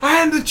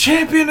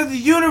champion of the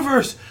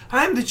universe.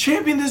 I'm the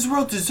champion this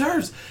world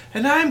deserves.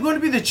 And I'm going to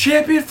be the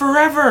champion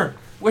forever.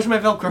 Where's my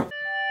Velcro?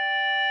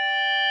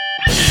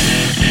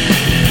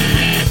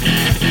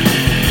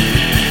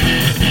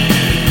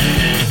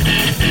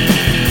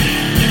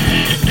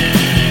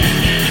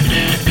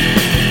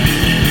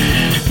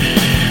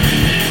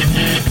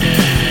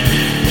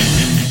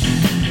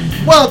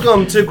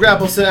 Welcome to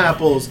Grapples and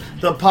Apples,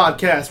 the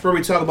podcast where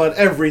we talk about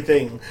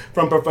everything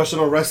from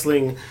professional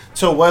wrestling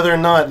to whether or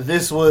not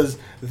this was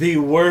the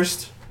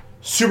worst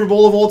Super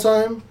Bowl of all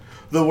time,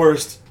 the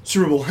worst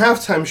Super Bowl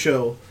halftime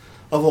show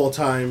of all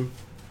time,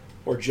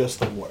 or just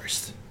the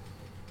worst.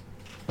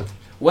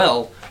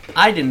 Well,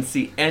 I didn't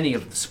see any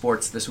of the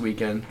sports this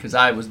weekend because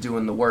I was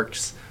doing the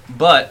works.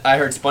 But I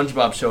heard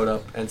SpongeBob showed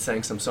up and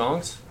sang some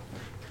songs.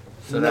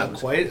 So not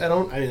quite. I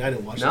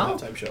didn't watch the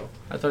halftime show.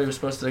 I thought he was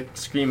supposed to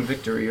scream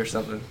victory or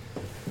something.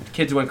 The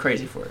kids went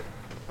crazy for it.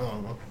 I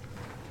don't know.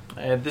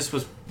 This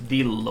was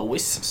the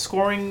lowest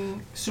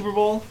scoring Super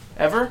Bowl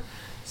ever.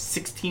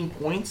 16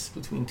 points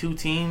between two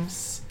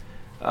teams.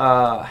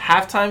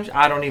 Halftime,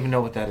 I don't even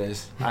know what that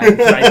is. I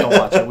don't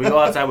watch it. We go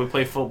outside, we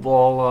play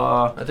football.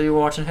 I thought you were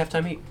watching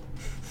Halftime Heat.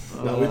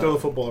 No, we throw the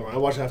football around. I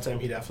watch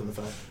halftime Heat after the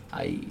fact.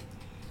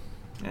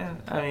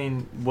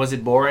 Was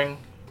it boring?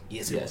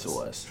 Yes, it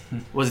was.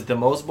 Was it the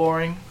most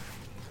boring?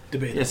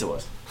 Debatable. Yes, it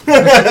was.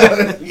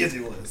 Yes,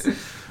 it was.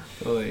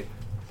 Oy.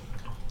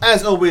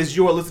 As always,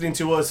 you are listening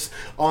to us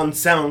on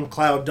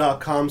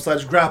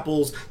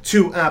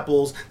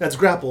SoundCloud.com/grapples2apples. That's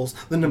grapples,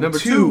 the number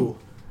two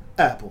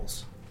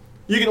apples.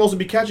 You can also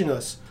be catching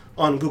us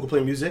on Google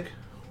Play Music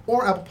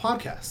or Apple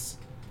Podcasts.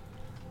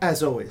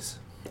 As always,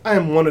 I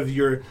am one of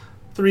your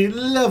three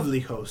lovely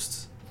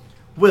hosts.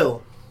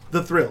 Will,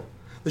 the Thrill,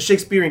 the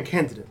Shakespearean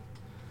candidate,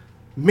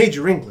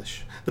 Major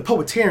English, the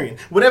Poetarian.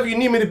 Whatever you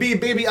need me to be,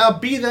 baby, I'll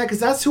be that because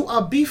that's who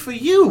I'll be for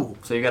you.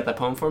 So you got that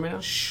poem for me now?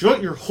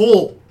 Shut your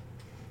hole.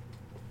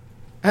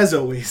 As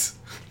always,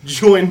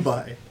 joined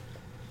by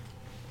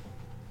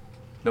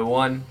The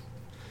one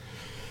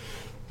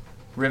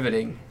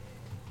riveting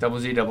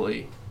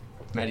ZZE,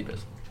 Matty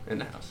Bizzle in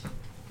the house.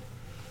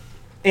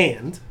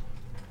 and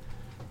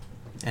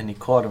he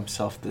caught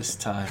himself this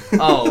time.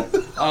 Oh,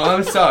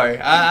 I'm sorry.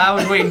 I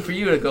was waiting for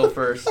you to go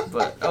first,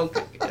 but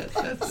okay.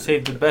 That's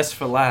Save the best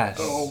for last.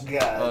 oh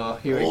god, Oh,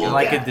 here we go.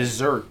 Like a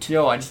dessert.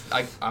 Yo, I'm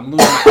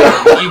losing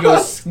my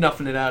ego's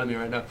snuffing it out of me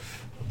right now.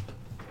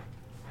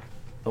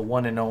 The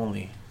one and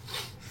only.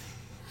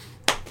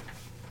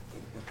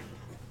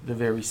 The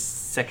very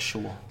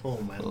sexual. oh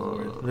my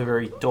lord. The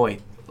very doit.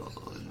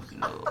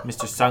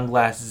 Mr.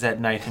 Sunglasses at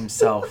Night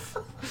himself.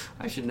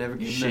 I should never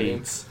give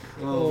Shades.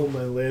 Oh my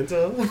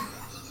Lanta.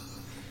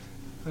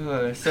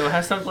 So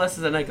how's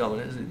Sunglasses at Night going?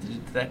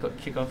 Did that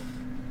kick off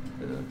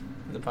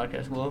the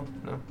podcast below?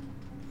 No.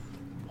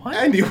 What?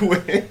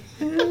 Anyway,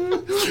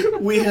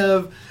 we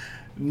have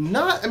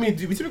not. I mean,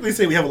 we typically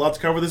say we have a lot to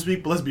cover this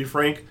week, but let's be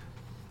frank,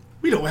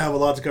 we don't have a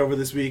lot to cover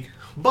this week.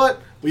 But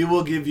we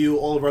will give you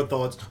all of our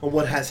thoughts on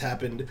what has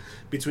happened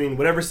between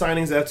whatever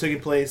signings that have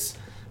taken place,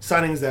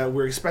 signings that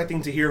we're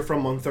expecting to hear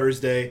from on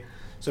Thursday,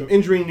 some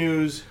injury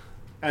news,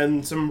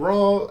 and some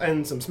Raw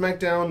and some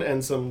SmackDown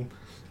and some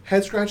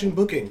head-scratching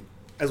booking,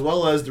 as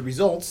well as the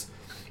results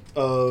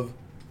of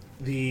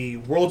the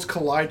Worlds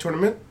Collide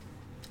tournament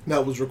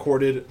that was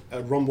recorded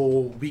at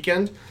Rumble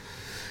weekend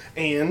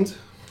and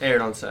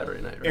Aired on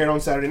Saturday night, right? aired on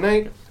Saturday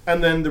night,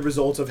 and then the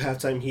results of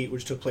Halftime Heat,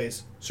 which took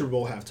place Super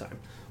Bowl halftime.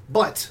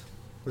 But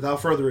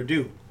without further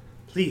ado,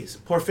 please,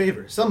 por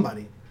favor,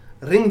 somebody,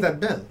 ring that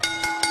bell.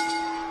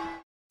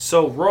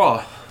 So,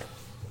 Raw.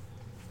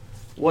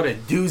 What a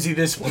doozy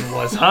this one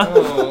was, huh?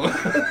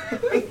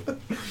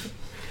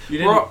 You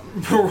didn't.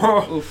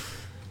 Raw,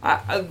 Oof.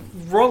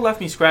 Raw left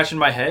me scratching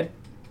my head,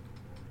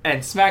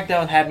 and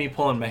SmackDown had me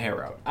pulling my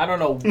hair out. I don't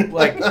know,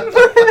 like...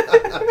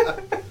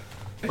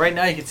 Right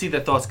now you can see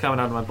the thoughts coming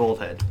out of my bald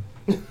head.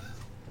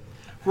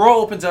 Raw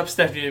opens up,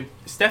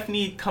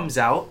 Stephanie comes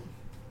out,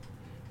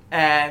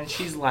 and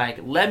she's like,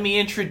 let me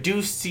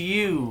introduce to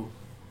you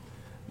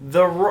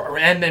the Raw...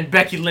 And then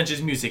Becky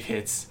Lynch's music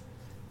hits.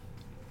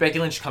 Becky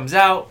Lynch comes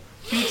out,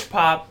 huge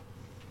pop,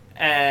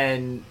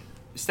 and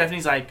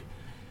Stephanie's like,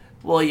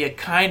 well, you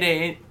kind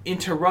of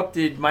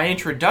interrupted my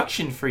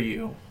introduction for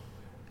you.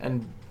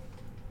 And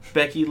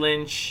Becky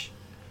Lynch,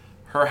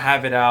 her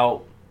have it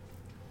out.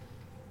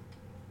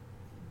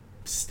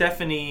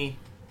 Stephanie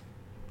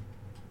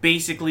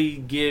basically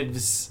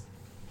gives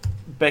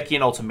Becky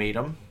an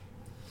ultimatum.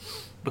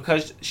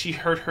 Because she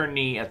hurt her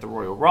knee at the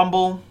Royal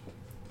Rumble,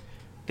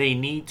 she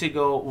needs to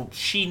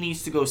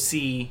go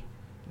see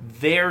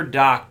their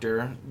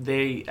doctor,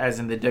 as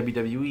in the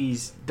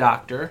WWE's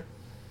doctor,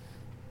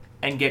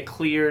 and get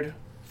cleared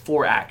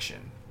for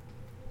action.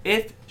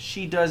 If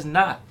she does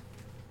not,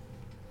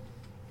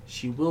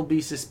 she will be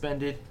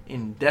suspended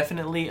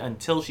indefinitely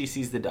until she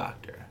sees the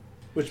doctor.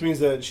 Which means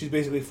that she's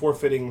basically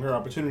forfeiting her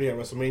opportunity at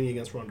WrestleMania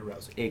against Ronda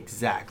Rousey.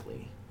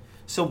 Exactly.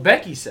 So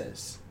Becky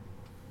says,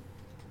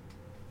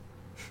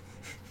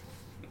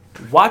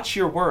 watch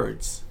your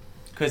words,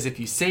 because if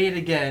you say it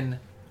again,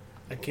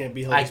 I can't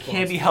be held I responsible.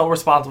 can't be held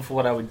responsible for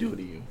what I would do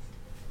to you.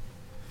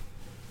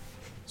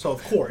 So,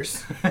 of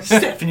course.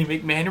 Stephanie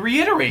McMahon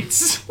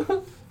reiterates.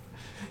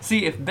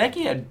 See, if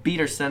Becky had beat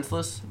her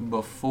senseless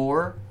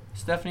before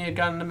Stephanie had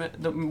gotten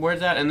the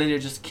words out, and then you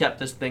just kept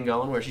this thing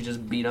going where she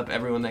just beat up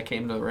everyone that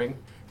came to the ring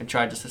and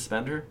tried to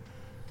suspend her,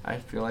 I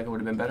feel like it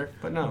would have been better.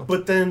 But no.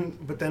 But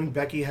then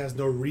Becky has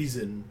no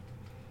reason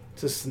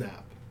to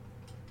snap.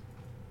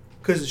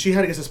 Because she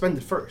had to get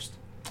suspended first.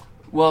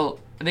 Well,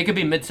 they could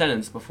be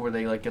mid-sentence before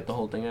they get the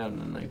whole thing out,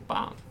 and then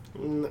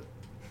bomb.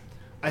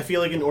 I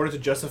feel like in order to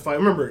justify...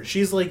 Remember,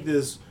 she's like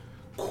this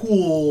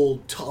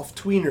cool, tough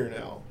tweener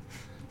now.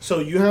 So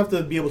you have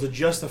to be able to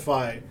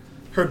justify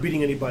her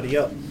beating anybody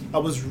up. I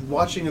was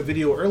watching a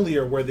video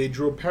earlier where they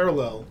drew a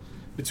parallel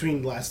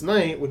between last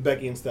night with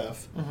Becky and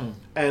Steph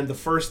and the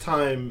first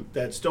time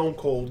that Stone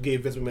Cold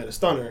gave Vince McMahon a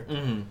stunner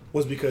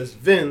was because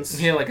Vince...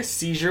 He had like a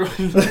seizure.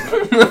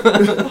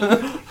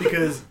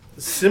 Because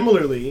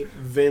similarly,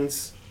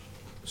 Vince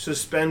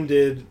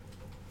suspended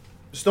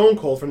Stone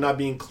Cold for not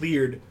being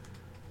cleared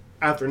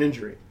after an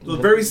injury. So a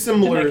very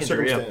similar Neck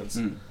injury,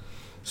 circumstance.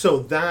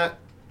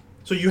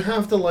 So you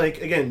have to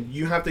again,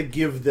 you have to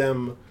give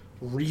them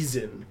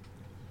reason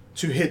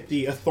to hit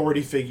the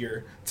authority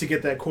figure to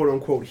get that quote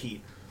unquote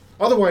heat.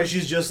 Otherwise,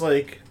 she's just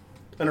like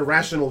an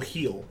irrational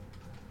heel.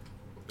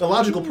 A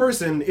logical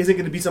person isn't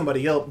going to beat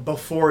somebody up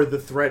before the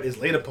threat is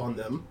laid upon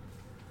them.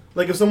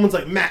 Like if someone's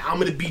like, Matt, I'm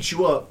going to beat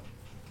you up,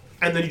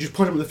 and then you just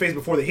punch them in the face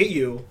before they hit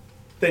you,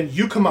 then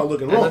you come out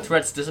looking And wrong. the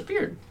threat's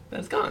disappeared.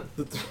 That's gone.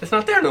 It's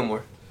not there no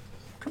more.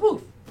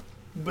 Kaboof.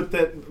 But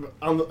then,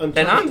 And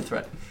I'm the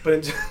threat.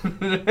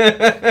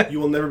 But you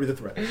will never be the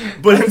threat.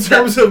 But in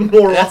terms of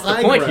moral That's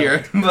high the point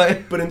ground,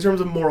 here. But in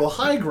terms of moral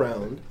high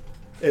ground,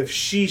 if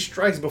she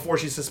strikes before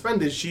she's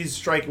suspended, she's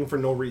striking for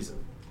no reason.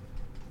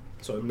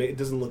 So it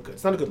doesn't look good.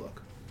 It's not a good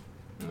look.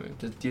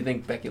 Do you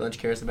think Becky Lynch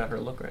cares about her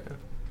look right now?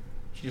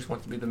 She just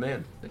wants to be the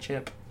man, the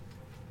champ.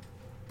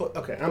 But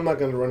okay, I'm not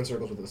going to run in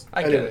circles with this.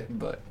 I get it,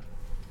 but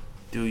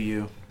Do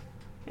you?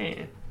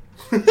 At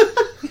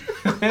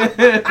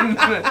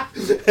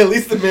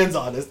least the man's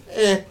honest.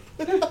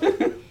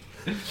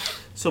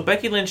 So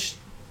Becky Lynch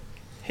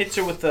hits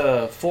her with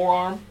the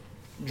forearm,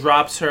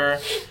 drops her,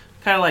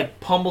 kind of like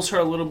pummels her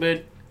a little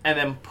bit, and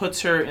then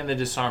puts her in the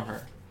disarm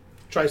her.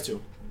 Tries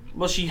to.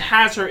 Well, she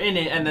has her in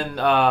it, and then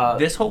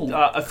This whole-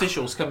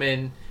 officials come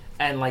in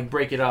and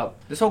break it up.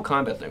 this whole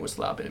combat thing was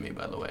sloppy to me,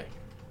 by the way.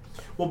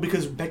 Well,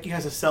 because Becky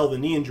has to sell the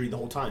knee injury the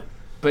whole time.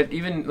 But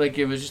even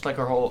it was just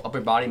her whole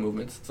upper body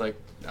movements. It's I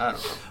don't know.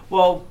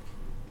 Well,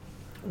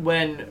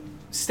 when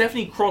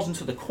Stephanie crawls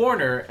into the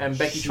corner and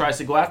Becky tries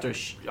to go after her,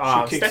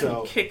 kicks Stephanie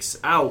out. kicks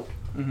out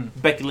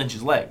Becky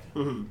Lynch's leg.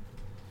 Mm-hmm.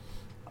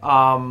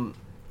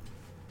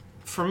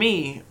 For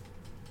me,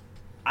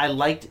 I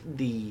liked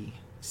the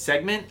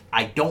segment.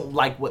 I don't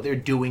like what they're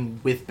doing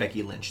with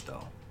Becky Lynch,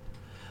 though.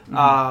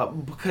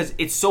 Because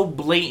it's so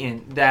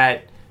blatant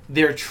that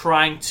they're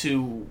trying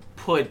to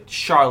put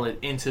Charlotte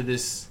into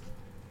this,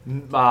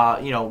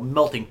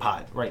 melting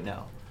pot right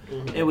now.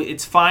 Mm-hmm.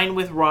 It's fine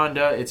with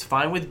Ronda. It's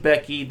fine with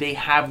Becky. They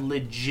have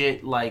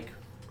legit,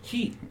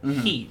 Heat.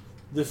 heat.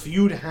 The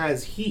feud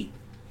has heat.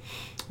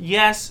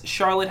 Yes,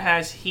 Charlotte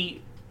has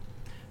heat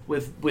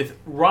with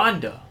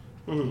Ronda.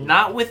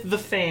 Not with the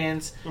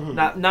fans,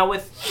 not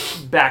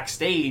with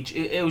backstage.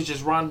 It was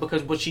just Ronda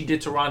because what she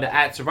did to Ronda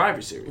at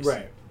Survivor Series.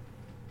 Right.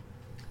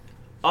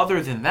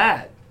 Other than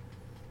that,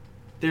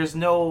 there's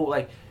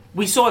no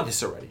we saw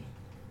this already.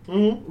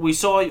 Mm-hmm. We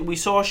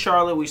saw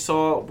Charlotte. We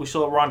saw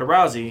Ronda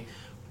Rousey.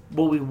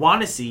 What we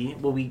want to see,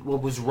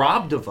 what was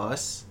robbed of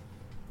us,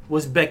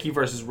 was Becky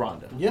versus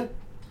Ronda. Yeah.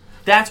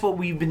 That's what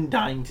we've been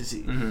dying to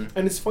see.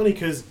 And it's funny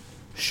because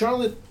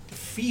Charlotte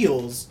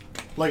feels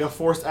like a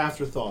forced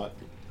afterthought.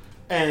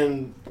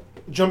 And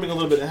jumping a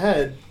little bit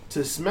ahead to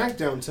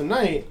SmackDown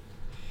tonight,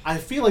 I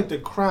feel like the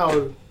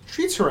crowd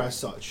treats her as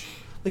such.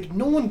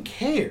 No one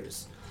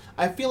cares.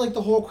 I feel like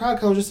the whole crowd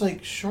kind of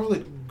just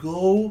Charlotte,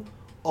 go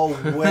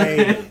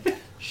away. This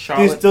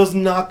Charlotte does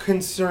not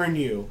concern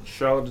you.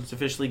 Charlotte is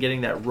officially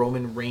getting that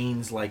Roman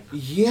Reigns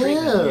Yeah.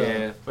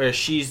 treatment, where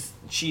she's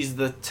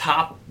the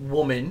top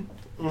woman.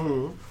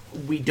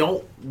 Mm-hmm. We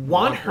don't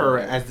want her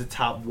as the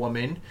top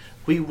woman.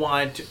 We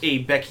want a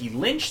Becky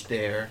Lynch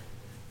there,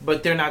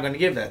 but they're not going to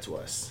give that to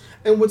us.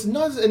 And what's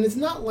nuts, and it's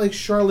not like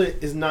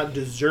Charlotte is not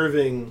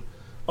deserving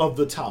of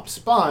the top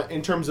spot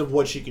in terms of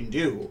what she can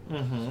do,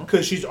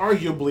 because she's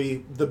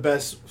arguably the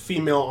best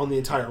female on the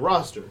entire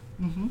roster.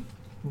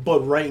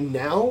 But right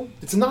now,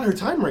 it's not her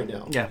time right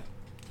now. Yeah.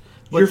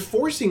 You're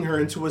forcing her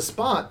into a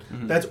spot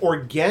that's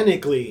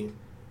organically,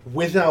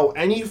 without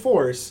any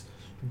force,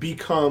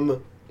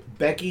 become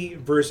Becky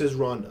versus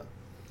Ronda.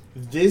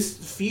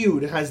 This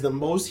feud has the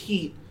most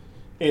heat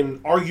in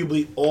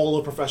arguably all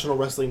of professional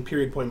wrestling,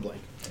 period, point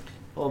blank.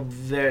 Well,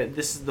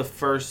 this is the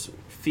first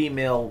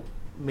female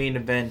main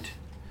event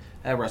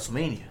at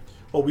WrestleMania.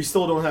 Well, we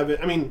still don't have it.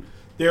 I mean,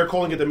 they're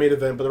calling it the main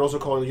event, but they're also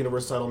calling it the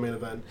Universal title main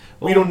event.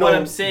 We Well, don't know what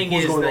I'm saying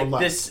who's is going on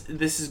last.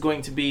 this is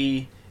going to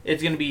be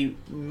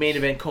main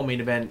event,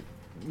 co-main event,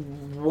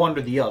 one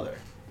or the other.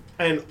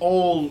 And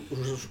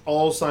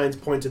all signs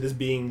point to this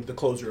being the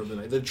closer of the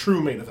night, the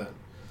true main event.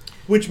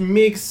 Which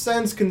makes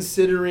sense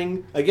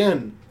considering,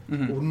 again,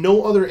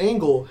 no other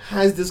angle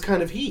has this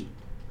kind of heat.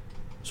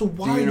 So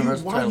why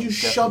are you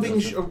shoving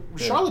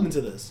Charlotte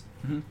into this?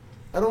 Mm-hmm.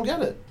 I don't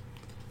get it.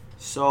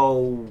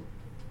 So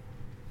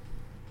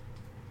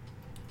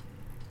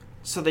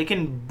they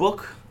can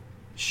book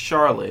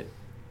Charlotte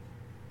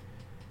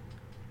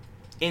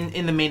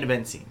in the main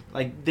event scene.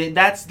 Like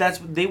that's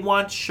they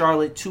want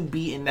Charlotte to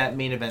be in that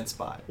main event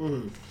spot.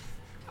 Mm-hmm.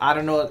 I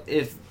don't know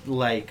if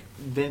like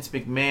Vince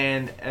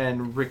McMahon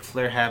and Ric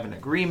Flair have an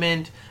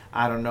agreement.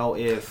 I don't know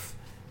if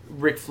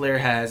Ric Flair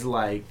has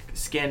like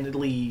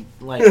scandalous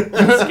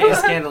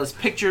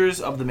pictures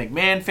of the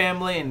McMahon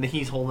family and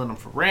he's holding them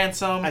for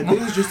ransom. I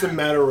think it's just a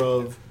matter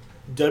of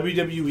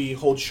WWE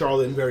holds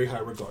Charlotte in very high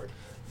regard.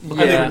 Yeah.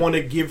 And they want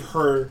to give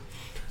her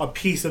a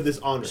piece of this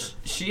honor.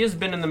 She has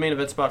been in the main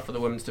event spot for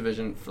the women's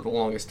division for the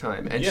longest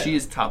time, and she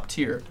is top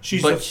tier.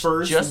 She's the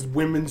first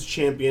women's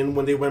champion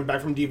when they went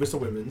back from Divas to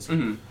women's.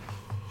 Mm-hmm.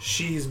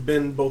 She's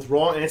been both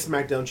Raw and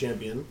SmackDown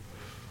champion.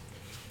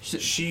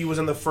 She was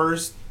in the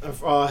first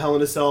Hell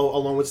in a Cell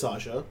along with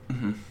Sasha.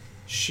 Mm-hmm.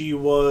 She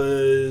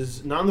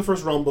was not in the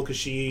first Rumble because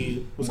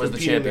she was the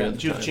champion.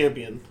 She was the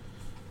champion.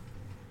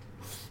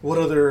 What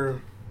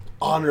other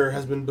honor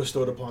has been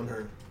bestowed upon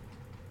her?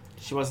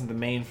 She wasn't the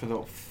main for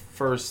the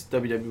first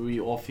WWE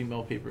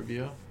all-female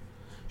pay-per-view.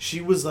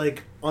 She was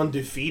like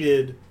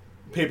undefeated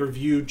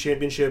pay-per-view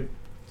championship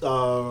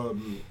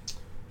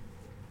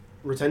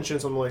retention,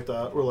 something like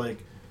that, or like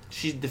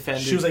she's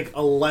defended. She was like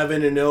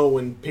 11-0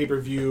 in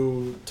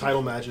pay-per-view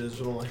title matches,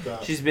 something like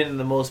that. She's been in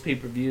the most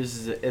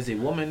pay-per-views as a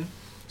woman.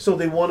 So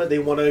they want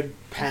to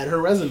pad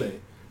her resume.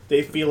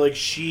 They feel like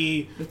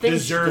she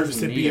deserves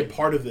to be a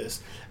part of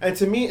this. And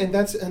to me, and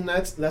that's something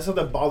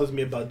that bothers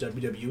me about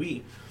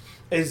WWE.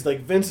 Is like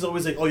Vince is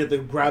always like, oh, you have to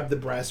grab the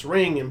brass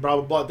ring and blah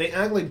blah blah. They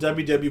act like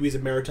WWE is a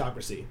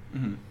meritocracy,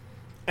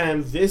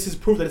 and this is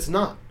proof that it's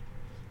not.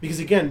 Because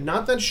again,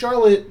 not that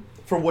Charlotte,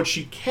 for what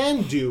she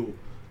can do,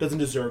 doesn't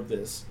deserve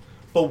this,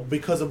 but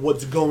because of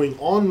what's going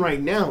on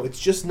right now, it's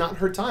just not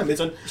her time.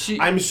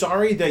 I'm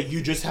sorry that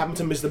you just happen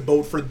to miss the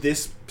boat for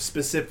this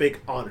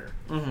specific honor.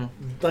 Mm-hmm.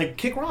 Like,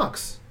 kick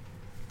rocks.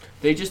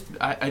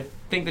 I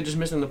think they're just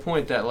missing the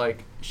point that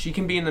like she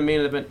can be in the main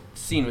event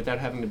scene without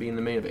having to be in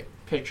the main event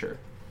picture.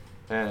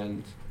 And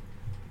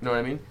you know what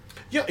I mean?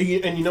 Yeah,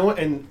 and you know what?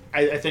 And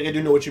I think I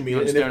do know what you mean. You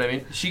understand what I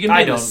mean? She can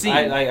be in the scene.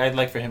 I'd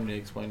like for him to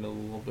explain it a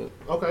little bit.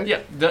 Okay.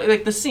 Yeah,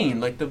 the scene,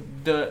 like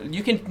the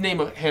you can name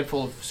a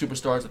handful of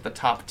superstars at the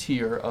top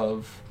tier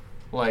of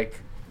like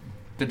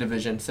the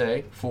division,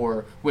 say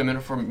for women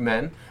or for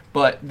men,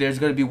 but there's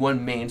going to be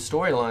one main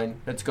storyline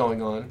that's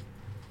going on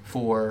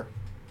for,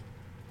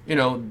 you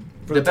know,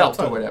 for the belt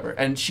title. Or whatever,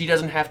 and she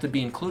doesn't have to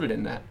be included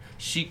in that.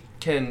 She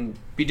can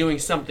be doing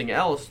something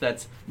else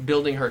that's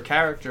building her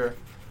character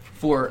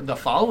for the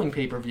following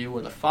pay-per-view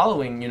or the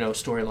following,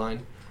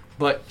 storyline,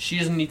 but she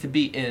doesn't need to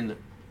be in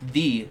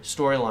the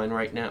storyline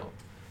right now.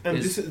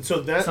 And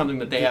that's something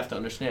that they have to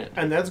understand.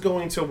 And that's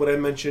going to what I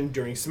mentioned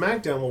during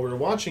SmackDown while we were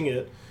watching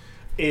it,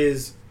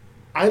 is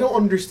I don't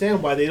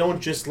understand why they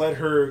don't just let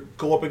her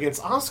go up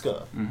against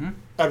Asuka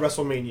at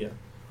WrestleMania.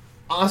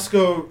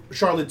 Asuka,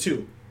 Charlotte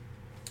 2.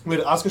 We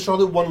had Asuka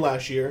Charlotte 1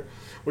 last year,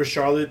 where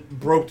Charlotte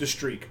broke the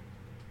streak.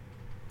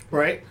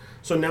 Right?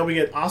 So now we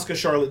get Asuka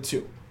Charlotte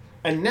 2.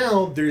 And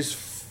now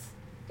there's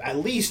at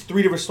least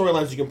 3 different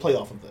storylines you can play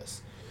off of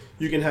this.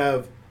 You can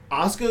have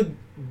Asuka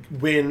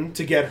win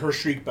to get her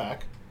streak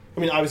back.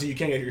 I mean, obviously you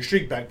can't get your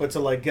streak back, but to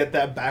like get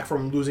that back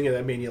from losing it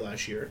at Mania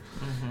last year.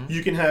 Mm-hmm.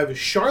 You can have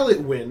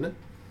Charlotte win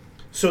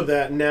so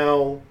that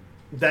now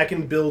that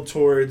can build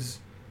towards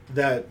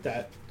that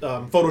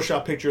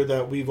Photoshop picture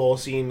that we've all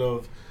seen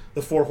of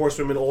the 4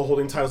 horsewomen all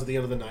holding titles at the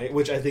end of the night,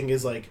 which I think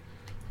is like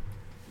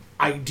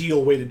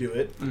ideal way to do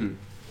it. Mm.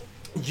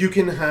 You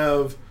can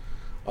have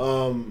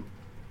I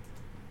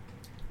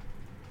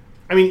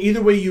mean,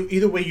 either way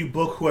you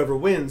book whoever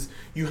wins,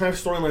 you have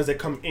storylines that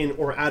come in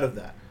or out of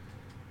that.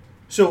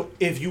 So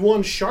if you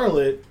want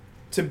Charlotte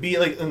to be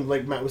like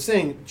Matt was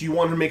saying, do you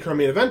want her to make her a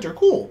main eventer?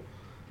 Cool,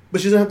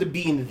 but she doesn't have to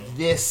be in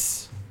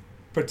this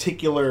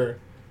particular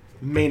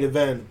main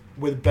event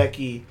with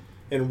Becky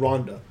and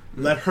Ronda.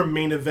 Let her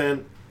main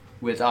event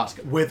with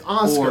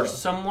Asuka. Or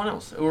someone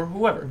else. Or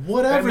whoever.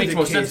 Whatever. That makes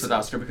more sense with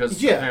Asuka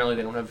because apparently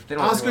they don't have...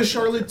 Asuka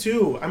Charlotte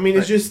too. I mean,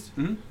 it's just...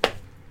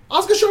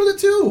 Asuka Charlotte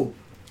too.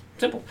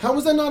 Simple. How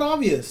was that not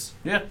obvious?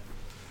 Yeah.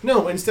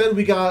 No, instead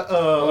we got...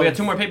 we got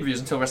 2 more pay-per-views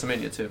until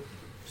WrestleMania too.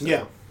 So.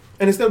 Yeah.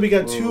 And instead we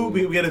got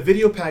we got a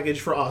video package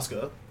for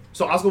Asuka.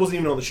 So Asuka wasn't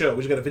even on the show. We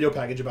just got a video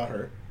package about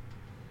her.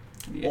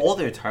 Yeah. All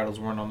their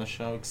titles weren't on the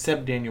show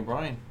except Daniel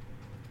Bryan.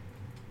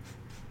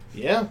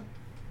 Yeah.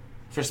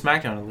 For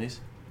SmackDown, at least.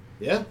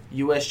 Yeah.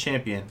 U.S.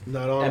 Champion.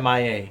 Not on.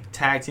 MIA.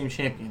 Tag Team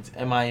Champions.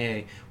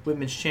 MIA.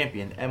 Women's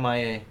Champion.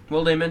 MIA.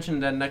 Well, they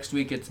mentioned that next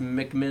week it's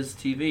McMiz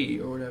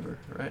TV or whatever,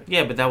 right?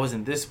 Yeah, but that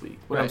wasn't this week.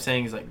 What I'm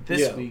saying is, like,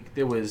 this week,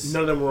 there was...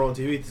 None of them were on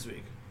TV this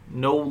week.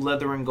 No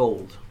leather and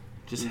gold.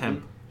 Just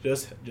hemp.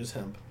 Just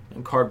hemp.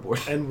 And cardboard.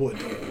 and wood.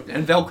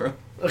 And Velcro.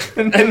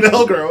 And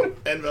Velcro.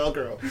 And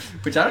Velcro.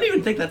 Which I don't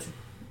even think that's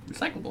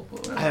recyclable.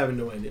 But I have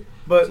no idea.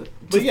 But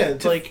yeah,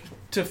 it's like...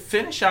 To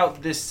finish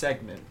out this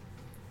segment,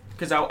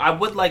 because I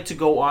would like to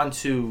go on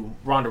to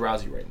Ronda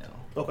Rousey right now.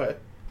 Okay.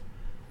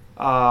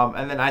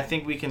 And then I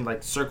think we can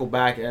like circle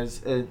back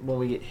as when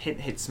we get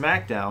hit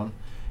SmackDown.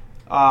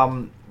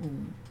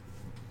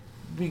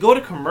 We go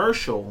to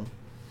commercial.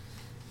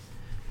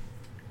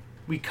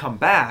 We come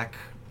back,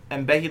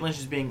 and Becky Lynch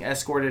is being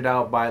escorted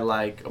out by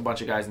like a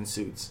bunch of guys in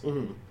suits.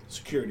 Mm-hmm.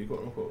 Security,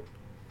 quote unquote.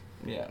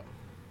 Yeah.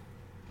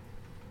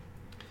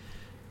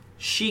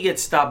 She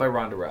gets stopped by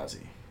Ronda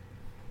Rousey.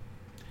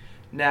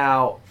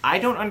 Now, I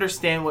don't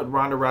understand what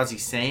Ronda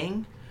Rousey's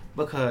saying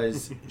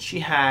because she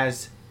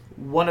has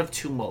one of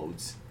two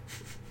modes.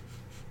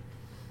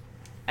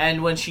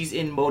 And when she's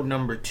in mode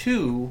number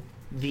 2,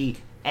 the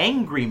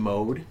angry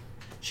mode,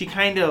 she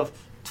kind of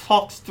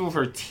talks through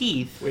her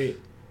teeth. Wait,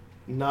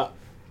 not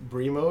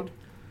Brie mode?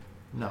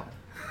 No.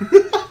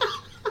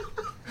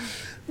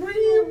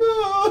 Brie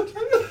mode!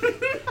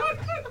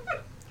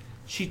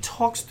 She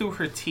talks through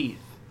her teeth.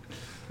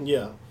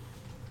 Yeah.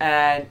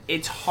 And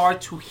it's hard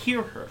to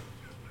hear her.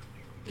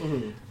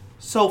 Mm-hmm.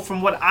 So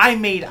from what I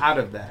made out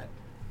of that,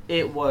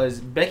 it was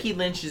Becky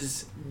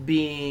Lynch's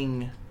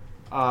being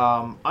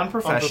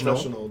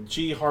unprofessional.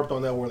 She harped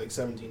on that word like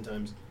 17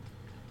 times.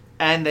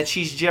 And that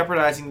she's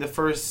jeopardizing the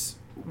first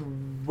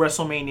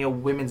WrestleMania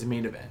women's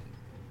main event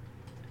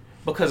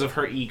because of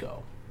her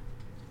ego.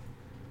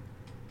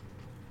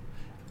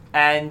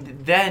 And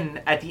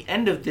then at the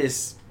end of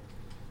this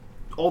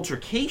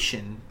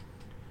altercation,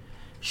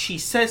 she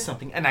says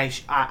something, and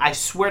I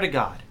swear to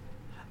God,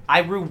 I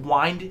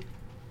rewind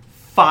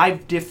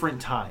 5 different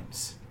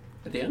times.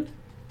 At the end?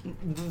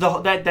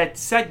 That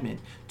segment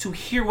to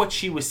hear what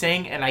she was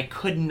saying, and I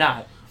could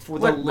not, for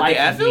the What, with life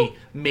the of me, Advil?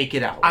 make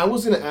it out. I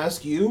was going to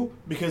ask you,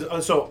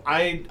 because so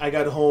I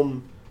got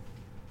home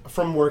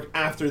from work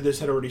after this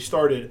had already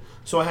started,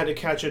 so I had to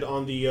catch it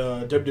on the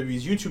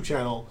WWE's YouTube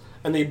channel,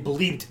 and they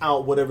bleeped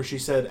out whatever she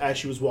said as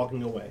she was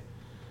walking away.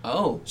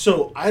 Oh.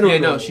 So I don't know. Yeah,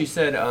 no, she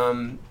said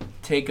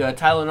take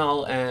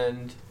Tylenol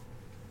and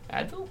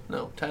Advil?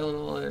 No,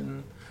 Tylenol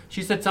and...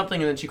 She said something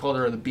and then she called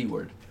her the B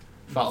word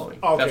following.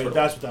 Okay, what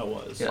that's what that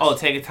was. Yeah. Oh,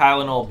 take a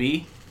Tylenol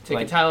B? Take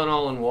a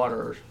Tylenol and water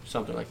or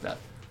something like that.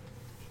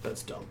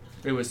 That's dumb.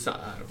 It was... I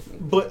don't know.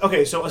 But,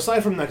 okay, so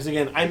aside from that, because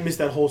again, I missed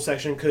that whole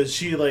section because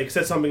she, like,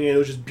 said something and it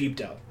was just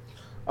beeped out.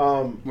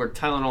 Where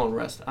Tylenol and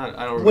rest. I don't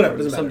remember. Whatever,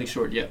 doesn't Something matter.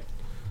 short, yeah.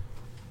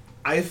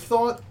 I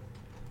thought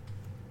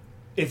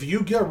if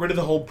you get rid of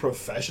the whole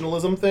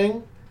professionalism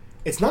thing,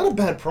 it's not a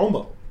bad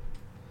promo.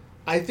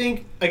 I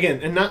think,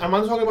 again, and I'm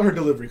not talking about her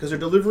delivery, because her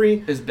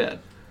delivery, It's bad.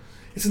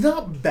 it's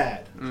not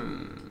bad.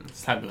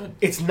 It's not good.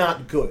 It's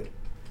not good.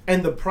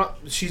 And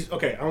she's,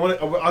 okay,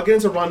 I'll get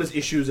into Ronda's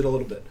issues in a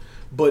little bit.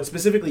 But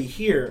specifically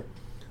here,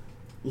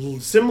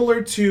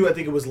 similar to, I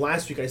think it was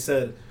last week I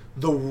said,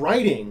 the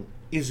writing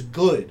is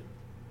good.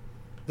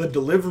 The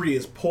delivery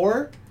is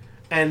poor,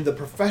 and the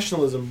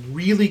professionalism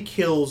really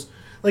kills.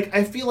 Like,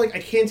 I feel like I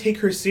can't take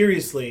her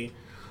seriously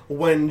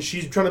when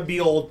she's trying to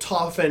be all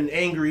tough and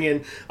angry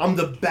and I'm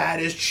the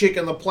baddest chick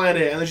on the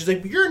planet, and then she's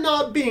like, "You're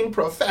not being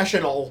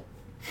professional."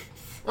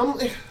 I'm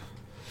like,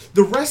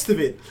 the rest of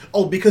it,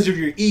 oh, because of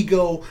your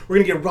ego, we're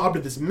gonna get robbed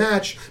of this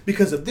match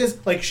because of this.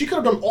 Like, she could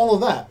have done all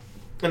of that,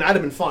 and I'd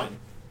have been fine.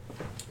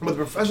 But the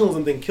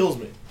professionalism thing kills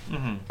me.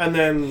 Mm-hmm. And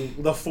then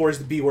the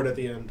forced B word at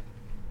the end.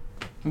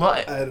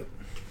 Well,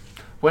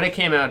 when it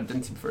came out, it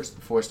didn't seem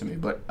forced to me,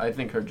 but I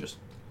think her just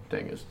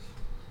thing is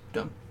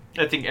dumb.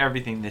 I think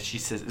everything that she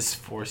says is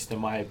forced, in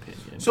my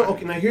opinion. So,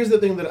 okay, now here's the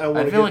thing that I want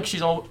I to feel like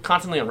she's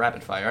constantly on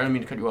rapid fire. I don't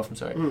mean to cut you off. I'm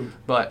sorry, Mm.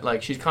 but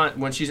like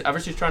when she's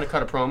trying to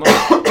cut a promo,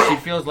 she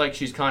feels like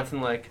she's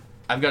constantly like,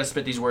 I've got to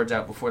spit these words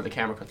out before the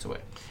camera cuts away.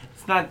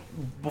 It's not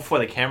before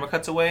the camera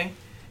cuts away.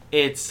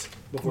 It's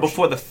Before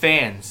before the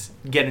fans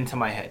get into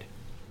my head.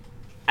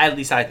 At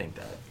least I think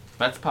that.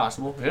 That's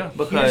possible. Yeah. Here's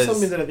Because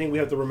something that I think we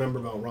have to remember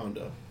about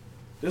Ronda.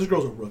 This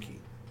girl's a rookie.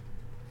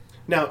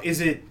 Now,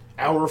 is it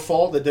our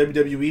fault that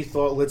WWE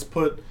thought, let's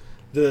put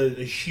the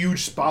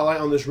huge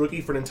spotlight on this rookie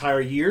for an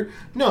entire year?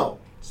 No.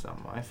 it's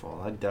not my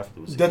fault. I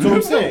definitely was. That's what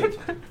I'm saying.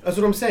 That's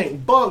what I'm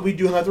saying. But we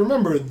do have to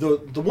remember,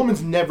 the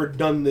woman's never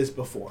done this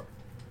before.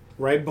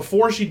 Right?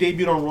 Before she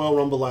debuted on Royal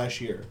Rumble last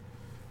year,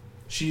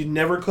 she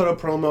never cut a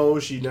promo.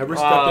 She never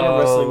stepped in a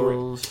wrestling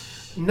ring.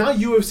 Not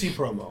UFC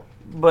promo.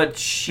 But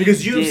she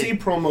Because did. UFC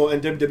promo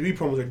and WWE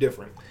promos are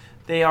different.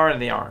 They are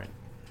and they aren't.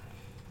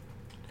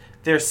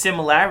 There's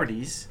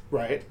similarities,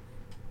 Right?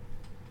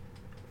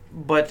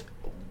 but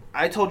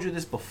I told you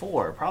this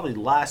before, probably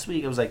last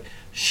week. It was like,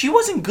 she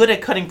wasn't good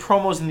at cutting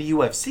promos in the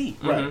UFC.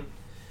 Right. Mhm.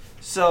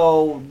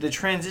 So the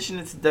transition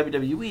into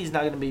WWE is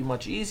not going to be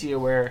much easier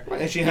where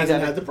And she you hasn't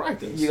gotta- had the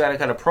practice. you got to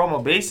cut a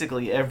promo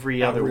basically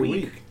every other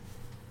week.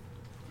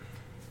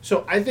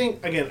 So I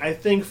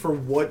think for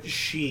what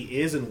she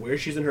is and where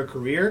she's in her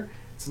career,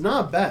 it's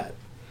not bad.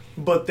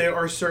 But there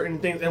are certain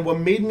things, and what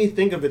made me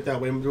think of it that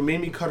way, what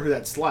made me cut her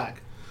that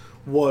slack,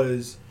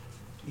 was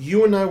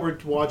you and I were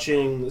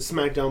watching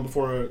SmackDown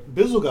before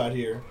Bizzle got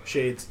here,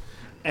 Shades,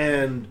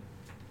 and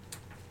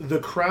the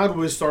crowd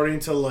was starting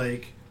to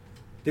like,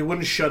 they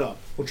wouldn't shut up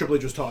when Triple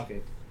H was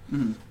talking.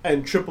 Mm-hmm.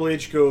 And Triple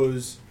H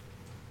goes,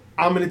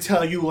 I'm going to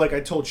tell you, like I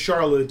told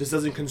Charlotte, this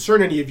doesn't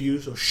concern any of you,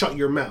 so shut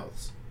your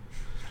mouths.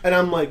 And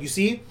I'm like, you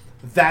see,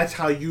 that's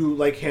how you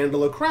like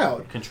handle a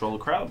crowd. Control the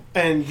crowd.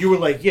 And you were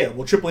like, yeah,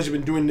 well, Triple H has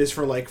been doing this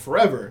for like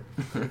forever.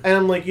 And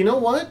I'm like, you know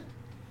what?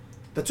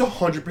 That's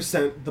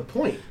 100% the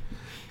point.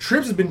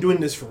 Trips has been doing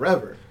this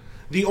forever.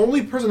 The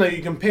only person that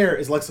you compare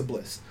is Alexa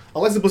Bliss.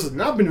 Alexa Bliss has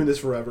not been doing this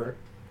forever,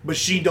 but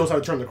she knows how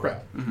to turn the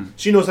crowd. Mm-hmm.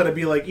 She knows how to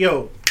be like,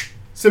 yo,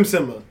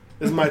 Simba,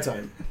 this is my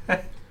time.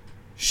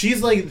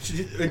 She's like,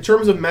 in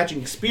terms of matching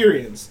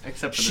experience,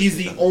 Except for she's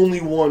this the season. only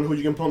one who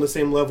you can put on the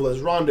same level as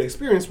Ronda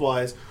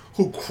experience-wise,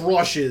 who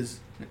crushes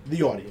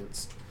the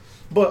audience.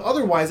 But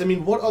otherwise, I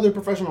mean, what other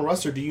professional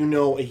wrestler do you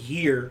know a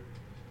year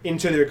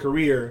into their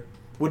career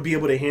would be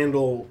able to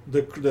handle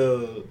the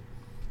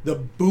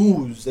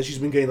boos that she's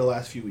been getting the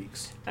last few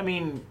weeks? I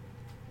mean,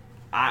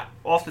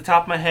 off the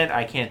top of my head,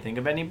 I can't think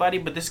of anybody,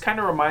 but this kind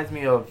of reminds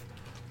me of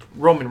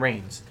Roman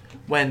Reigns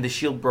when the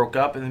Shield broke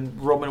up and then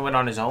Roman went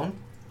on his own.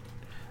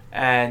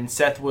 And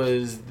Seth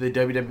was the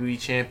WWE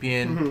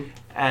champion,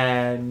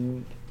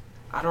 and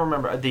I don't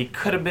remember. They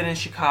could have been in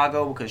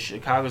Chicago because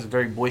Chicago's a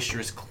very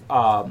boisterous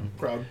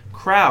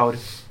crowd.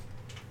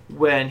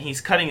 When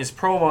he's cutting his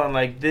promo and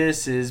like,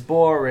 this is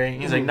boring,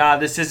 he's like, nah,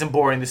 this isn't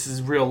boring. This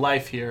is real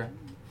life here.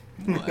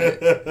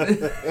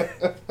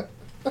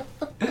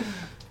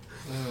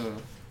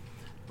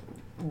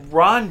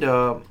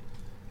 Ronda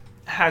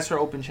has her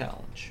open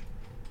challenge.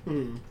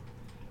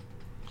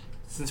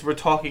 Since we're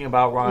talking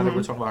about Ronda,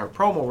 we're talking about her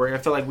promo rig, I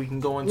feel like we can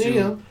go into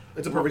Yeah.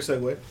 It's a perfect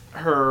segue.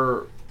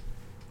 her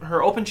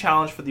open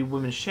challenge for the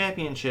Women's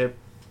Championship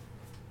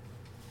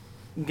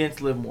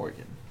against Liv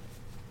Morgan.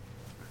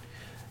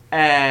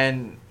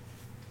 And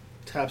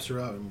Taps her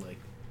out in like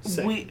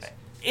seconds.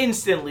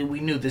 we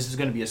knew this was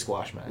going to be a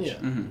squash match. Yeah.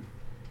 Mm-hmm.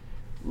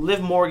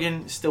 Liv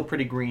Morgan, still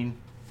pretty green.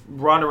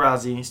 Ronda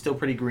Rousey, still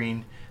pretty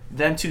green.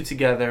 Them two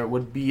together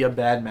would be a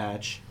bad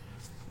match.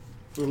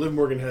 Well, Liv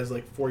Morgan has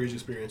like 4 years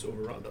experience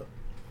over Ronda.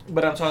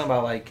 But I'm talking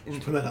about like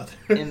Put that out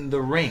there. in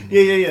the ring.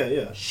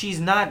 Yeah. She's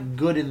not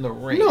good in the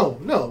ring.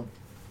 No.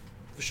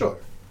 For sure.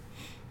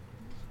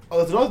 Oh,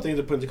 that's another thing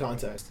to put into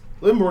context.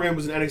 Liv Morgan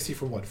was in NXT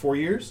for what, 4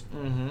 years?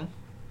 Mm-hmm.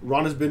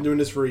 Ronda's been doing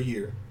this for a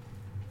year.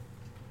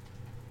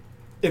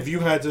 If you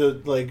had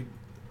to, like,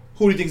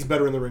 who do you think is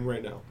better in the ring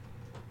right now?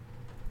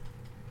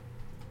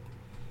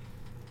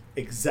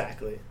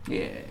 Exactly.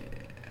 Yeah.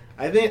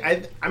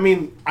 I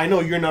mean, I know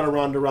you're not a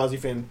Ronda Rousey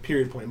fan,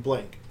 period, point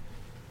blank.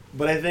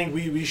 But I think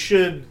we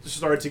should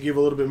start to give a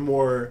little bit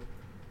more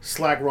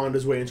slack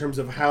Ronda's way in terms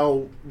of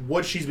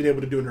what she's been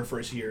able to do in her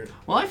first year.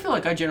 Well, I feel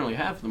like I generally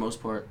have for the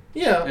most part.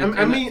 Yeah, And-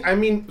 I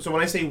mean, so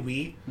when I say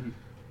we,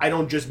 I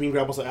don't just mean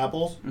Grapples to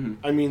Apples.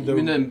 I mean the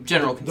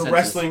general the consensus,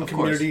 wrestling of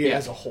course, community yeah.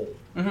 as a whole.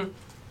 Mm-hmm.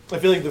 I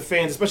feel like the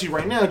fans, especially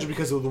right now, just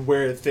because of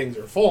where things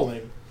are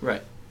falling,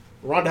 Right.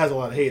 Ronda has a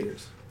lot of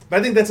haters. But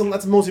I think that's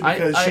mostly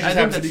because I she just think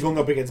happens to be that's- going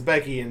up against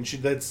Becky, and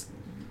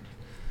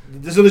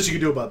there's nothing she can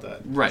do about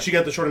that. Right. She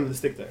got the short end of the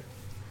stick there.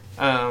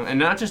 And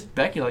not just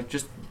Becky, like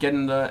just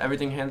getting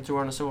everything handed to her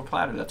on a silver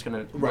platter. That's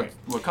gonna Right.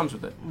 what comes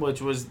with it.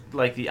 Which was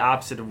like the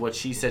opposite of what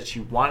she said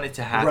she wanted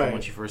to happen Right.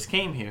 when she first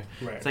came here.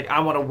 Right. It's like, I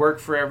want to work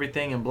for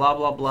everything and blah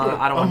blah blah.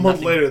 I don't a want month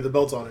nothing. later, the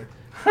belt's on her.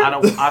 I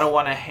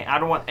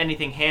don't want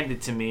anything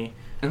handed to me.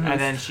 And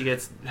then she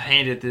gets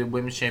handed the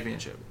Women's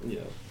Championship.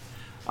 Yeah.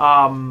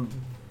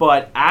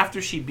 But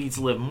after she beats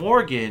Liv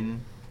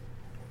Morgan,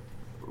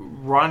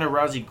 Ronda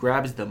Rousey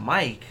grabs the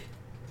mic,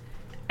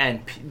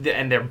 and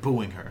they're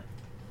booing her.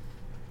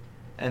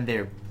 And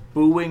they're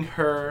booing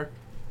her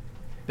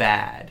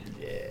bad.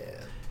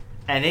 Yeah.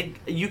 And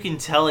you can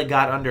tell it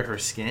got under her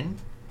skin.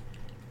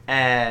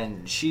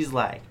 And she's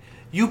like,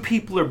 you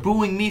people are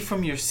booing me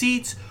from your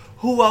seats.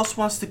 Who else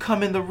wants to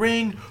come in the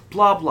ring?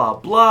 Blah, blah,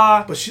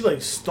 blah. But she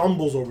like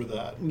stumbles over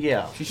that.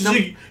 Yeah. She's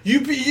like,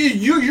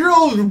 you're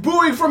all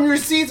booing from your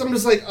seats. I'm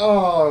just like,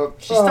 oh.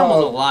 She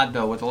stumbles a lot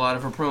though with a lot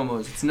of her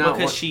promos. It's not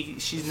Because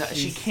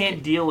she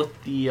can't deal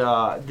with the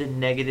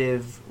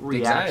negative the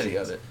reaction anxiety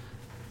of it.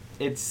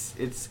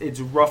 It's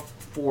rough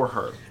for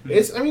her.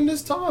 It's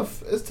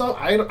tough. It's tough.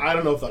 I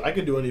don't know if I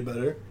could do any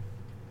better.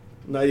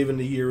 Not even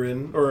a year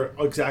in, or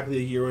exactly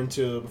a year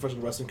into a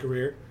professional wrestling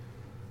career.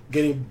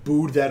 Getting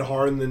booed that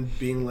hard and then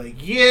being like,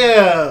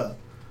 yeah,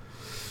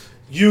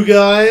 you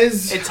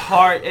guys. It's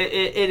hard.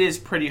 It is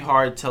pretty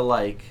hard to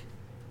like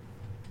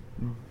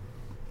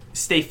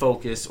stay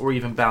focused or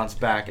even bounce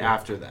back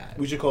after that.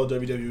 We should call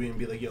WWE and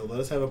be like, yo, let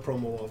us have a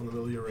promo off in the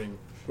middle of your ring.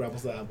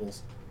 Grapples to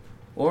apples.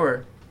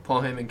 Or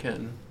Paul Heyman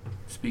can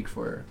speak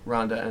for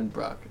Ronda and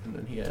Brock, and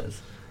then he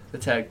has the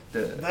tag.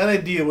 That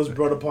idea was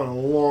brought upon a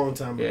long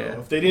time ago. Yeah.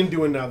 If they didn't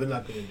do it now, they're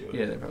not going to do it.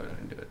 Yeah, they're probably not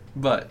gonna do it,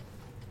 but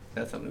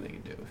that's something they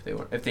can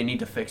do if they need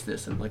to fix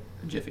this in like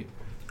a jiffy.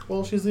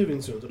 Well, she's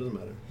leaving soon, so it doesn't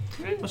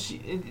matter.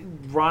 Well,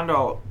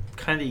 Ronda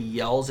kind of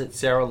yells at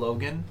Sarah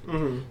Logan.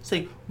 Mm-hmm. It's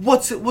like,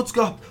 what's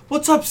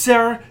up,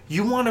 Sarah?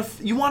 You wanna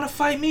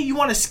fight me? You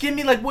wanna skin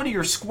me like one of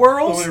your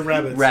squirrels? Oh,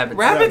 rabbits.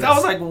 Rabbits? I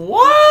was like,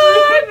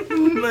 what?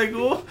 Like,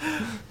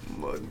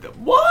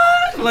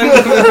 what?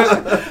 Like,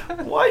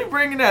 why are you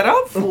bringing that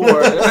up for?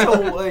 That's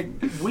so like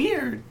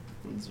weird.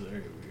 It's very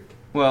weird.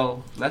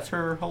 Well, that's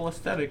her whole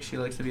aesthetic. She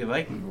likes to be a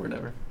Viking or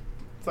whatever.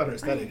 It's not her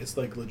aesthetic. It's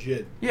like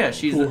legit. Yeah,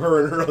 she's. Who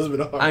her and her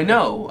husband are. I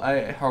know.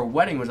 Her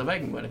wedding was a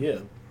Viking wedding. Yeah.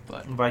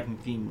 But Viking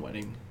themed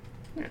wedding.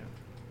 yeah,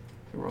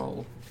 they were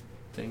all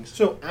things.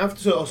 So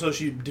so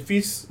she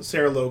defeats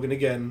Sarah Logan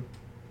again.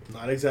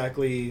 Not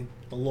exactly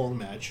a long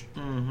match.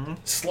 Mm-hmm.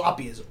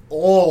 Sloppy as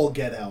all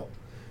get out.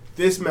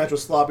 This match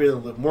was sloppier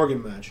than the Liv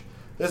Morgan match.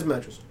 This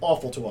match was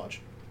awful to watch.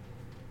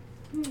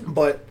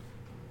 But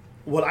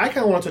what I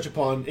kind of want to touch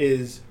upon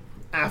is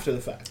after the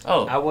fact.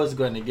 Oh, I was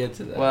going to get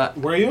to that. well,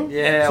 Were you?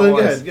 Yeah, So I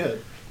then was. go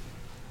ahead.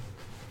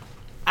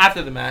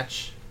 After the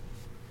match,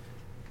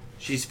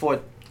 she's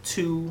fought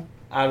 2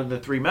 out of the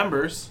 3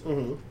 members.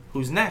 Mm-hmm.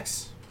 Who's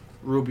next?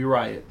 Ruby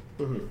Riott.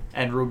 Mm-hmm.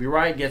 And Ruby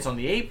Riott gets on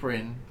the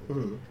apron,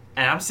 Mm-hmm.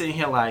 and I'm sitting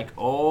here like,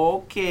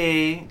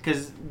 okay,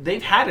 because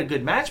they've had a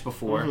good match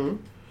before. Mm-hmm.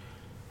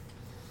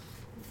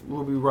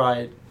 Ruby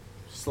Riott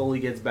slowly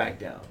gets back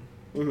down.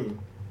 Mm-hmm.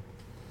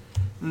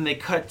 Then they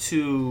cut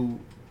to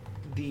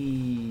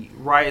the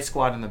Riot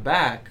Squad in the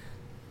back,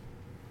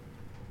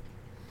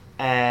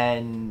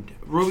 and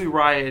Ruby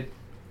Riott,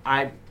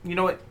 you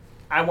know what?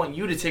 I want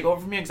you to take over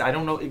from me because I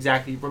don't know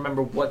exactly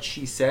remember what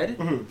she said,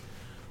 Mm-hmm.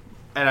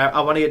 and I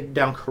want to get it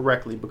down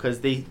correctly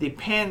because they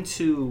panned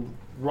to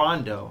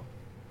Rondo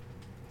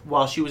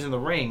while she was in the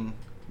ring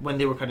when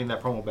they were cutting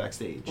that promo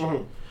backstage.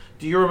 Mm-hmm.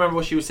 Do you remember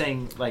what she was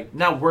saying? Like,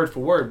 not word for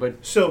word,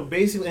 but So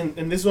basically,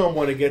 and this is why I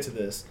want to get to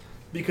this,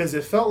 because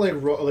it felt like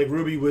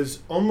Ruby was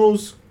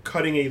almost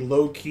cutting a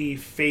low key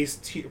face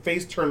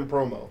turn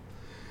promo,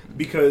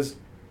 because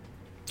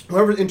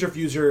whoever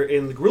interviews her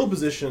in the gorilla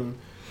position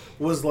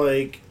was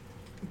like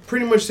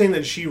pretty much saying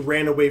that she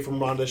ran away from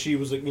Ronda. She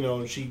was like,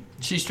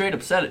 she straight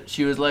up said it.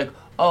 She was like,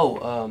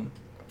 "Oh,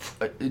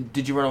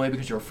 did you run away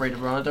because you're afraid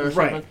of Ronda or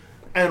something?" right.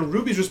 And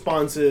Ruby's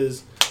response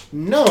is,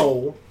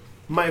 "No,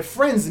 my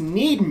friends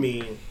need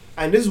me,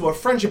 and this is what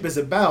friendship is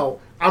about.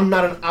 I'm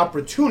not an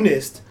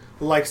opportunist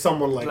like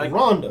someone like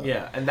Ronda."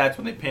 yeah, and that's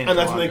when they panned. And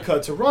to that's when they Ronda.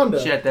 cut to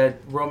Ronda. She had that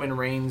Roman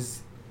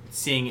Reigns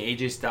seeing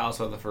AJ Styles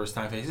for the first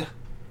time face.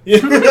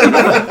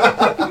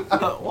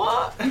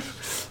 What?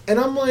 And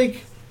I'm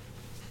like,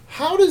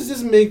 how does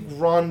this make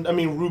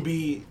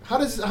Ruby? How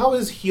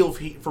is heel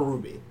for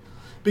Ruby?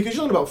 Because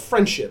you're talking about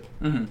friendship.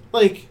 Mm-hmm.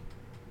 Like,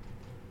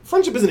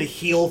 friendship isn't a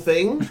heel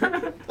thing.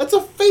 That's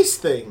a face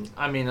thing.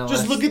 I mean,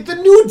 Just look at the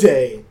New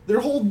Day.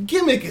 Their whole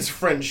gimmick is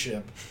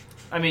friendship.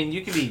 I mean,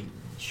 you can be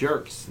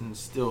jerks and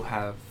still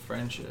have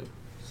friendship.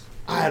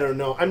 I don't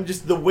know. I'm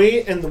just the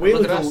way Look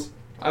the at us.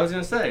 I was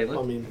gonna say, I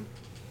look, mean,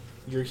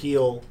 you're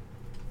heel.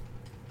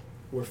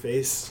 We're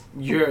face.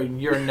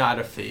 You're not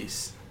a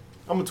face.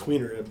 I'm a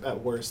tweener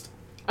at worst.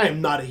 I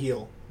am not a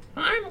heel.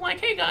 I'm like,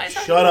 hey guys,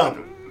 Shut up.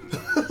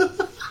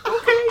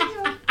 Okay,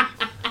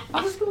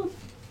 I'll just go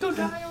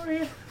die over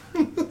here.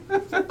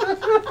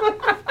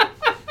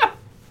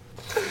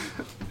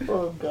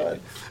 Oh god.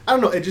 I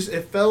don't know. It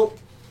felt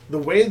the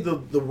way the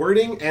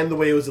wording and the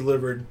way it was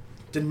delivered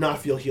did not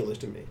feel heelish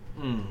to me.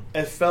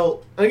 It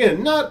felt,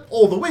 again, not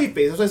all the way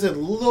face. As I said,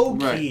 low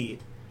key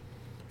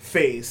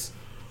face,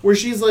 where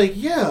she's like,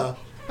 "Yeah,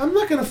 I'm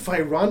not gonna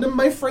fight Ronda.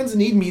 My friends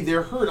need me.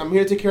 They're hurt. I'm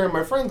here to take care of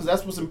my friends because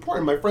that's what's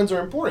important. My friends are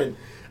important.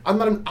 I'm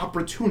not an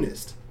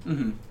opportunist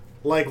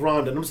like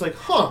Ronda." And I'm just like,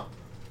 huh.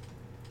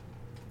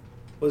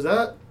 Was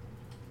that?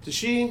 Did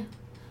she?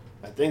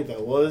 I think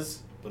that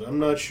was, but I'm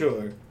not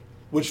sure.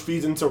 Which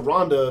feeds into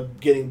Ronda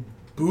getting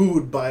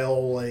booed by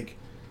all, like...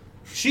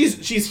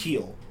 She's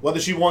heel. Whether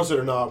she wants it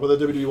or not, whether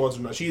WWE wants it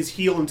or not. She is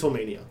heel until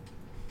Mania.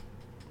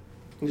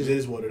 It just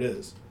is what it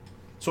is.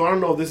 So I don't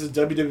know if this is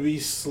WWE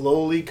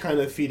slowly kind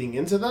of feeding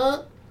into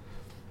that.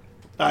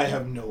 I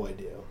have no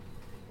idea.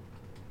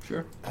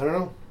 Sure. I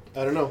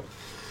don't know.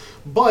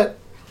 But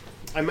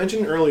I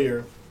mentioned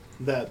earlier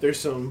that there's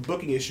some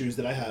booking issues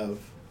that I have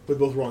with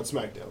both Raw and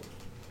SmackDown.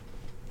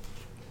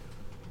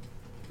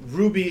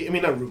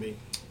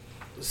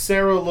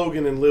 Sarah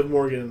Logan and Liv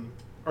Morgan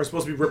are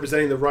supposed to be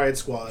representing the Riot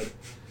Squad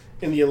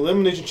in the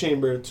Elimination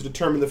Chamber to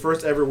determine the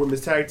first ever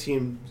Women's Tag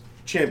Team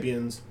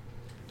Champions,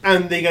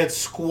 and they get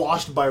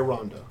squashed by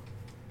Ronda.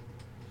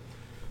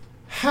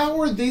 How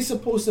are they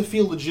supposed to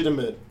feel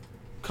legitimate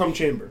come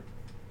Chamber?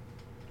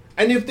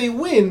 And if they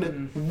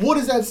win, what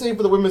does that say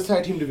for the Women's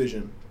Tag Team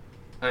division?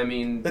 I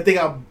mean, That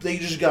they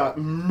just got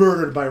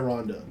murdered by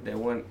Ronda. they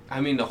went.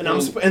 I mean, the And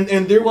whole.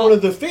 and they're one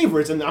of the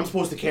favorites, and I'm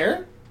supposed to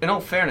care? In all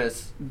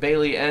fairness,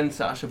 Bailey and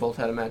Sasha both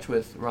had a match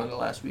with Ronda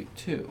last week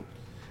too.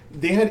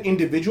 They had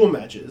individual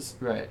matches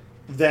Right.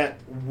 that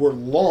were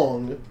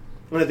long,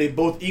 and that they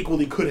both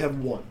equally could have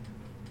won.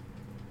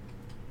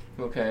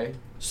 Okay.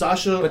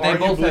 Sasha But they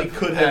both arguably have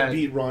could have had-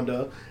 beat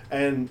Ronda,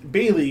 and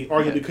Bailey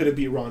arguably Yeah. could have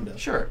beat Ronda.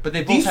 Sure, but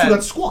they both These two had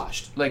got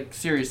squashed. like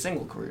serious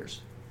single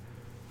careers.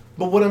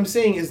 But what I'm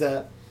saying is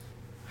that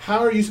how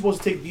are you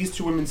supposed to take these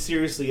two women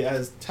seriously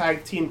as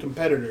tag team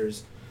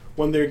competitors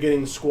when they're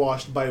getting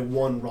squashed by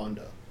one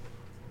Ronda?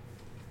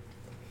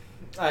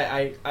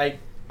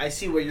 I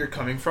see where you're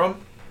coming from,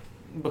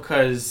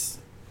 because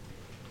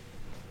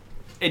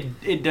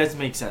it does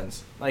make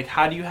sense. Like,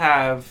 how do you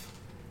have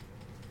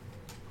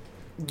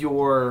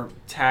your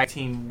tag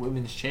team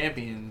women's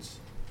champions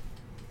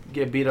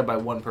get beat up by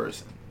one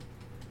person?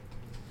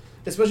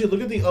 Especially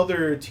look at the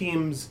other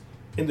teams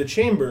in the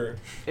chamber.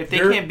 If they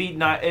They're- can't beat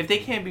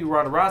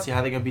Ronda Rousey, how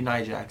are they gonna beat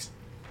Nia Jax?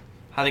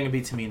 How are they gonna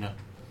beat Tamina?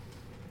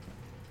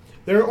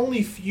 There are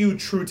only few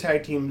true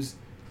tag teams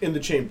in the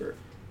chamber.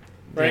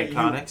 Right? The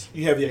Iconics.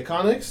 You have the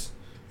Iconics.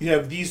 You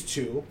have these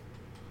two.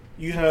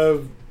 You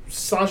have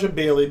Sasha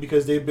Bailey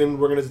because they've been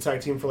working as a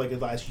tag team for like the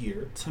last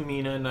year.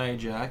 Tamina and Nia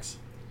Jax.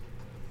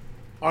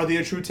 Are they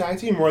a true tag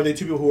team, or are they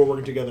two people who are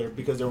working together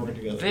because they're working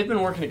together? They've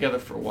been working together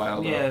for a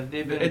while. Though. Yeah,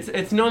 they've been.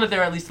 It's known that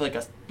they're at least like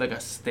a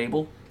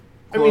stable.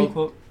 I Quote mean,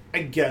 unquote.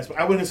 I guess, but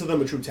I wouldn't consider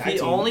them a true tag The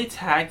team. only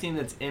tag team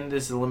that's in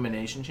this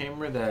elimination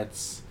chamber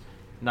that's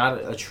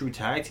not a true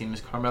tag team is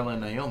Carmella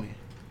and Naomi.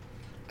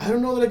 I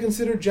don't know that I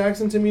consider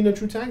Jax and Tamina a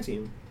true tag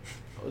team.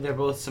 They're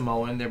both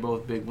Samoan. They're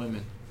both big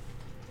women.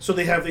 So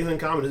they have things in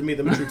common. Doesn't make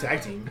them a true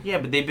tag team. Yeah,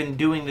 but they've been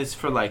doing this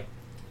for like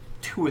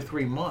 2 or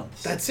 3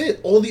 months. That's it.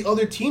 All the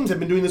other teams have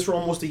been doing this for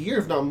almost a year,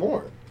 if not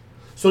more.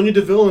 Sonya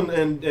Deville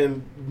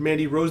and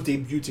Mandy Rose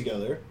debuted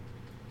together.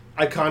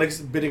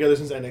 Iconics been together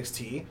since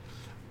NXT.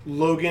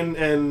 Logan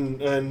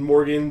and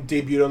Morgan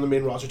debuted on the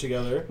main roster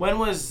together. When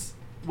was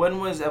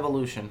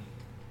Evolution?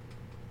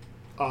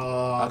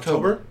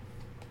 October?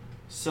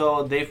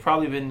 So they've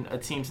probably been a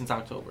team since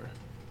October.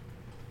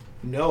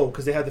 No,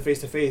 because they had the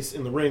face-to-face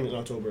in the ring in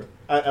October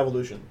at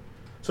Evolution.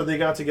 So they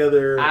got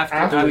together After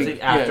after.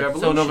 After So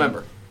Evolution.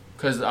 November,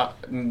 because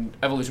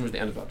Evolution was the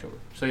end of October.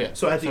 So yeah.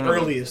 So at the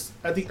November.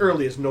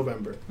 earliest,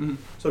 November. Mhm.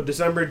 So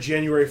December,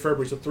 January,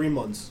 February, so 3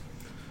 months.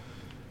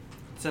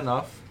 It's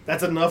enough.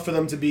 That's enough for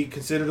them to be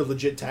considered a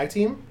legit tag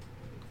team?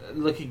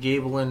 Look at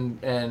Gable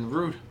and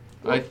Rude.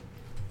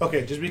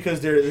 Okay, just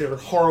because they're a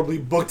horribly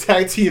booked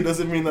tag team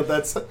doesn't mean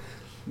that's...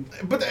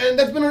 and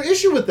that's been our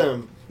issue with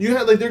them. You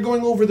had they're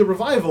going over the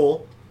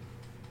Revival,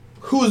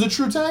 who is a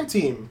true tag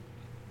team.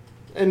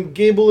 And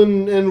Gable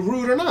and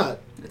Rude are not.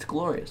 It's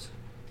glorious.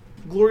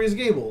 Glorious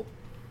Gable.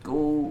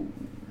 Go.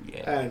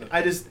 Yeah. And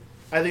I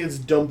think it's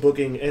dumb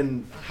booking,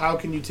 and how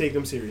can you take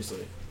them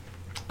seriously?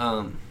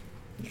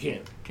 You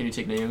can't. Can you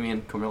take Naomi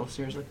and Carmella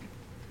seriously?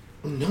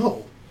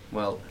 No.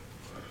 Well.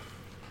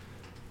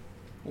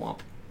 Womp.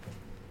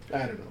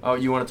 I don't know. Oh,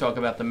 you want to talk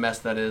about the mess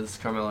that is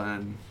Carmella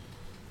and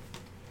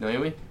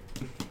Naomi?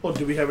 Well,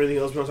 do we have anything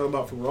else we want to talk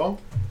about for Raw?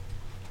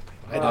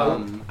 I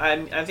don't.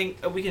 I think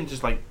we can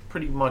just like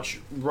pretty much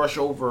rush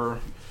over.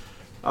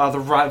 The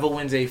Rival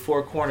wins a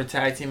 4-corner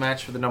tag team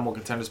match for the number 1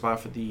 contender spot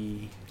for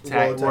the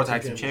World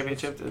Tag Team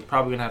Championship. They're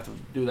probably gonna have to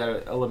do that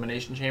at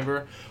Elimination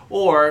Chamber,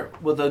 or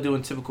what they'll do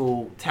in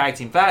typical tag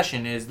team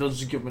fashion is they'll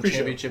just give them a Pre-show.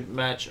 championship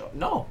match.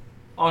 No,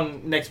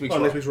 on next week's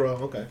Raw. Next week's Raw,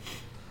 okay.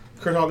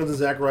 Kurt Hawkins and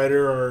Zack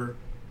Ryder are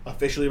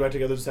officially back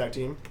together as a tag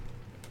team.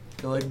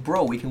 They're like,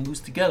 bro, we can lose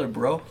together,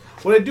 bro.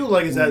 What I do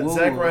like is that Whoa.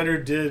 Zack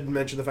Ryder did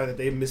mention the fact that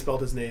they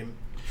misspelled his name.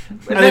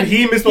 And then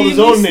he misspelled his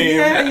own name.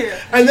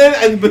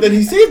 Yeah. But then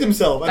he saved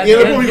himself. At At the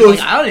end of the the end, movie, he's he goes,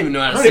 like, I don't even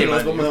know how I to don't say even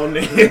my spell my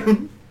name.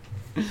 own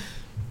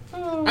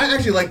name. I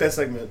actually like that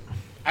segment.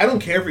 I don't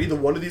care for either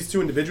one of these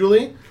two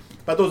individually,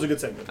 but I thought it was a good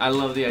segment. I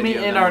love the I idea. mean,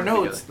 of in them our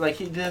working notes, like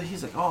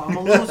he's like, "Oh, I'm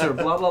a loser,"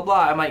 blah blah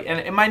blah. I'm like, and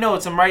in my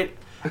notes, I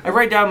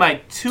write down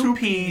like two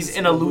peas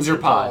in a loser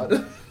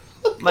pod.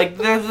 Like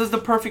that's the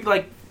perfect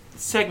like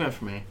segment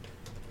for me.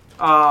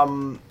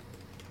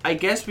 I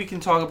guess we can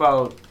talk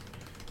about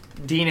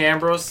Dean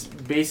Ambrose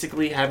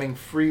basically having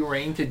free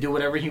reign to do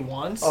whatever he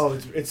wants. Oh,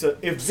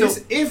 if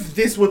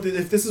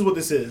this is what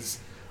this is,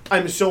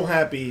 I'm so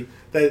happy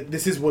that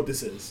this is what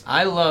this is.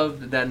 I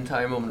loved that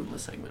entire Moment of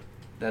Bliss segment.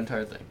 That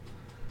entire thing.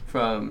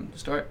 From the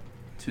start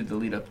to the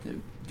lead up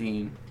to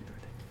Dean.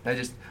 I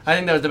think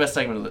that was the best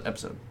segment of the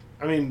episode.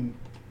 I mean,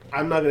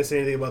 I'm not gonna say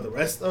anything about the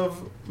rest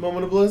of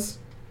Moment of Bliss,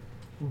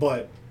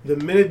 but the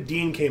minute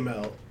Dean came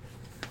out,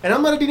 and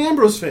I'm not a Dean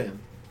Ambrose fan,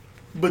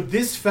 but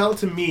this felt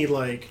to me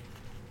like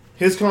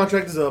his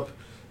contract is up.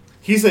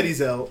 He said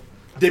he's out.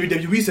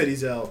 WWE said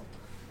he's out.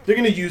 They're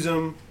gonna use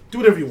him. Do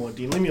whatever you want,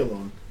 Dean. Leave me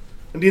alone.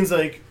 And Dean's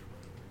like,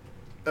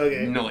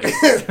 okay.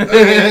 Nice.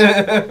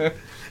 Okay.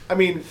 I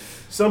mean,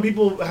 some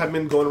people have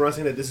been going around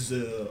saying that this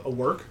is a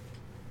work.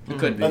 It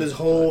could be. That this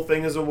whole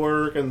thing is a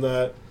work, and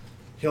that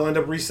he'll end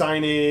up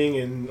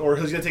re-signing, or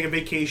he's gonna take a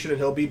vacation and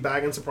he'll be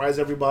back and surprise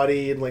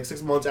everybody in like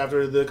 6 months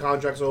after the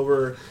contract's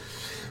over.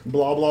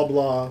 Blah blah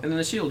blah. And then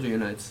the Shield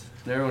reunites.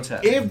 And everyone's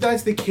happy. If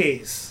that's the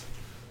case,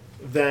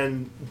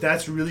 then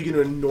that's really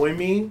gonna annoy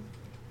me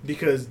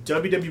because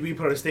WWE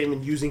put out a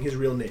statement using his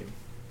real name.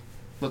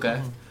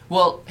 Okay.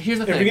 Well, here's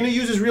the If thing. you're gonna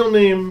use his real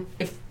name,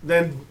 If-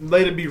 then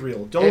let it be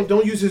real.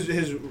 Don't use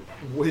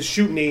his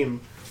shoot name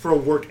for a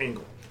work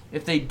angle.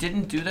 If they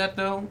didn't do that,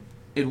 though,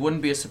 it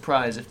wouldn't be a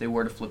surprise if they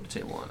were to flip the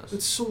table on us.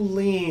 It's so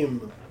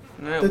lame.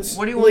 That's,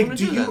 What do you like, want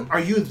to do then? Are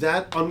you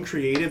that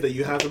uncreative that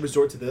you have to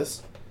resort to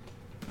this?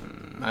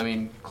 I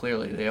mean,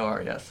 clearly they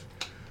are, yes.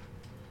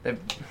 They've,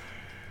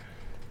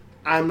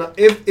 I'm not.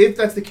 If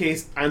that's the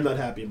case, I'm not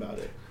happy about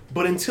it.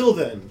 But until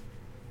then,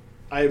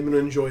 I'm gonna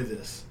enjoy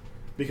this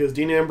because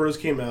Dean Ambrose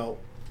came out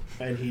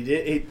and he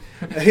did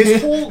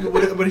his whole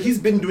what he's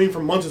been doing for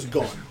months is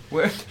gone.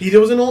 where, He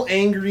wasn't all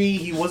angry.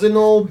 He wasn't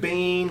all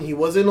Bane. He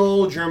wasn't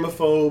all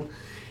germaphobe.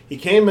 He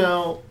came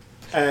out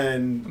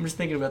and I'm just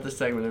thinking about this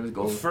segment. It was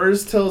gold.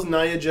 first tells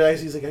Nia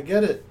Jax, he's like, I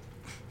get it.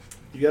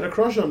 You got a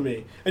crush on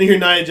me. And you hear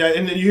Nia Jax,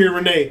 and then you hear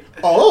Renee,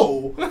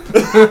 oh.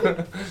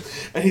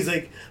 And he's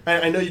like,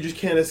 I know you just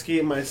can't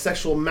escape my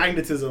sexual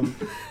magnetism.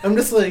 I'm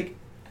just like,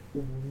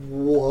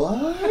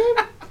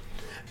 what?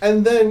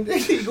 And then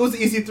he goes to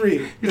EC3.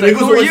 He's And like, he goes who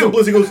to are Alexa you?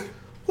 Bliss, he goes,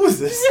 who is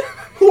this?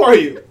 Who are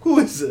you? Who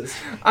is this?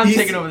 I'm EC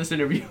taking over this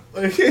interview.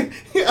 I think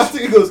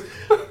he goes,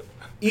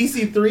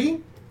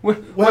 EC3? What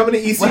happened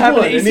to EC1 What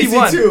happened to and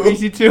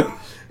EC1?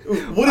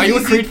 EC2? What Are is you a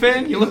EC Creed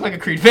fan? You look like a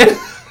Creed fan.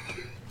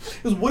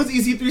 He goes, what does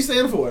EC3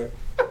 stand for?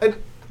 And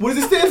what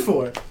does it stand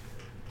for?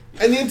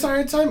 And the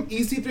entire time,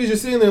 EC3 is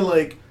just sitting there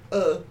like,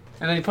 And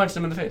then he punched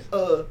him in the face.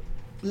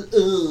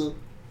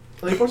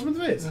 And he punched him in the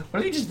face. What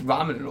if he just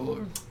vomited all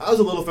over? I was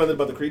a little offended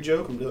about the Creed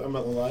joke, I'm not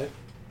gonna lie.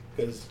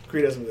 Because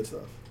Creed has some good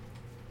stuff.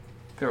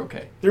 They're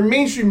okay. Their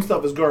mainstream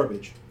stuff is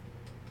garbage.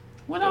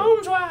 With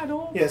arms wide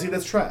open. Yeah, see,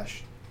 that's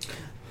trash.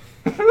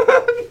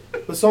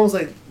 The song's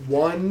like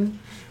one,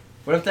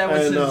 What if that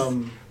was and,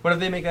 his... What if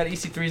they make that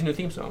EC3's new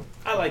theme song?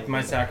 I liked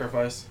My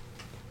Sacrifice.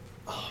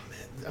 oh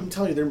man, I'm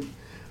telling you,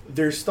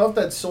 their stuff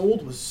that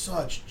sold was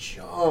such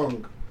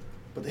junk.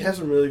 But they have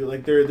some really good,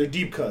 like, their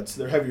deep cuts,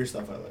 their heavier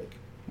stuff I like.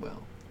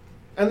 Well,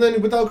 And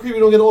then without Creed, we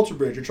don't get Alter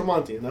Bridge or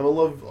Tremonti, and I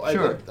love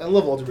Sure. I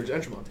love Alter Bridge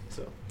and Tremonti.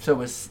 so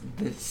was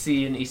the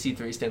C in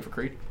EC3 stand for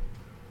Creed?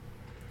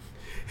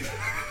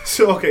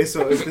 So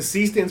if the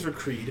C stands for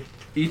Creed,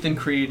 Ethan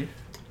Creed.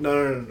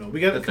 no, we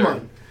got The to come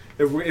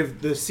third. on. If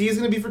the C is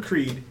going to be for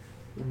Creed,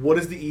 what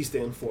does the E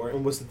stand for,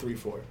 and what's the 3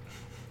 for?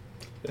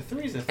 The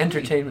 3 is a 3.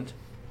 Entertainment.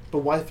 But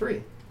why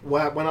 3?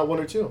 Why not 1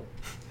 or 2?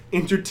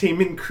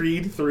 Entertainment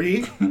Creed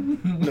 3?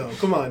 No,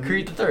 come on.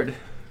 Creed the third.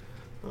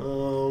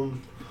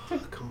 Come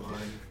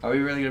on. Are we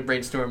really gonna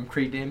brainstorm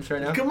Creed names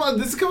right now? Come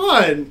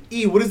on.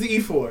 E. What is the E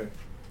for?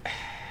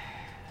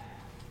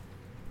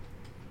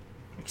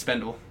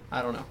 Expendable.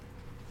 I don't know.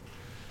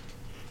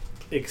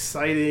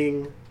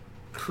 Exciting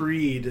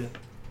Creed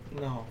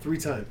No. 3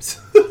 times.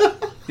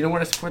 You don't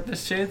want to support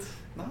this, Shades?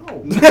 No.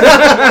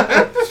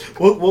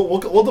 We'll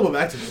double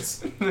back to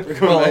this. We're coming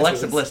Well, back to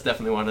Alexa this. Bliss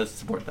definitely wanted to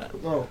support that.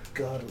 Oh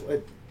God,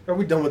 are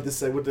we done with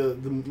this? With the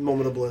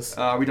moment of bliss?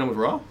 Are we done with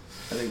Raw?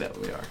 I think that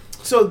we are.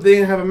 So they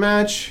have a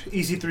match.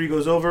 EC3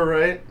 goes over,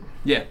 right?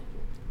 Yeah.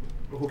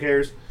 Who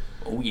cares?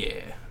 Oh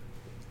yeah.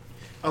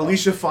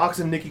 Alicia Fox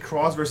and Nikki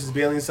Cross versus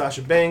Bayley and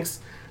Sasha Banks.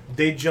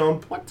 They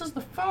jump What does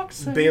the fox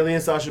say? Bayley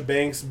and Sasha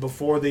Banks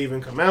before they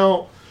even come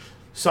out.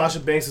 Sasha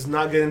Banks does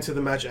not get into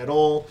the match at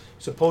all.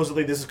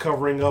 Supposedly, this is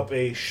covering up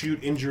a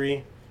shoot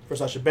injury for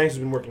Sasha Banks,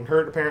 who's been working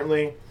hurt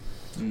apparently.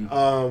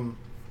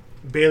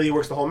 Bayley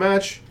works the whole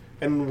match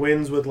and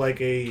wins with like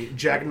a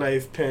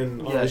jackknife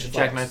pin. On Yeah, Alicia Fox.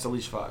 Jackknife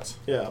Alicia Fox.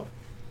 Yeah.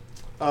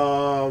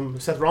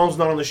 Seth Rollins is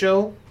not on the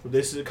show.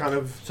 This is kind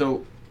of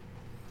So,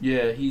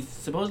 yeah, he's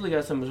supposedly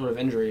got some sort of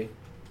injury.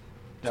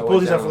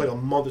 suppose he's out for like a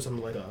month or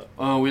something like that.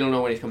 Oh, we don't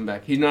know when he's coming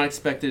back. He's not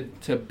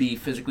expected to be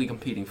physically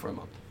competing for a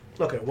month.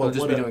 Okay, well, He'll just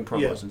be whatever. doing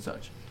promos Yeah. and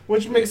such.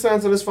 Which makes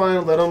sense and it's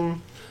fine. Let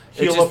him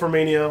heal It's up just for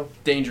Mania.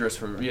 dangerous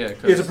for Yeah,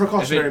 it's a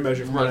precautionary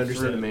measure, from what I Run through the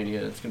understand.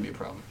 Mania, it's gonna be a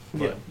problem.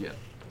 Yeah. But,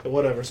 yeah.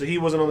 Whatever. So he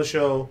wasn't on the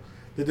show.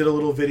 They did a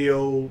little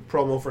video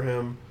promo for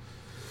him.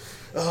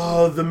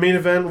 The main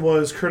event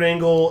was Kurt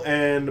Angle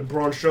and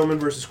Braun Strowman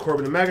versus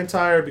Corbin and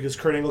McIntyre because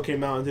Kurt Angle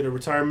came out and did a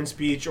retirement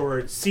speech,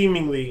 or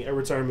seemingly a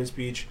retirement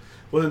speech,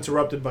 was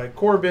interrupted by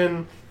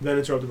Corbin, then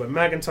interrupted by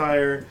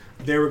McIntyre.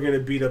 They were going to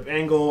beat up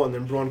Angle, and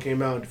then Braun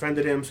came out and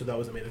defended him, so that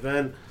was the main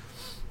event.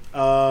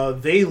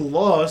 They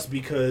lost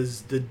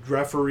because the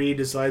referee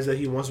decides that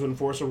he wants to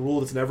enforce a rule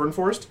that's never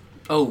enforced,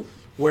 Oh,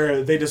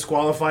 where they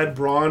disqualified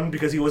Braun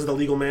because he wasn't a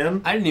legal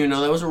man. I didn't even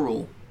know that was a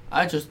rule.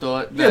 I just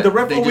thought that Yeah, the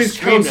ref they always just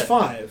screamed counts at-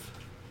 5.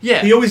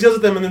 Yeah, He always yells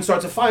at them and then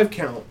starts a 5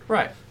 count.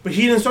 right. But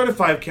he didn't start a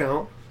 5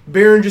 count.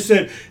 Baron just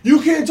said,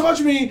 "You can't touch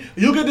me.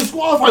 You'll get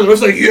disqualified." And I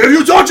was like, "Yeah, if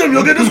you touch him,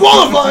 you'll get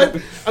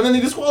disqualified." And then they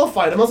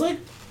disqualified him. I was like,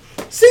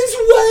 "Since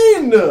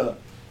when?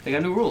 They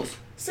got new rules.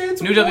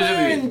 Since New when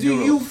WWE, do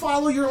new you rules.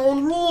 follow your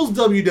own rules,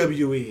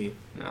 WWE?"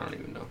 I don't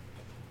even know.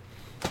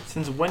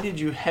 Since when did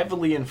you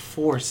heavily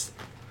enforce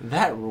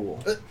that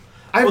rule?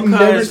 I've Because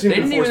never seen They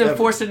didn't even ever.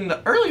 enforce it in the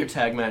earlier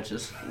tag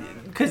matches.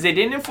 Because they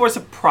didn't enforce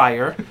it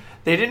prior.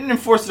 They didn't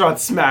enforce it on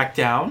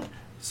SmackDown.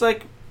 It's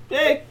like,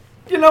 hey,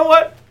 you know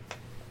what?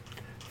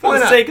 For Why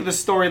the not? sake of the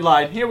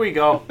storyline, here we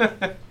go.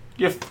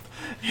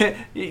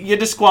 You're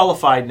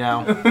disqualified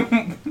now.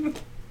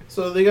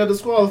 So they got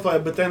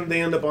disqualified, but then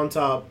they end up on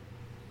top.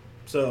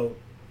 So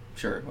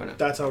Sure, why not?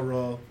 that's how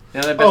Raw.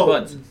 Now they're best Oh,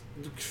 buds.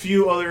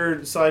 few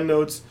other side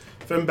notes.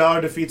 Finn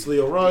Balor defeats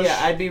Leo Rush. Yeah,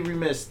 I'd be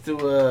remiss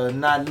to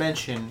not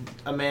mention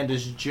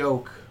Amanda's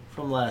joke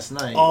from last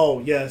night. Oh,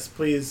 yes,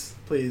 please.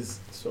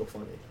 So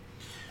funny.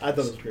 I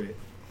thought it was great.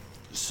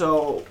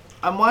 So,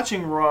 I'm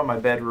watching Raw in my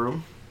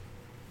bedroom,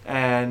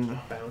 and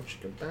Bounce,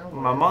 chicken, bounce.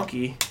 my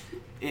monkey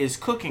is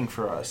cooking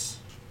for us.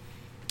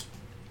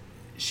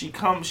 She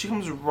comes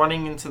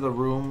running into the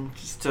room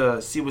just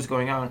to see what's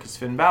going on because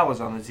Finn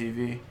Balor's on the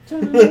TV.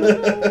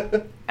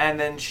 And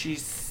then she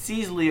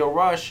sees Leo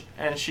Rush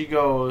and she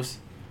goes,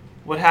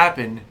 "What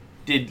happened?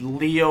 Did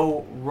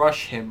Leo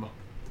rush him?"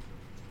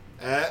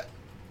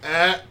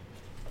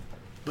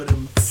 But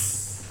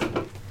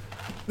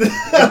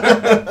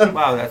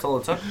Wow, that's all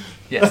it took.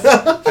 Yes,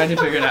 I did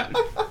figure it out.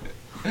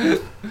 Leo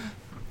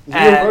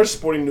And- Rush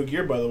sporting new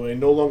gear, by the way.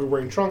 No longer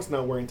wearing trunks,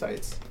 now wearing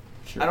tights.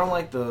 Sure. I don't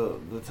like the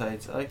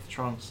tights. I like the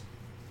trunks.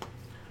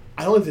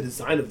 I don't like the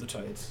design of the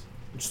tights.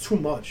 It's too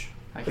much.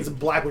 It's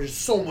black with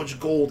just so much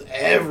gold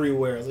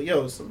everywhere. I was like,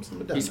 yo, something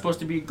done. He's supposed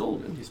to be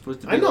golden. He's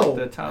supposed to be I know. like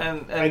the top.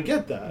 And I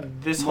get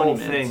that. this Money whole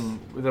mans. thing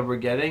that we're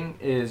getting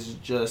is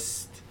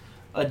just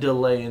a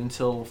delay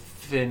until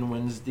Finn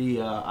wins the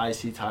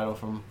IC title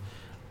from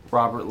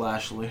Robert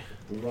Lashley.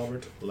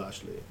 Robert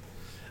Lashley.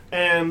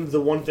 And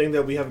the one thing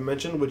that we haven't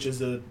mentioned, which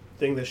is a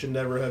thing that should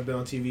never have been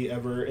on TV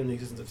ever in the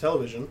existence of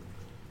television,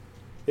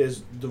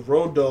 is the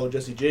Road Dogg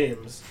Jesse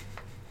James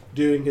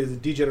doing his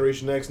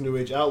D-Generation X New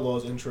Age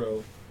Outlaws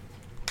intro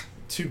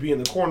to be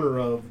in the corner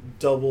of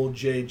Double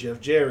J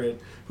Jeff Jarrett,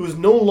 who's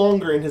no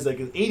longer in his like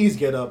his 80s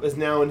getup, is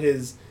now in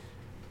his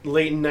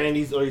late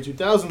 90s, early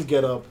 2000s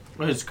getup.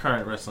 Or his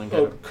current wrestling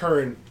Oh, getup.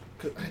 current.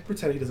 I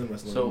pretend he doesn't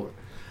wrestle So- anymore.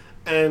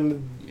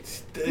 And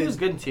He was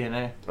good in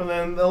TNA. and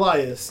then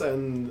Elias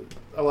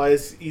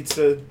eats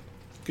a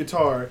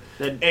guitar.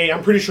 That,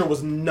 I'm pretty sure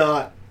was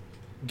not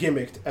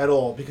gimmicked at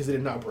all because it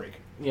did not break.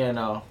 yeah,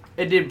 no.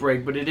 It did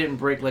break, but it didn't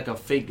break like a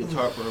fake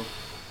guitar broke.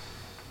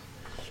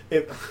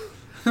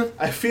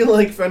 I feel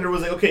like Fender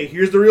was like, okay,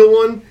 here's the real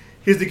one,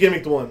 here's the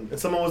gimmicked one. And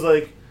someone was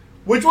like,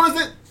 which one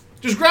is it?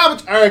 Just grab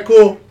it. All right,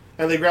 cool.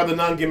 And they grabbed the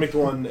non-gimmicked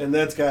one, and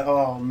that's got,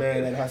 oh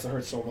man, that has to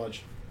hurt so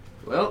much.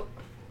 Well,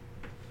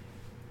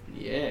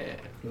 yeah.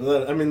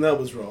 That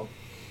was raw.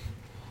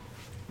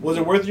 Was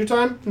it worth your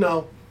time?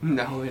 No.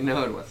 No, it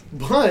wasn't.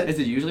 But, Is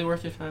it usually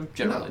worth your time?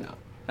 Generally, No. no.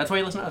 That's why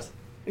you listen to us.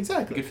 We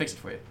exactly. could fix it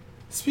for you.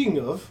 Speaking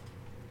of,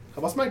 how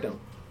about SmackDown?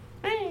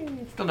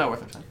 Still not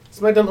worth our time.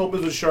 SmackDown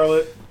opens with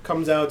Charlotte,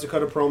 comes out to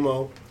cut a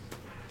promo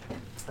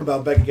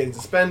about Becky getting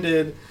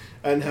suspended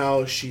and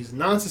how she's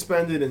not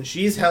suspended and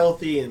she's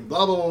healthy and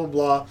blah, blah, blah,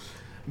 blah.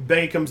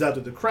 Becky comes out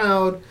to the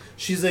crowd.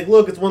 She's like,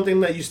 look, it's one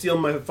thing that you steal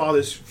my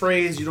father's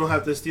phrase. You don't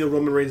have to steal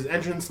Roman Reigns'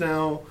 entrance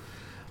now.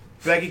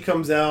 Becky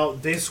comes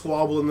out. They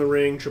squabble in the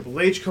ring. Triple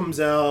H comes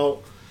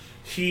out.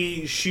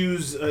 He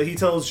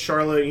tells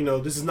Charlotte,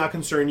 this does not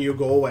concern you.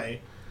 Go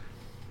away.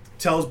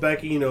 Tells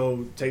Becky,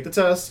 take the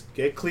test,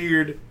 get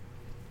cleared,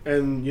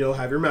 and,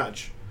 have your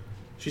match.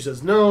 She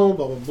says no,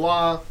 blah,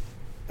 blah,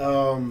 blah.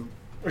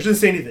 Or she doesn't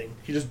say anything.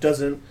 He just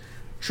doesn't.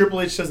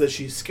 Triple H says that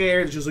she's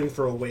scared, that she's looking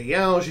for a way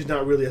out. She's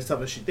not really as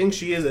tough as she thinks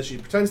she is, as she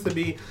pretends to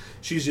be.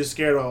 She's just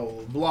scared, blah,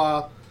 blah,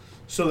 blah.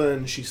 So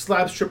then she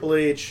slaps Triple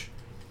H.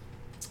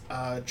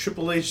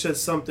 Triple H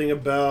says something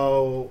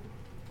about...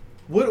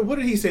 What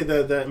did he say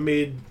that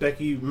made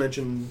Becky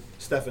mention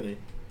Stephanie?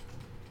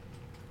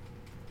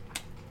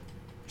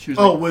 She was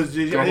I go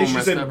think home, she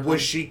rest said, up or was something?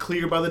 she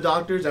cleared by the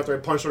doctors after I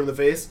punched her in the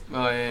face?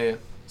 Oh, yeah.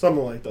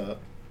 Something like that.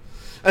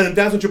 And then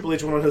that's when Triple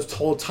H went on his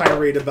whole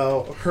tirade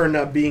about her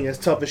not being as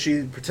tough as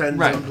she pretends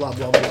Right. and blah,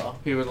 blah, blah.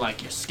 He was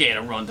like, you're scared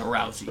of Ronda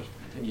Rousey,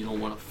 and you don't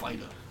want to fight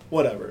her.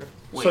 Whatever.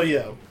 Wait. So,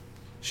 yeah.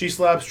 She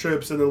slaps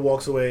Trips and then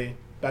walks away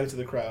back to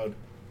the crowd.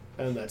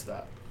 And that's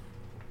that.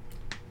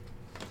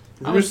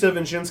 Rusev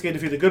and Shinsuke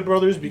defeat the Good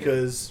Brothers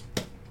because...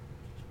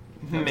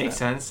 Makes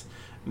sense.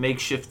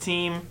 Makeshift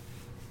team.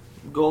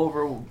 Go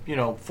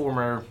over,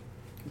 former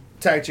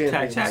Tag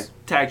champions.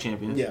 tag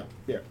champions.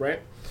 Yeah, right?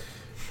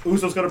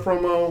 Usos got a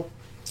promo.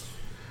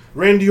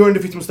 Randy Orton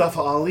defeats Mustafa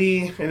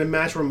Ali in a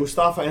match where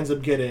Mustafa ends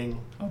up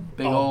getting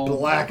Big a old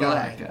black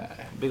eye.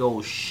 guy. Big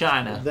old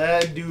shiner.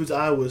 That dude's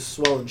eye was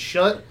swollen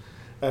shut.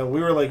 And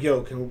we were like,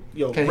 yo, Can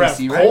ref,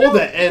 he see right call now?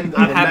 the end of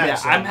I'm the happy.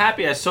 match. I'm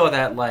happy I saw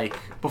that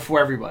before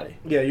everybody.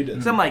 Yeah, you did.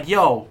 Cause I'm like,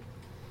 yo,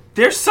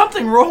 there's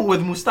something wrong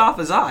with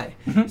Mustafa's eye.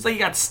 It's like he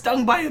got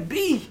stung by a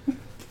bee.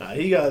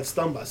 He got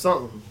stung by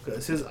something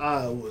because his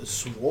eye was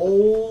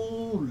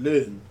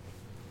swollen.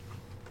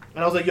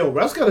 And I was like, yo,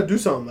 ref's got to do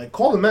something. Like,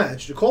 call the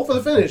match. Call for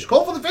the finish.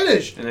 Call for the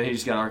finish. And then he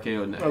just got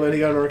RKO'd next. And then he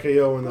got an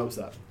RKO, and that was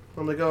that.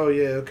 I'm like, oh,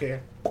 yeah, okay.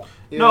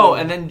 Yeah. No,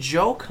 and then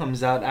Joe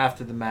comes out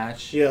after the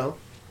match Yeah.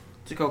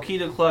 to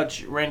Coquina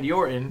clutch Randy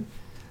Orton,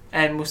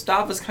 and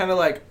Mustafa's kind of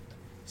like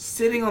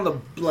sitting on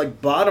the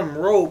bottom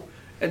rope,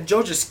 and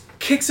Joe just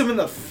kicks him in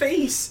the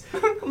face.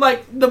 I'm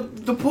like,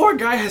 the poor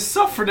guy has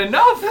suffered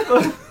enough.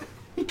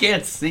 He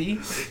can't see.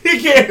 He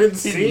can't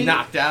He's see.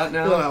 knocked out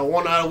now.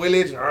 One out of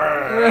village.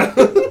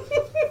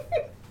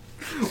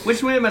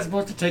 Which way am I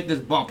supposed to take this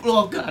bump?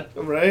 Oh, God.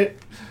 Right?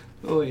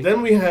 Oy.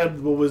 Then we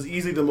had what was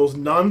easily the most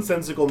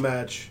nonsensical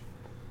match,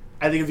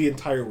 I think, of the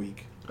entire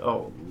week.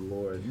 Oh,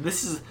 Lord.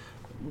 This is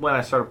when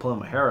I started pulling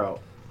my hair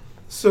out.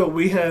 So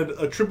we had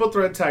a triple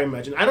threat tag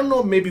match, and I don't know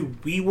if maybe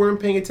we weren't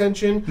paying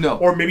attention, No.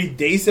 or maybe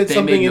they said They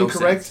something made no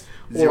incorrect, sense.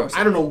 or Zero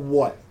I don't know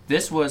what.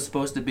 This was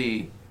supposed to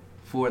be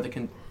for the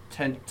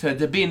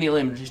to be in the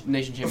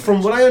Elimination Chamber.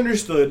 From what I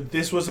understood,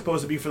 this was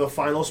supposed to be for the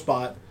final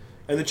spot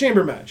and the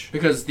chamber match.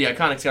 Because the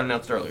Iconics got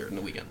announced earlier in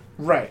the weekend.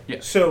 Right. Yeah.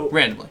 So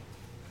Randomly.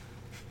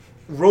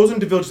 Rose and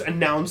DeVille just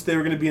announced they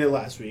were going to be in it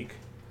last week.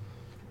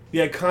 The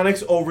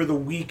Iconics over the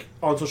week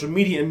on social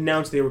media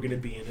announced they were going to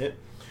be in it.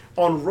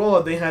 On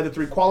Raw, they had the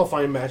 3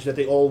 qualifying matches that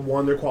they all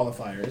won their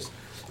qualifiers.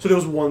 So there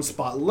was one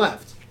spot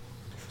left.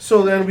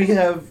 So then we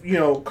have,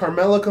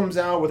 Carmella comes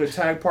out with her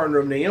tag partner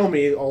of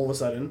Naomi all of a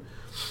sudden.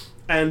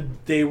 And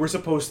they were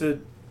supposed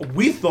to,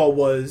 we thought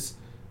was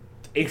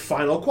a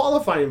final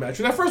qualifying match.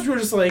 And at first we were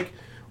just like,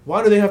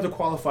 why do they have to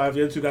qualify if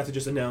the other two got to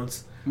just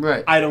announce?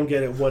 Right. I don't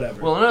get it,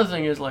 whatever. Well, another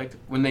thing is, like,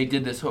 when they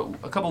did this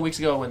a couple weeks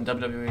ago when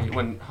WWE,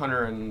 when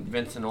Hunter and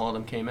Vince and all of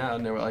them came out,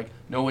 and they were like,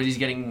 nobody's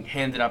getting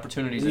handed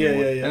opportunities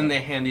anymore. Yeah. And then they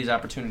hand these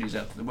opportunities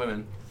out to the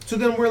women. So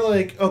then we're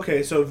like,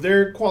 okay, so if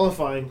they're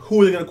qualifying,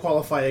 who are they going to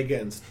qualify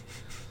against?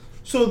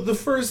 So the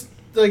first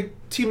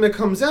team that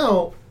comes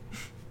out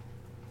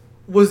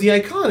was the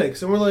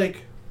Iconics, and we're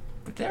like,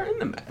 But they're in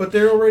the match. but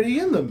they're already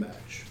in the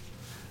match.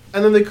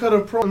 And then they cut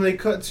a pro, and they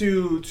cut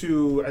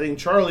to I think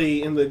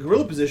Charlie in the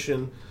gorilla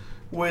position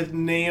with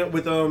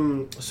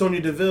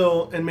Sonya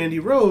Deville and Mandy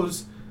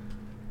Rose,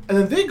 and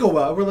then they go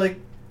out. We're like,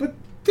 but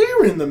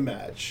they're in the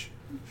match.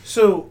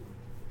 So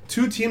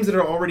 2 teams that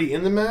are already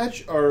in the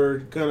match are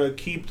gonna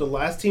keep the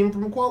last team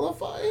from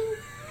qualifying.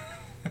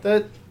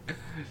 That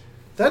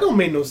don't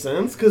make no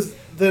sense because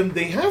then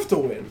they have to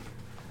win,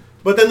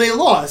 but then they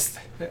lost.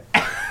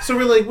 So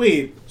we're like,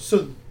 wait,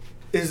 so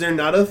is there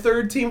not a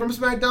 3rd team from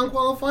SmackDown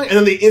qualifying? And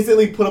then they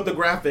instantly put up the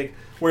graphic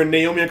where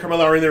Naomi and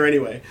Carmella are in there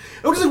anyway.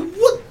 I was like,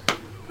 what?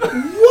 What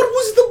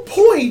was the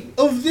point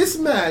of this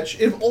match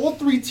if all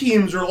 3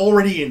 teams are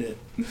already in it?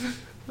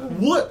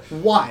 What?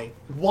 Why?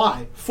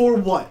 Why? For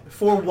what?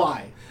 For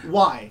why?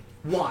 Why?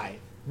 Why?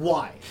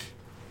 Why?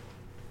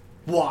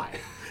 Why?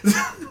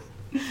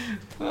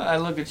 Well, I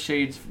looked at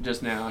Shades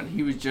just now, and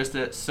he was just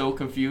so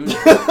confused.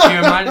 He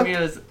reminded me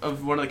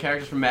of one of the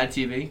characters from Mad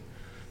TV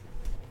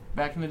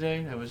back in the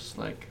day that was just,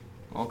 like,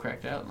 all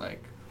cracked out.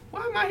 Like,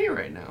 why am I here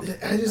right now?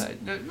 I just...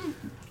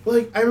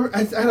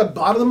 I had a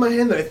bottle in my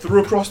hand that I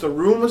threw across the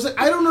room. I was like,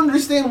 I don't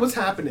understand what's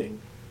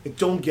happening. I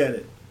don't get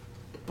it.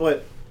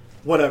 But,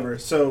 whatever.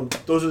 So,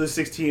 those are the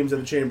 6 teams in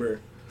the chamber.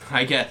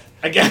 I guess.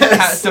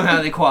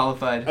 Somehow they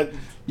qualified.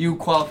 You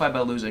qualified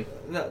by losing.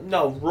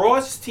 No,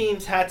 Raw's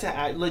teams had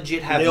to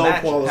legit have They all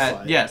matches.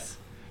 qualified. Yes.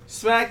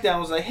 SmackDown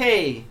was like,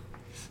 hey,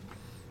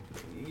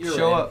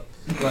 Show up.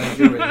 Like,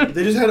 you're in.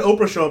 They just had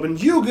Oprah show up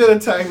and you get a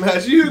tag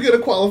match, you get a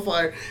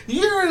qualifier,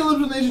 you're in the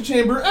Elimination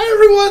Chamber,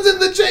 everyone's in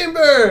the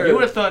chamber! You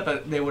would have thought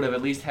that they would have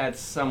at least had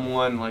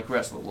someone like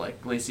wrestle,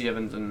 like Lacey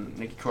Evans and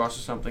Nikki Cross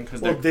or something,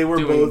 because they were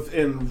both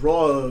in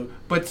Raw.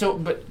 But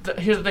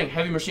here's the thing: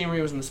 Heavy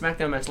Machinery was in the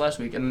SmackDown match last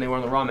week, and then they were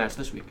in the Raw match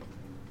this week.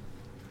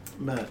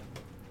 Matt,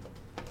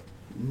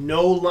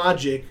 no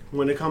logic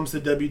when it comes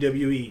to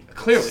WWE.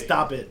 Clearly.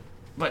 Stop it.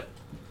 But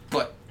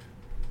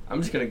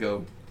I'm just gonna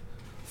go.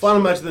 Final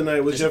match of the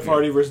night was Jeff Disagree.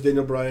 Hardy versus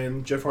Daniel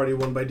Bryan. Jeff Hardy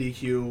won by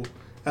DQ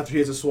after he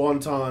has a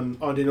swanton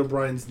on Daniel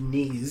Bryan's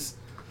knees,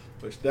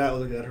 which that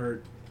looked like that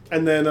hurt.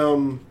 And then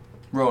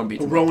Rowan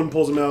beats him up, Rowan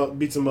pulls him out,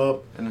 beats him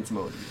up. and then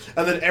Samoa.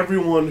 And then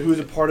everyone who's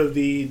a part of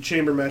the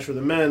chamber match for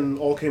the men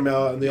all came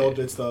out and they all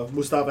did stuff.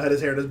 Mustafa had his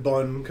hair in his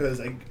bun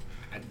because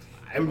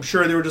I'm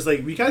sure they were just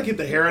like, we gotta get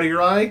the hair out of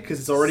your eye because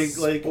it's already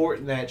like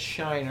Sporting that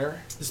shiner.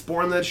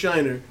 sporting that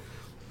shiner.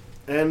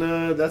 And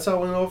that's how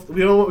it went off.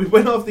 We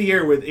went off the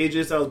air with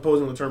AJ Styles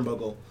posing on the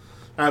turnbuckle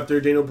after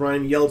Daniel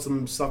Bryan yelled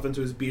some stuff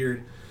into his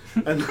beard.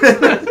 And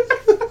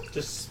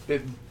Just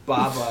spit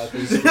baba at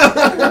this.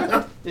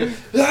 I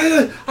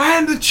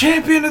am the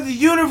champion of the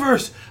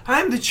universe. I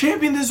am the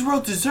champion this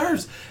world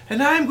deserves.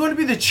 And I am going to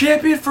be the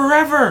champion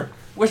forever.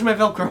 Where's my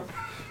Velcro?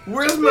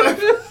 where's my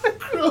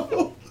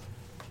Velcro?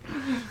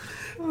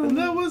 And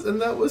that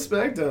was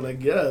SmackDown, I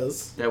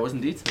guess. That was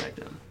indeed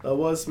SmackDown. That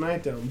was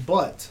SmackDown.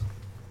 But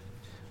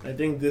I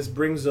think this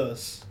brings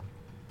us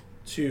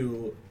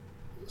to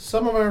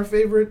some of our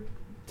favorite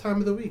time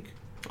of the week.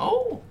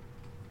 Oh.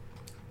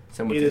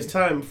 It is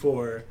time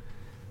for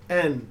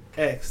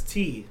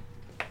NXT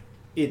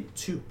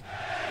Into.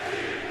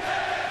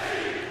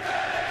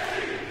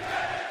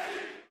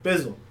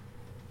 Bizzle,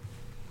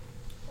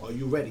 are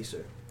you ready,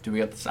 sir? Do we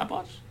got the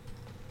stopwatch?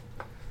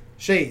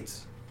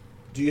 Shades,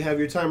 do you have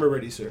your timer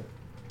ready, sir?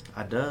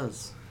 I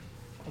does.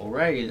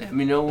 Alright, let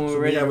me know when So we're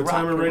we ready have to a rock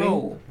timer and ready?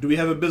 roll. Do we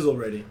have a Bizzle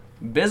ready?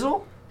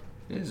 Bizzle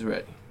is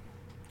ready.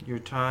 Your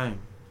time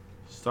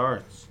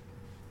starts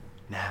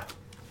now.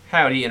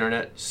 Howdy,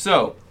 Internet.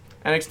 So,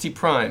 NXT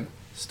Prime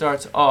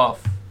starts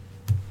off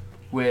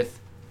with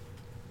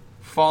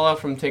fallout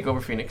from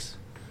TakeOver Phoenix.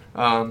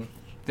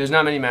 There's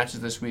not many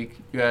matches this week.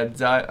 You had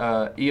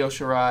Io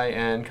Shirai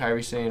and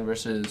Kairi Sane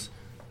versus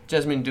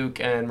Jasmine Duke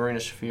and Marina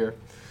Shafir.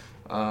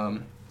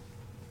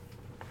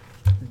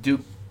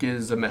 Duke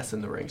is a mess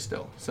in the ring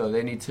still, so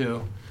they need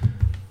to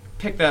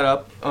pick that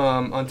up.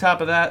 On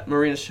top of that,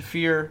 Marina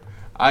Shafir,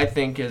 I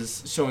think,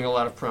 is showing a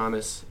lot of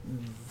promise.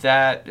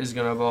 That is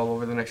going to evolve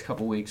over the next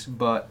couple weeks,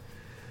 but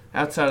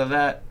outside of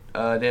that,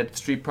 they had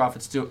Street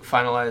Profits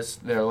finalize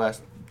their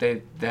last.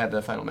 They had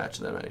the final match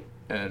of that night,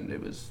 and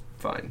it was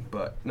fine,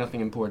 but nothing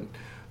important.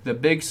 The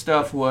big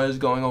stuff was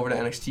going over to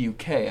NXT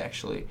UK,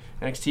 actually.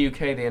 NXT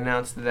UK, they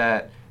announced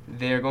that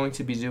they're going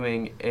to be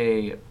doing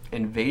a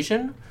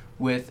invasion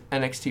with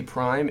NXT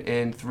Prime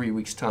in 3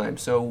 weeks' time.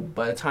 So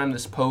by the time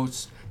this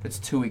posts, it's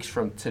 2 weeks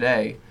from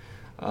today.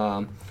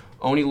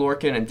 Oni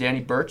Lorcan and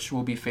Danny Burch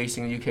will be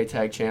facing the UK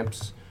Tag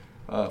Champs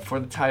for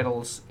the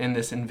titles in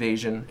this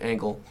invasion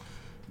angle.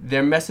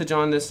 Their message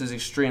on this is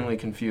extremely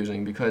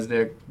confusing because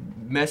they're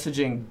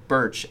messaging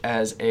Burch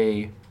as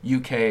a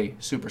UK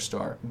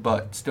superstar,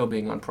 but still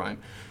being on Prime.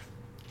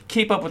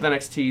 Keep up with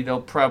NXT. They'll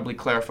probably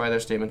clarify their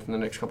statement in the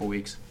next couple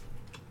weeks.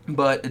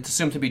 But it's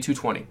assumed to be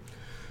 220.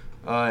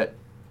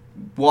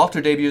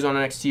 Walter debuts on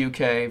NXT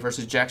UK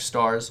versus Jack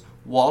Stars.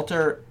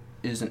 Walter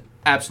is an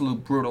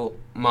absolute brutal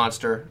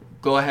monster.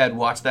 Go ahead,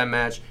 watch that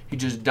match. He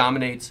just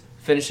dominates,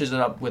 finishes it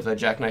up with a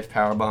jackknife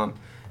powerbomb,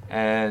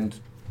 and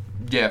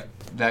yeah,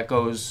 that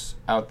goes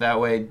out that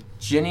way.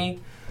 Ginny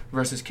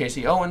versus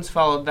Casey Owens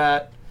followed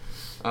that.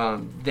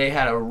 They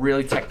had a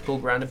really technical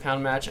ground and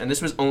pound match, and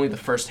this was only the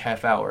first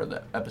half hour of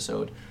the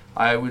episode.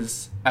 I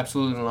was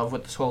absolutely in love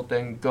with this whole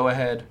thing. Go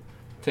ahead,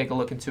 take a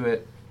look into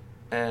it.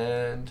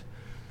 And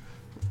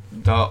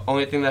the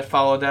only thing that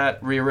followed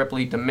that, Rhea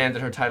Ripley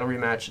demanded her title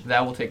rematch.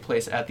 That will take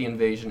place at the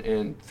Invasion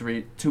in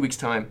 2 weeks'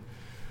 time.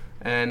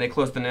 And they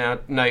closed the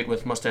night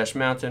with Mustache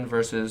Mountain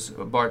versus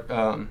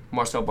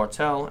Marcel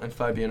Bartel and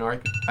Fabian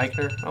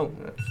Eichner. Oh,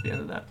 that's the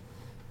end of that.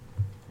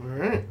 All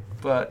right.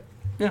 But,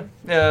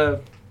 yeah.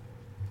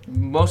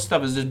 Most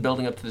stuff is just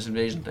building up to this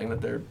Invasion thing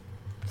that they're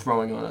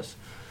throwing on us.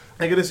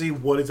 I got to see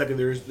what exactly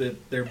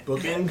they're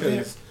booking,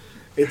 because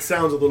it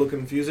sounds a little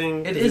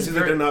confusing. It seems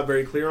like they're not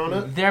very clear on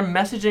it. Their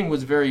messaging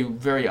was very,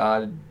 very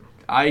odd.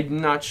 I'm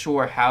not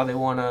sure how they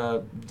want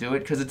to do it,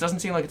 because it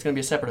doesn't seem like it's going to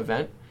be a separate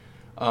event.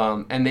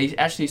 And they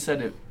actually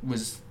said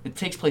it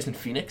takes place in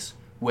Phoenix,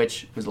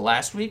 which was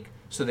last week.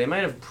 So they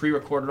might have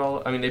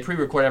pre-recorded they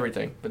pre-record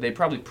everything, but they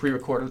probably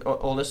pre-recorded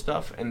all this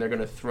stuff, and they're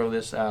going to throw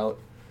this out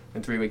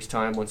in 3 weeks'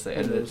 time once they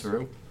edit it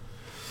through.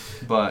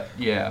 But,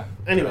 yeah.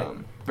 Anyway.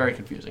 Very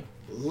confusing.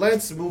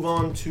 Let's move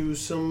on to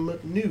some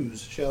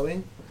news, shall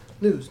we?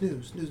 News.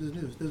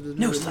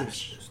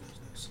 Newsflash.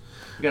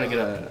 We got to get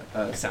a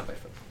soundbite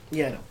for it.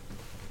 Yeah, I know.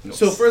 No.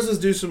 So first, let's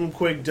do some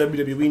quick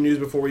WWE news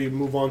before we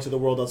move on to the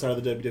world outside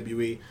of the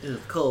WWE.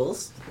 Of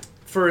course.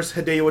 First,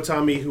 Hideo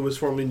Itami, who was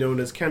formerly known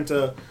as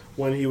Kenta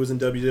when he was in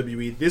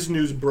WWE. This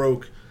news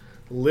broke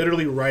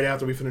literally right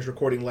after we finished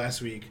recording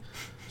last week.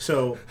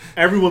 So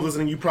everyone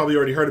listening, you probably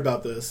already heard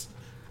about this.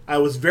 I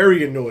was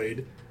very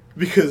annoyed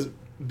because,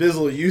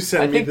 Bizzle, you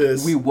sent me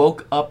this. We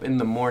woke up in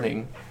the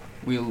morning.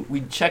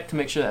 We checked to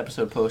make sure the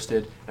episode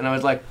posted, and I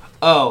was like,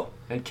 oh,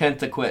 and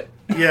Kenta quit.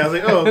 Yeah, I was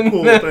like, oh,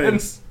 cool,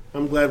 thanks.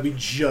 I'm glad we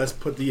just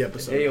put the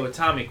episode. Hideo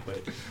Itami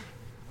quit.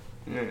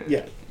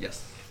 Yeah.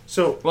 Yes.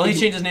 So he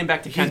changed his name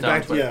back to Kenta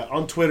on Twitter. Yeah,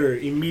 on Twitter,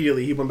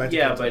 immediately he went back to Kenta.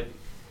 Yeah, but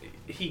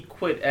he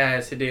quit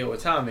as Hideo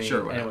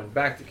Itami right. and went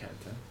back to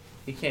Kenta.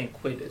 He can't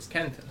quit as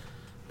Kenta.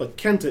 But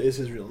Kenta is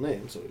his real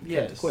name, so he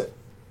can't quit.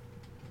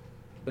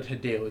 But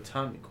Hideo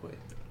Itami quit.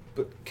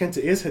 But Kenta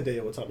is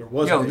Hideo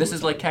Itami. This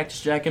is like Cactus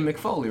Jack and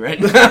McFoley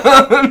right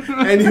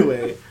now.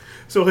 Anyway,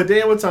 so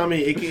Hideo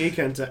Itami, a.k.a.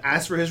 Kenta,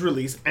 asked for his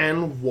release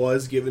and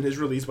was given his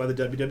release by the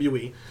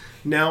WWE.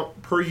 Now,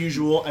 per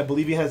usual, I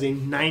believe he has a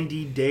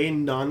 90-day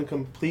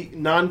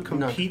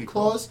non-compete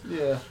clause.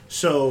 Yeah.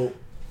 So,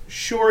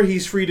 sure,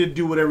 he's free to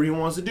do whatever he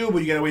wants to do, but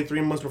you gotta wait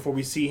 3 months before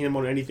we see him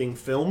on anything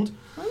filmed.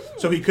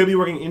 So he could be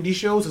working indie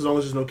shows as long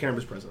as there's no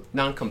cameras present.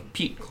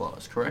 Non-compete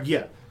clause, correct?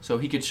 Yeah. So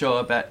he could show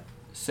up at,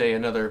 say,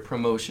 another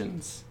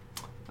promotions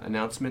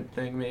announcement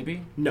thing,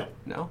 maybe? No.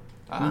 No?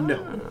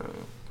 No.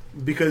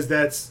 Because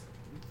that's,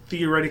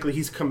 theoretically,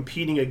 he's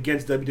competing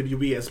against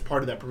WWE as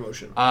part of that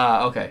promotion.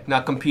 Okay.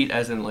 Not compete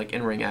as in, like,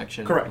 in-ring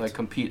action. Correct. Like,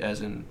 compete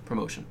as in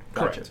promotion.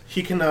 Gotcha. Correct.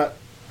 He cannot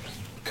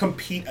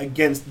compete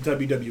against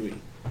WWE.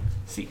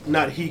 See.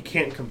 He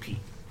can't compete.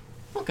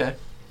 Okay.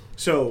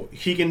 So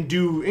he can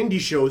do indie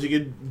shows. He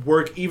could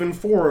work even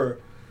for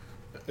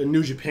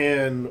New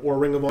Japan or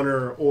Ring of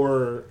Honor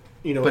or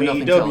but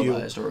nothing AEW.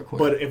 televised or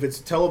recorded. But if it's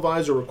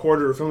televised or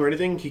recorded or filmed or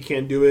anything, he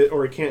can't do it,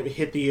 or it can't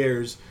hit the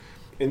airs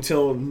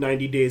until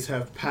 90 days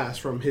have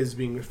passed from his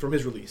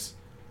release.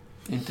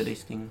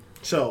 Interesting.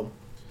 So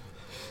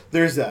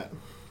there's that.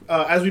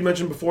 As we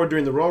mentioned before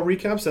during the Raw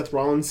recap, Seth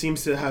Rollins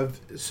seems to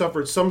have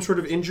suffered some sort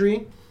of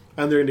injury,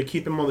 and they're going to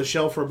keep him on the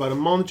shelf for about a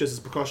month just as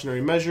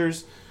precautionary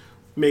measures.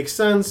 Makes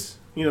sense.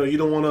 You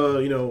don't want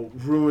to,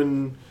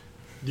 ruin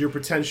your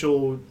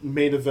potential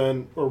main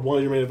event or one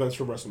of your main events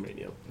for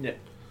WrestleMania. Yeah.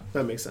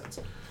 That makes sense.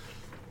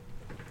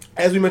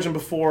 As we mentioned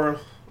before,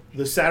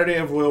 the Saturday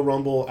of Royal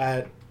Rumble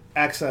at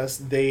Access,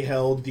 they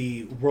held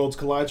the Worlds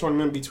Collide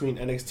tournament between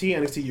NXT,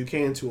 NXT UK,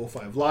 and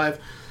 205 Live.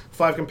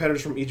 5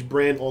 competitors from each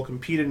brand all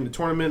competed in the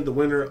tournament. The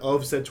winner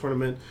of said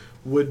tournament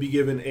would be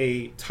given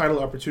a title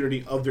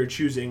opportunity of their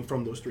choosing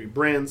from those 3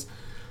 brands.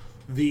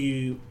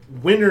 The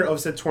winner of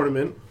said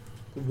tournament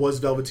was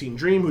Velveteen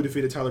Dream, who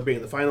defeated Tyler Bate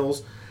in the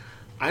finals.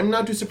 I'm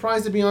not too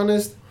surprised, to be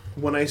honest.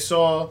 When I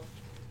saw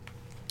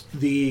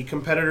the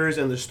competitors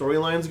and the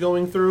storylines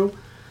going through,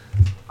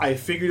 I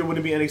figured it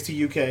wouldn't be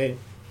NXT UK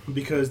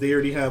because they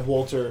already have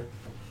Walter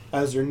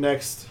as their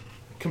next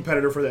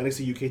competitor for the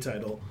NXT UK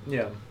title.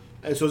 Yeah.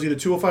 And so it's either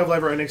 205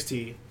 Live or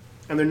NXT,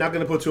 and they're not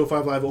going to put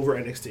 205 Live over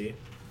NXT.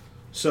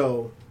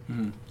 So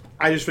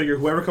I just figure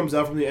whoever comes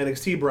out from the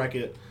NXT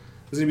bracket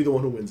is going to be the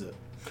one who wins it.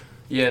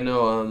 Yeah,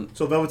 no,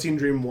 So Velveteen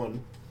Dream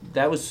won.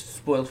 that was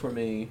spoiled for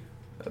me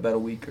about a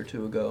week or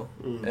 2 ago,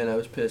 and I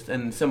was pissed.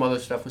 And some other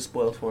stuff was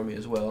spoiled for me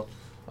as well.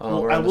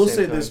 Well, around I the will same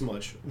say time. this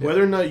much.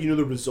 Whether or not you know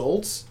the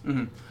results,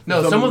 No,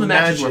 the some of the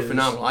matches were matches-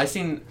 phenomenal. I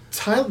seen.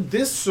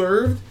 this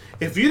served...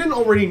 If you didn't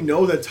already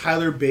know that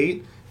Tyler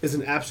Bate is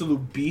an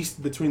absolute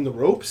beast between the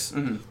ropes,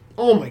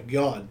 oh my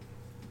god.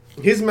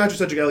 His match with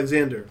Cedric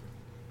Alexander,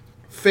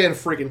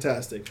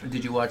 fan-freaking-tastic.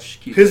 Did you watch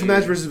Keith His Lee?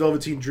 match versus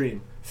Velveteen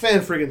Dream,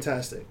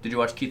 fan-freaking-tastic. Did you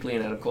watch Keith Lee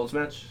and Adam Cole's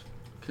match?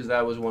 Because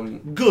that was one.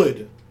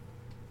 Good.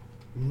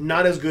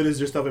 Not as good as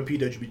their stuff in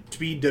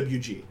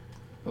PWG,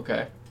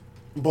 Okay.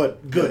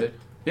 but good.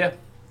 Yeah.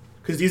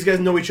 Because these guys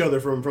know each other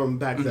from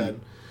back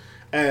then.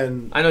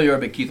 And I know you're a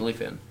big Keith Lee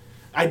fan.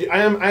 I'm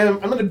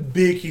not a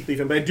big Keith Lee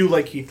fan, but I do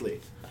like Keith Lee.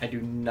 I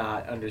do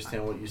not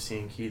understand what you see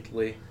in Keith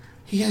Lee.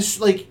 He has,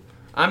 like...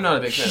 I'm not a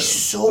big fan of him. He's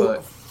so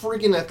but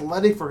freaking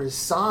athletic for his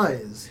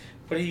size.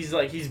 But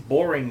he's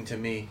boring to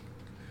me.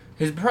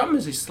 his problem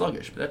is he's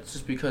sluggish, but that's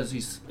just because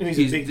he's And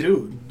he's a big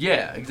dude.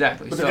 Yeah,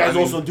 exactly. But So, the guy's I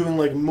mean, also doing,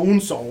 like,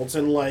 moonsaults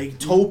and, like,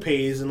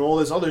 topes and all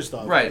this other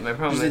stuff. right. My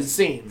problem Which is is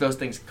insane. those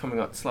things coming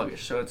out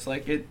sluggish. So it's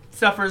like it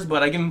suffers,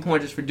 but I give him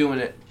points just for doing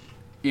it,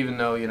 even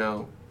though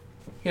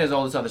he has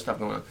all this other stuff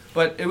going on.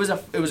 But it was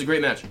a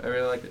great match. I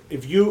really liked it.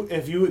 If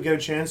you get a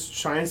chance,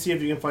 try and see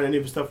if you can find any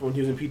of his stuff when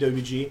he was in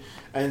PWG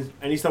and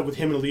any stuff with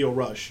him and Leo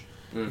Rush.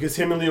 Because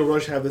him and Leo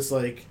Rush have this,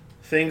 like,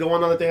 thing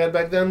going on that they had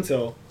back then,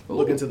 so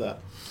look Ooh. into that.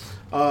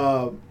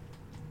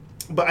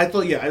 But I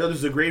thought this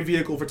was a great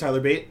vehicle for Tyler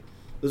Bate.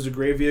 This was a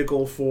great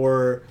vehicle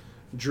for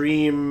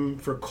Dream,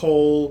 for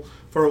Cole,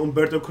 for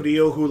Humberto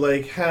Carrillo, who,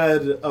 like,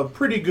 had a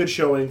pretty good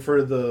showing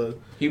for the...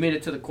 He made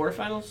it to the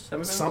quarterfinals,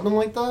 semifinals. Something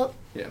like that?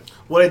 Yeah.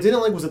 What I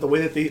didn't like was that the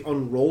way that they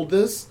unrolled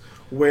this,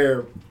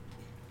 where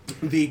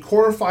the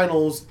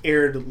quarterfinals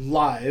aired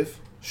live,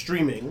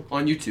 streaming,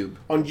 On YouTube.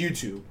 on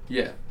YouTube.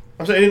 Yeah.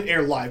 I'm sorry, it didn't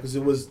air live because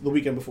it was the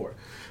weekend before.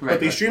 Right, But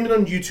they right. streamed it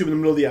on YouTube in the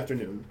middle of the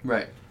afternoon.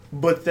 Right.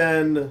 But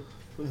then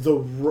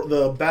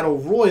the Battle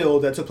Royal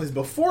that took place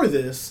before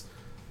this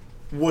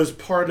was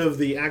part of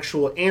the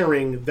actual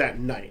airing that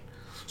night.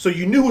 So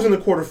you knew who was in the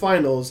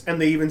quarterfinals, and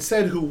they even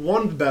said who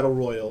won the Battle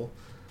Royal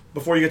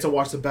before you get to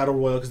watch the Battle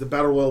Royal, because the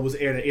Battle Royal was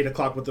aired at 8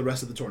 o'clock with the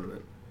rest of the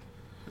tournament.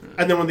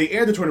 And then when they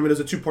aired the tournament as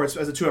a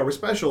 2-hour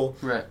special,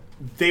 Right.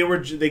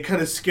 they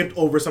kind of skipped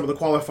over some of the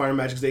qualifier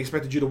matches. They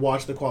expected you to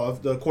watch the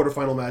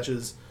quarterfinal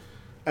matches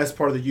as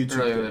part of the YouTube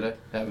Earlier thing.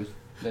 today.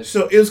 That's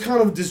So it was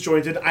kind of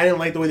disjointed. I didn't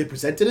like the way they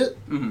presented it,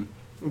 Mhm.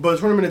 but the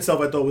tournament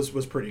itself I thought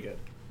was pretty good.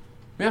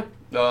 Yeah.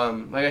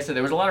 Like I said,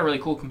 there was a lot of really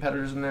cool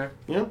competitors in there.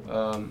 Yeah.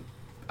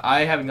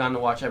 I haven't gotten to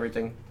watch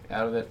everything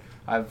out of it.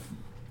 I've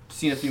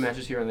seen a few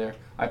matches here and there.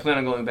 I plan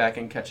on going back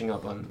and catching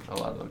up on a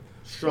lot of them.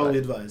 Strongly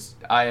But advise.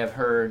 I have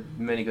heard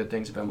many good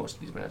things about most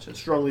of these matches.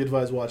 Strongly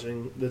advise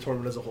watching the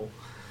tournament as a whole.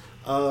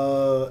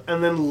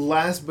 And then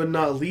last but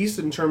not least,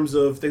 in terms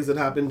of things that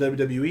happened in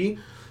WWE,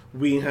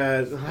 we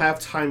had a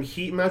halftime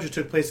heat match which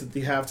took place at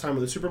the halftime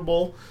of the Super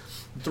Bowl.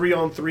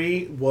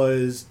 3-on-3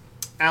 was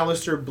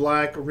Aleister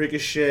Black,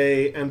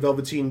 Ricochet, and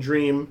Velveteen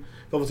Dream.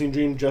 Velveteen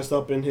Dream dressed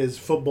up in his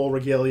football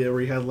regalia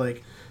where he had,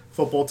 like,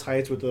 football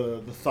tights with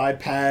the thigh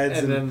pads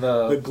And then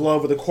the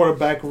glove with the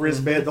quarterback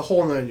wristband, the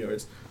whole 9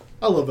 yards.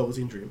 I love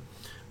Velveteen Dream.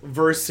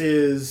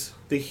 Versus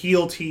the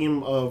heel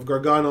team of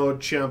Gargano,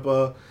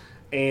 Ciampa,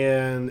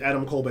 and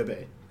Adam Cole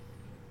Bebe.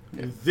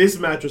 Yeah. This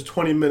match was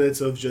 20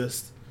 minutes of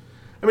just...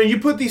 I mean, you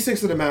put these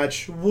 6 in a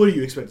match, what do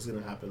you expect is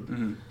going to happen?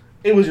 Mm-hmm.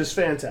 It was just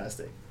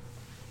fantastic.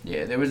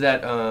 Yeah, there was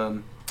that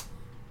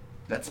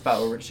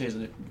spot where Ricochet's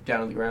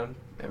down on the ground.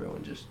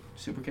 Everyone just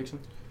super kicks him.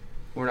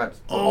 We're not.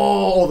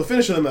 Oh, the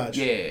finish of the match.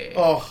 Yeah.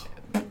 Oh,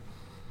 There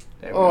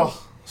we go.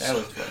 oh. That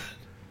was fun.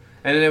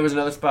 And then there was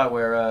another spot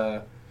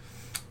where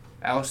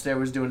Aleister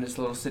was doing this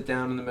little sit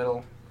down in the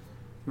middle.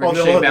 Oh,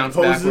 the Ricochet bounced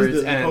poses,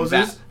 backwards, the and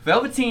poses?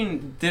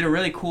 Velveteen did a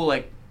really cool,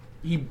 like,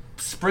 he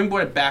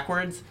springboarded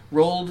backwards,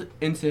 rolled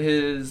into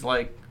his,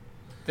 like,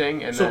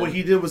 thing, and So then, what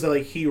he did was that,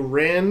 like, he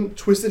ran,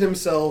 twisted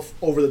himself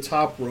over the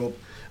top rope,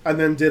 and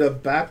then did a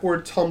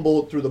backward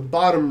tumble through the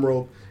bottom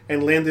rope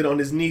and landed on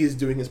his knees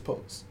doing his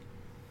pose.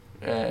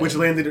 Which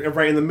landed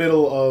right in the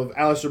middle of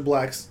Aleister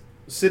Black's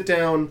sit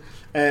down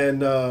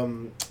and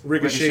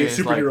Ricochet is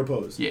superhero like-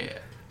 pose. Yeah.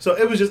 So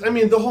it was just, I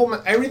mean, the whole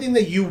everything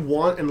that you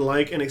want and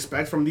like and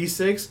expect from these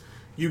 6,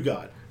 you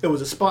got. It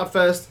was a spot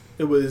fest.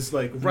 It was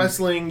like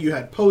wrestling. You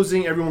had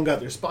posing. Everyone got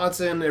their spots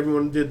in.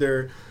 Everyone did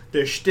their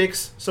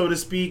shticks, so to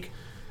speak.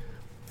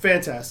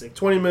 Fantastic.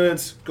 20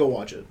 minutes. Go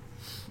watch it.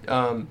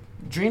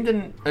 Dream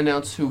didn't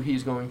announce who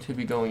he's going to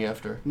be going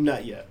after.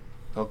 Not yet.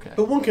 Okay.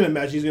 But one can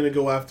imagine he's going to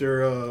go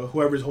after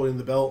whoever's holding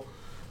the belt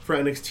for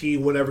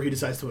NXT whenever he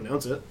decides to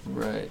announce it.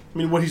 Right. I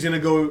mean, what, he's going to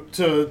go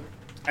to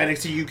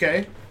NXT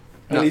UK?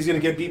 And No. he's going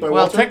to get beat by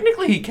Well, Walter?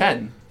 technically he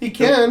can. He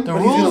can, The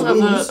but he's rules going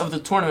to lose. of the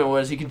tournament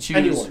was he can choose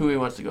Anyone. who he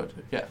wants to go to.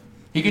 Yeah.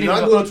 He He's could even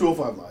not go. going to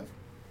 205 Live.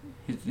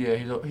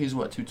 He's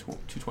what,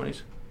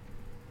 220s?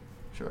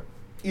 Sure.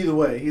 Either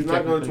way, he's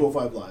not going to Technically.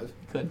 205 Live.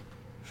 Good.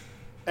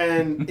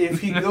 And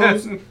if he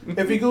goes to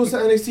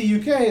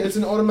NXT UK, it's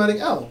an automatic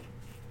L.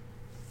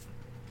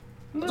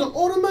 It's an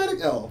automatic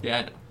L. Yeah,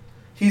 I know.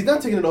 He's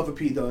not taking it off of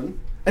Pete Dunne,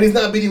 and he's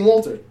not beating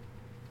Walter.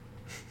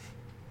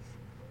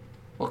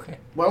 Okay.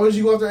 Why would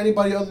you go after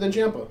anybody other than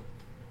Ciampa?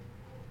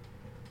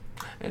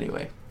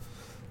 Anyway.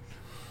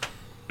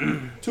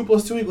 2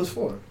 + 2 =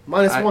 4.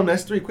 Minus I- 1,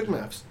 that's 3. Quick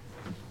maths.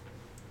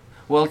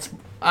 Well,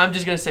 I'm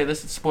just gonna say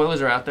this: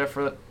 spoilers are out there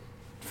for the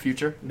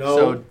future. No,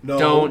 so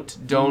no,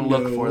 don't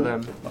look no. for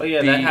them. Oh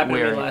yeah, Be that happened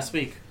to wary. me last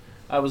week.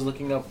 I was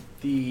looking up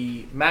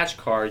the match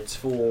cards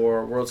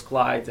for Worlds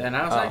Collide, and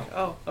I was like,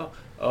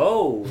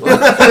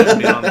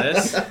 be on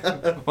this.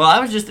 Well, I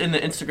was just in the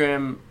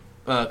Instagram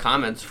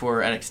comments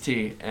for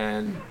NXT,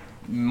 and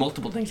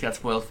multiple things got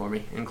spoiled for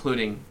me,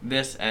 including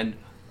this and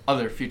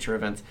other future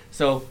events.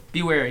 So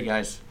be wary,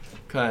 guys,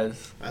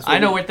 because That's what I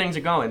know we- where things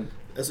are going.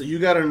 So you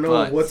got to know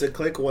But- what to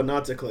click, what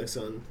not to click,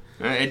 son.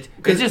 It's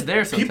 'Cause just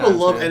there sometimes. People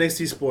love man.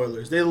 NXT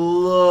spoilers. They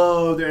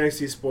love their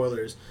NXT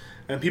spoilers.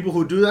 And people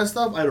who do that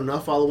stuff, I do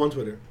not follow on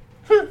Twitter.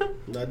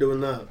 Not doing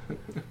that.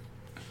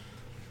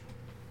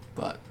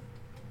 But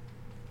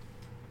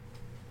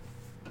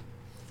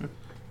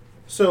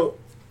So,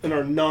 in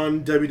our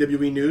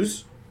non-WWE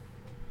news,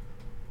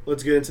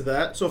 let's get into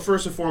that. So,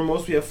 first and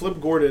foremost, we have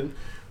Flip Gordon,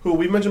 who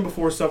we mentioned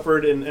before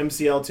suffered an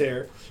MCL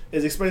tear,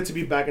 is expected to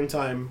be back in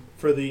time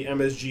for the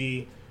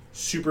MSG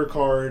Super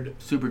Card,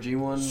 Super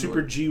G1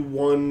 Super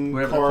G1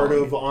 Whatever they're Card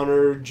calling of it.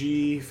 Honor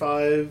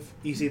G5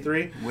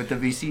 EC3. with the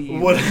VC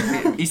What-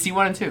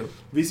 EC1 and 2.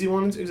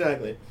 VC1,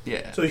 exactly.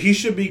 Yeah. So he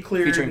should be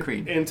cleared Featuring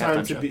Creed. in time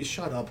Halftime to show. be.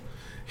 Shut up.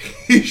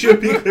 He should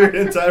be cleared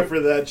in time for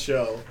that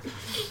show.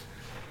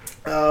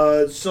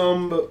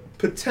 Some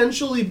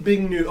potentially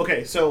big news.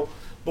 Okay, so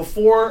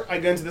before I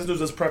get into this news,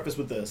 let's preface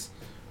with this.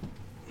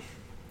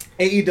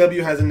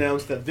 AEW has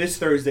announced that this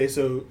Thursday,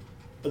 so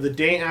the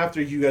day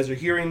after you guys are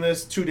hearing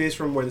this, 2 days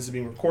from where this is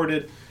being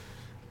recorded,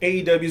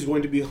 AEW is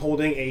going to be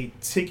holding a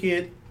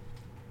ticket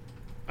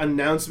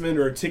announcement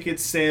or a ticket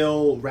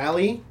sale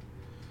rally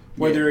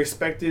where Yeah. they're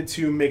expected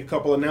to make a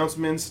couple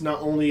announcements,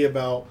 not only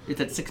about,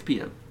 It's at 6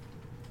 p.m.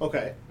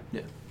 okay,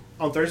 Yeah.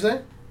 on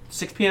Thursday?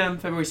 6 p.m.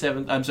 February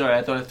 7th. I'm sorry,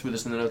 I thought I threw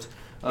this in the notes.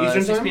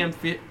 Eastern 6 time?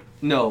 p.m.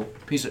 No,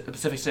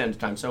 Pacific Standard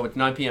Time. So it's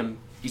 9 p.m.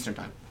 Eastern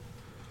Time.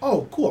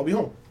 Oh, cool, I'll be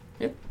home.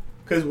 Yeah.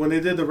 Because when they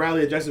did the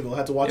rally at Jacksonville, I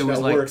had to watch It it was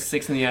at like work.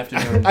 6 in the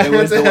afternoon. I It had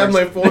was to the have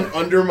my worst. phone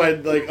under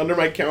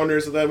my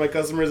counter so that my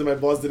customers and my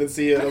boss didn't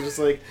see it. I was just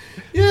like,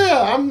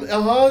 "Yeah,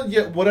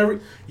 yeah, whatever."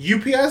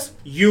 UPS,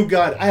 you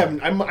got it. I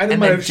And might then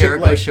have shipped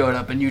Jericho like, showed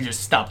up, and you just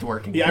stopped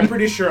working. yeah, I'm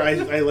pretty sure I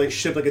like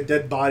shipped like a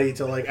dead body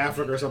to like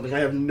Africa or something. I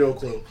have no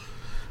clue.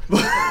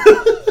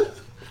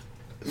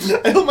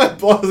 I hope my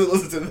boss doesn't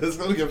listen to this.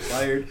 I'm gonna get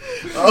fired.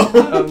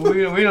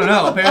 We don't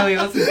know. Apparently, he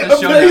listens to the show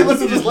Apparently he now.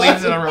 listens He just to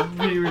leaves it last-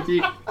 on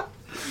repeat.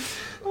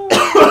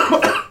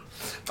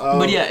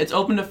 But yeah, it's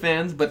open to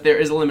fans, but there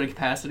is a limited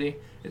capacity.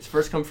 It's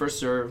first come, first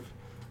serve.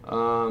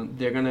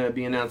 They're gonna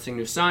be announcing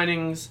new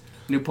signings,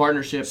 new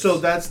partnerships. So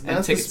that's and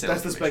the, ticket sales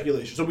that's the information.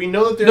 speculation. So we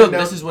know that they're No, annou-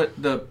 this is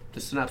what the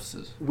synopsis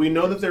is. we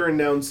know that they're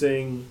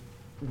announcing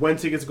when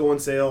tickets go on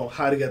sale,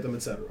 how to get them,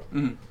 etc.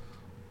 Mhm.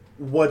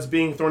 What's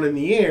being thrown in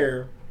the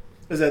air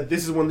is that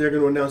this is when they're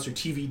going to announce your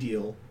TV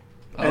deal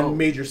and Oh.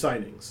 major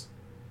signings.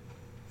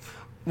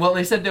 Well,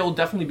 they said they will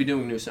definitely be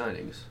doing new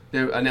signings.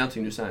 They're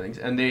announcing new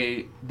signings, and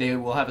they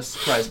will have a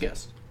surprise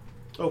guest.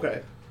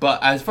 Okay, But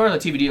as far as the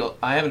TV deal,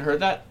 I haven't heard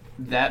that.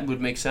 That would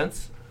make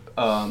sense.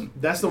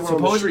 that's the word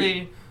on the street.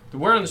 Supposedly, the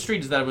word on the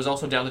street is that it was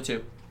also down to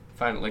 2.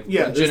 Finally, like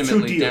Yeah, there's two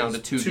legitimately deals. down to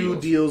 2 Two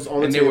deals. deals on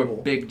the and they table.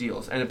 were big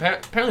deals. And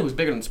apparently it was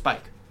bigger than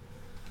Spike.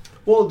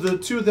 Well, the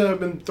two that have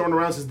been thrown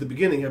around since the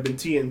beginning have been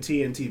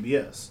TNT and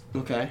TBS,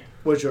 Okay.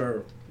 which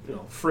are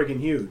freaking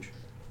huge.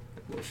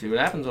 We'll see what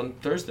happens on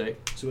Thursday,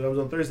 So that was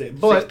on Thursday, 6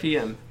 but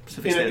p.m.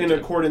 Pacific in Standard Time.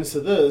 accordance to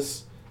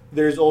this,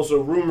 there's also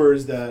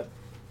rumors that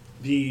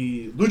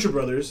the Lucha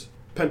Brothers,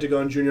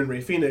 Pentagon Jr. and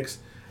Rey Fenix,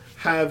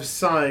 have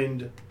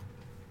signed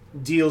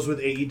deals with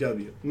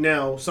AEW.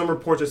 Now, some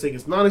reports are saying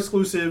it's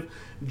non-exclusive.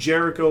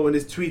 Jericho in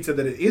his tweet said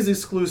that it is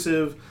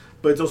exclusive,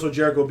 but it's also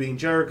Jericho being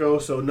Jericho,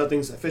 so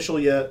nothing's official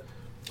yet.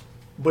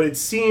 But it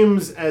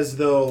seems as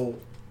though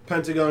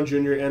Pentagon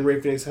Jr. and Rey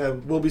Fenix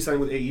will be signed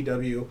with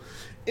AEW.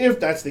 If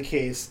that's the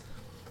case,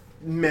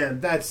 man,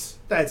 that's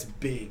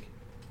big.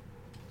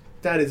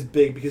 That is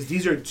big because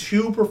these are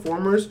two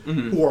performers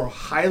who are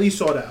highly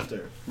sought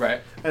after.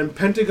 Right. And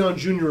Pentagon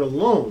Jr.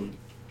 alone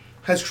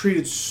has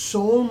created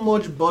so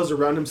much buzz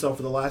around himself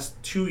for the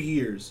last 2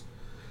 years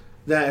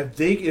that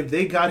if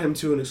they got him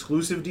to an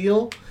exclusive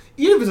deal,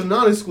 even if it's a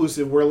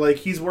non-exclusive where like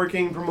he's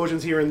working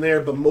promotions here and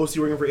there but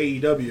mostly working for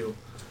AEW,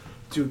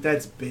 dude,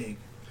 that's big.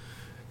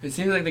 It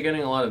seems like they're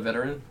getting a lot of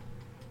veteran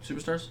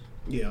superstars.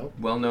 Yeah.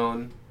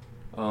 Well-known,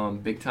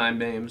 big-time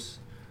names.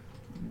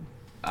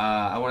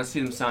 I want to see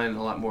them sign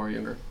a lot more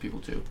younger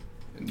people too.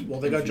 Well,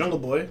 they got Jungle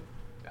Boy.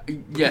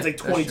 Yeah, He's like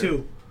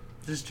 22.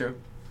 This is true.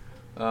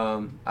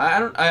 I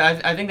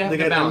think they have They to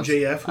got balance.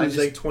 MJF, who's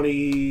like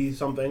 20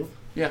 something.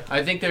 Yeah,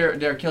 I think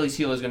their Achilles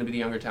heel is going to be the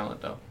younger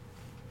talent though.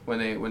 When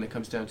it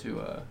comes down to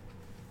what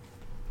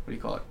do you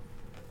call it?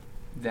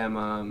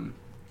 Them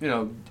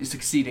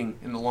succeeding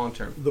in the long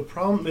term. The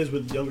problem is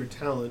with younger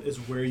talent is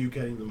where are you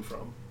getting them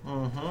from?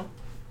 Mm-hmm.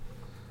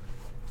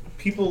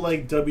 People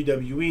like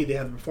WWE, they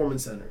have a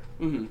performance center.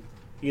 Mm-hmm.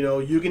 You know,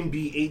 you can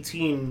be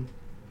 18,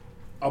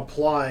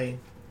 apply,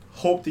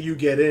 hope that you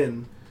get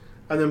in,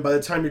 and then by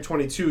the time you're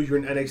 22, you're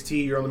in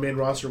NXT, you're on the main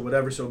roster, or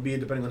whatever, so be it,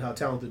 depending on how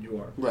talented you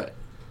are. Right.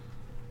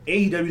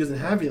 AEW doesn't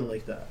have anything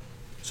like that.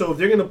 So if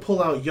they're going to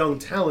pull out young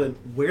talent,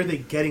 where are they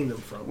getting them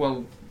from?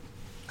 Well,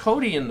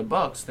 Cody and the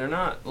Bucks, they're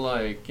not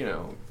like,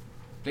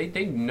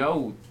 they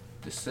know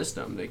the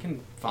system. They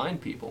can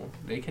find people.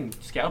 They can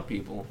scout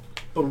people.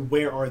 But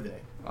where are they?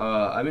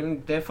 I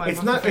mean, they find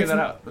It's not. figure that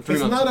out.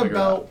 It's not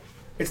about.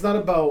 It's not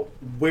about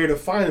where to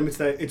find them.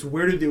 It's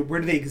where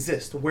do they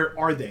exist? Where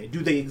are they?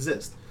 Do they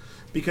exist?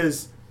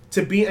 Because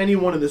to be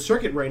anyone in the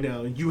circuit right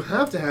now, you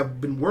have to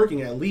have been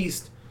working at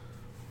least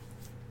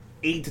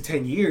 8 to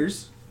 10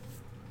 years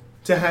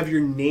to have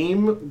your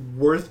name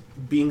worth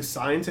being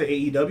signed to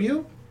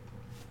AEW.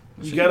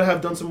 You got to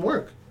have done some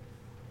work.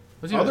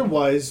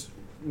 Otherwise,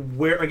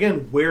 where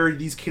are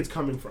these kids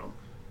coming from?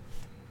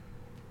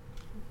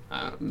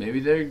 Maybe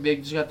they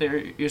just got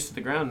their ears to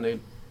the ground.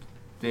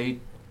 They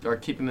are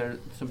keeping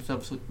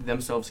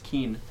themselves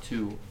keen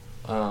to.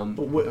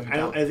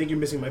 I think you're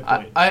missing my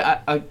point.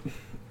 I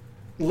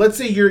Let's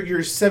say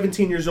you're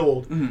 17 years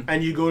old Mhm.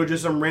 and you go to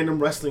just some random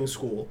wrestling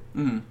school.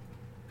 Mhm.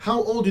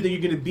 How old do you think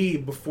you're going to be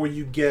before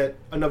you get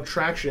enough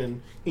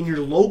traction in your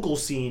local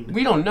scene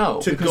we don't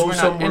know to because go we're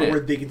not in somewhere it. where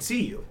they can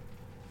see you?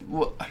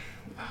 Well,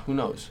 who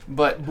knows?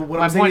 But what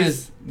my I'm saying point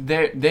is-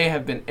 is, they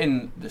have been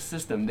in the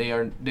system.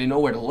 They know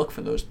where to look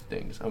for those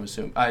things. I'm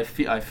assuming. I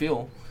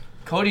feel.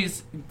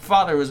 Cody's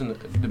father was in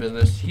the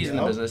business. He's in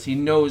the Yeah. business. He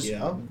knows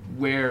Yeah.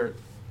 where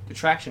the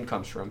traction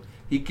comes from.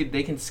 They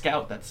can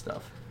scout that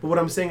stuff. But what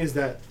I'm saying is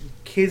that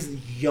kids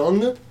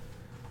young,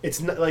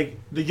 it's not like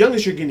the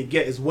youngest you're going to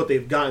get is what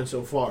they've gotten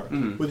so far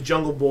Mhm. with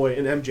Jungle Boy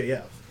and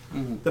MJF.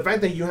 Mhm. The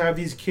fact that you have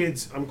these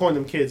kids, I'm calling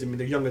them kids. I mean,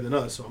 they're younger than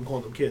us, so I'm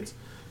calling them kids.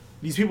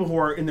 These people who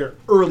are in their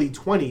early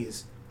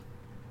 20s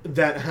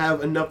that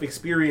have enough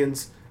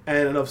experience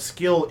and enough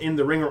skill in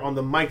the ring or on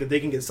the mic that they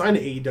can get signed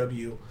to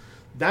AEW,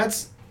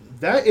 that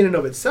in and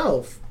of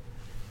itself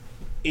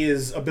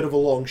is a bit of a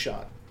long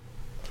shot.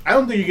 I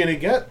don't think you're going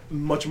to get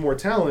much more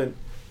talent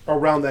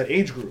around that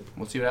age group.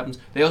 We'll see what happens.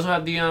 They also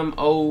have the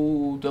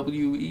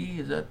OWE.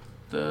 Is that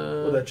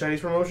the? That Chinese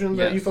promotion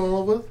that you Yes. fell in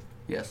love with?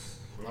 Yes,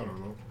 I don't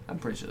know. I'm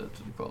pretty sure that's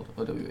what it's called.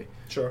 OWE.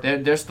 Sure.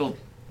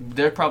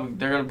 They're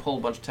gonna pull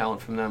a bunch of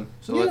talent from them.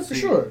 So yeah, let's for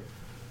see. sure.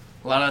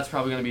 A lot of that's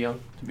probably gonna be young,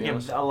 to be Yeah,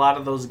 honest. a lot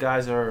of those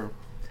guys are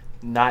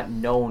not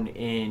known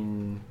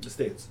in The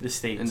States. the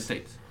States. In the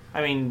States.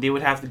 I mean, they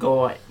would have to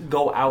go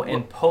out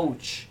and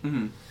poach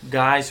Mm-hmm.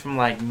 guys from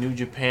like New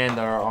Japan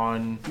that are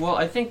on Well,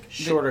 I think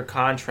shorter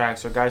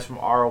contracts, or guys from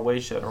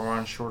ROH that are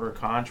on shorter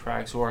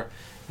contracts, or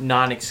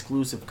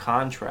non-exclusive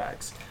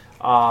contracts.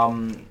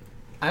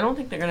 I don't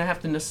think they're gonna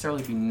have to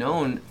necessarily be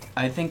known.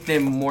 I think they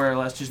more or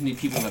less just need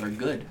people that are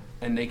good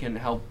and they can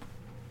help.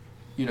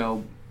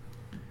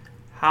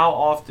 How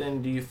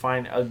often do you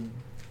find a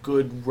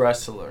good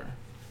wrestler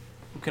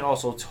who can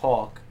also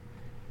talk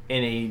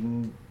in a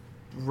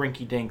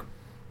rinky-dink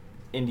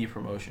indie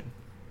promotion?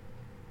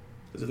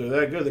 Because if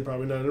they're that good, they're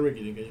probably not in a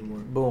rinky-dink anymore.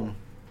 Boom.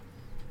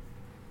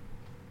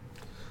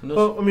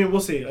 Well, I mean,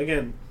 we'll see.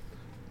 Again,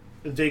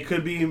 they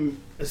could be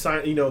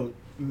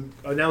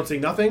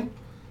announcing nothing.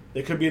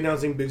 They could be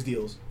announcing big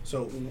deals.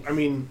 So, I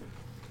mean,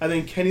 I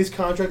think Kenny's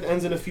contract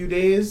ends in a few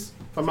days,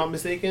 if I'm not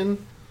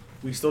mistaken.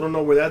 We still don't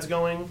know where that's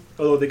going.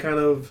 Although they kind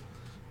of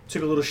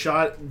took a little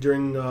shot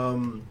during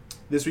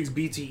this week's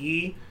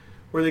BTE,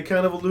 where they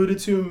kind of alluded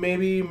to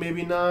maybe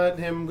not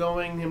him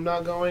going, him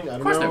not going. I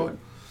don't know. Of course they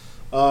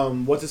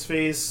would. What's his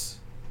face?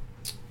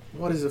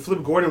 What is it?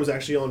 Flip Gordon was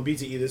actually on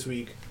BTE this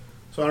week.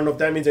 So I don't know if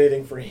that means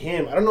anything for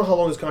him. I don't know how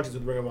long his contract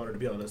with Ring of Honor, to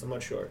be honest. I'm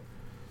not sure.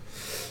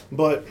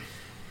 But,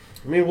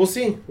 I mean, we'll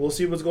see. We'll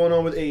see what's going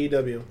on with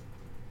AEW.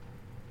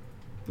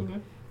 Okay.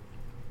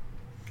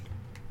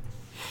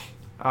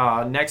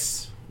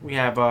 Next, we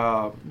have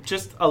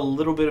just a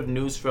little bit of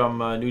news from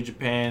New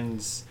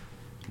Japan's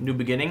New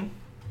Beginning.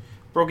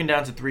 Broken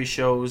down to 3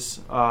 shows.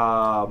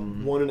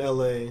 One in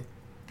LA.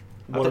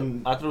 I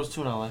thought it was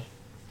 2 in LA.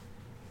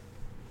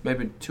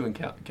 Maybe 2 in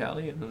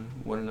Cali and then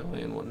 1 in LA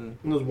and 1 in...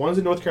 And there's one's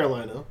in North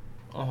Carolina.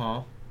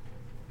 Uh-huh.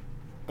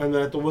 And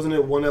then wasn't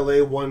it 1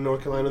 LA, 1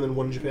 North Carolina, and then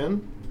 1 in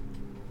Japan?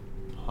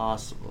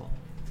 Possible.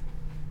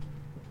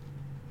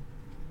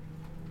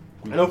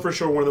 I know for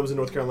sure one of them was in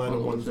North Carolina,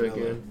 Hold on one's one in LA.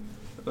 second.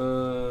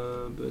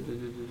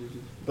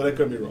 But I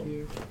could be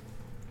wrong.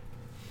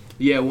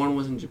 Yeah, 1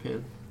 was in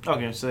Japan.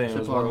 Okay, so yeah, it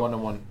was Sapporo. 1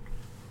 and 1.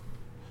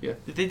 Yeah.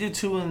 Did they do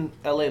 2 in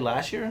LA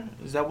last year?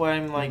 Is that why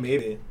I'm like...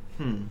 Maybe.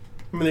 Hmm.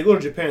 I mean, they go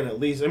to Japan at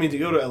least. I mean, they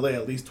go to LA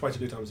at least twice or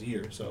 3 times a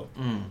year, so.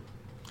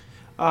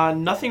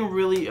 Nothing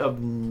really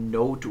of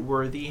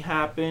noteworthy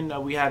happened.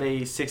 We had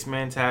a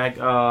 6-man tag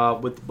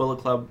with Bullet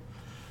Club,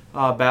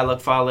 Bad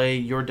Luck Fale,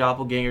 Your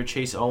Doppelganger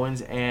Chase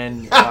Owens,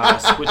 and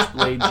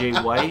Switchblade Jay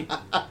White.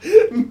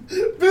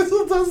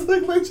 Bissell does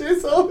look like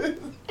Chase Owens.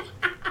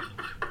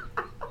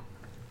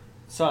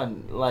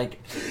 Son, like,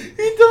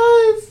 He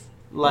does.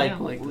 like, Yeah, I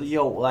like this.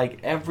 yo, like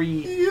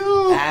every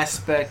Yo.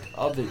 aspect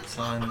of it,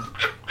 son.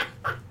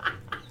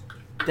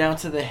 Down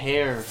to the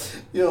hair.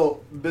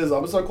 Yo, Biz, I'm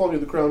gonna start calling you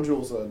the Crown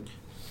Jewel, son.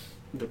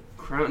 The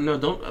Crown... No,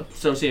 don't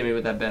associate me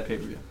with that bad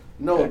pay-per-view.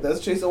 No, Okay. that's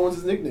Chase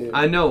Owens' nickname.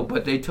 I know,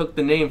 but they took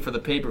the name for the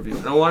pay-per-view.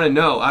 I don't want to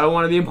know. I don't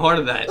want to be a part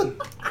of that.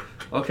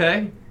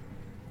 Okay?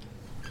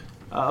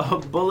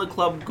 Bullet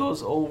Club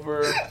goes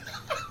over.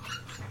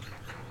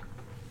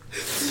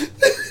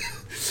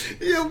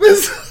 Yo,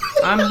 Biz.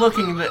 I'm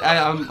looking...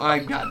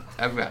 I've got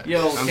it.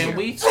 Yo, I'm can here.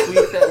 we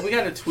tweet that? We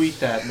gotta tweet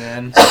that,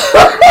 man.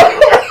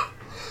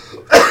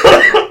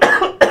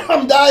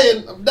 I'm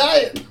dying.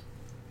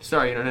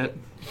 Sorry, Internet.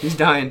 He's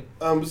dying.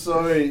 I'm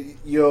sorry.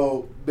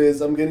 Yo,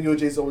 Biz, I'm getting you a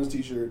Chase Owens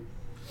t-shirt.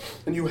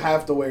 And you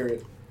have to wear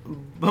it.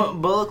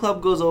 Bullet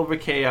Club goes over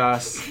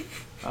Chaos.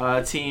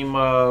 Team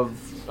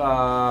of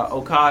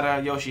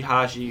Okada,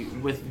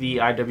 Yoshihashi with the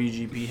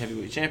IWGP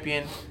Heavyweight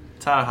Champion,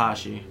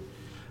 Tanahashi.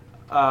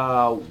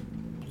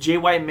 Jay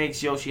White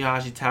makes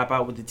Yoshihashi tap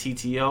out with the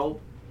TTO,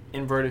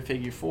 inverted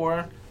figure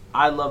 4.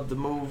 I love the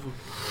move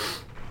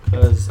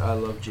because I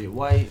love Jay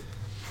White.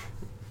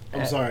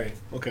 I'm sorry.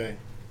 Okay.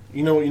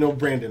 You know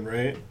Brandon,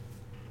 right?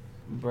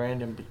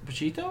 Brandon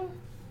Pachito?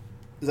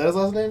 Is that his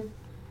last name?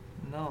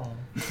 No.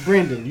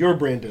 Brandon. You're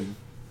Brandon.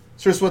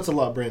 Sir Sweats a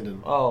lot,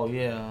 Brandon. Oh,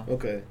 yeah.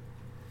 Okay.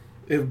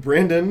 If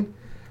Brandon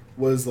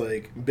was,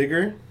 like,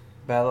 bigger,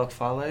 Bad Luck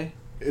Fale?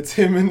 it's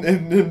him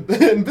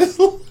and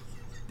Bissell.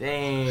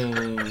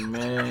 Dang,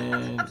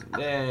 man.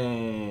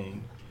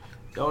 Dang.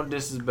 Don't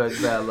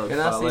disrespect Bad Luck Can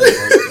I Fale.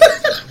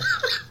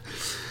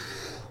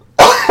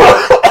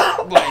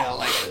 Why I don't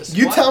like this?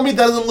 You What? tell me that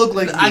doesn't look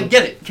like you. I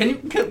get it.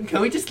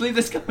 Can we just leave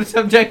this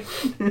subject?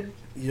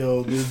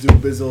 Yo, this dude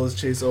Bizzle is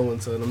Chase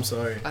Owens, son. I'm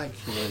sorry. I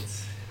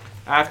can't.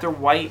 After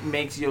White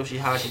makes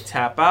Yoshihashi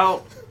tap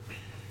out,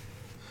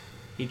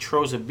 he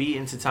throws a beat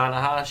into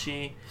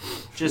Tanahashi,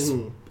 just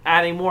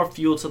adding more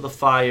fuel to the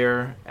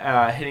fire,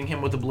 hitting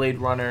him with the Blade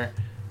Runner.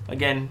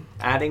 Again,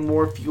 adding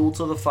more fuel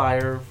to the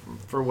fire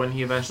for when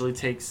he eventually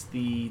takes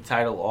the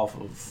title off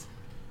of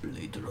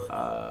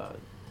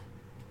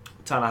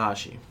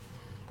Tanahashi.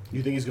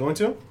 You think he's going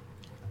to?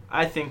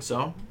 I think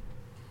so.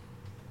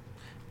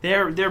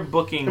 They're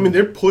booking. I mean,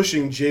 they're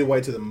pushing Jay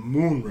White to the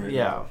moon right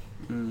yeah.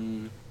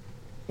 Mm. now.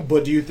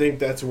 But do you think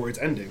that's where it's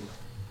ending?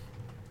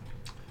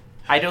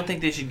 I don't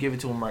think they should give it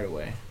to him right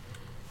away.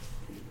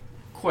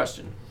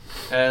 Question: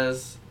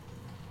 as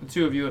the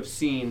two of you have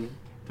seen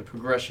the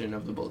progression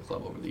of the Bullet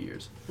Club over the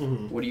years,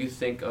 what do you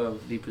think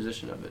of the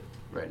position of it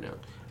right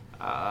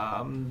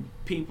now?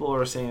 People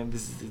are saying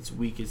this is its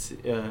weakest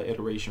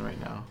iteration right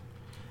now,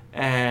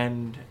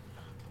 and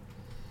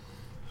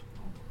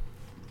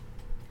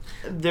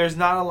there's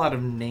not a lot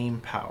of name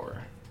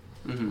power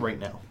right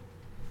now.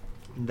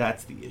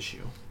 That's the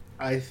issue.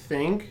 I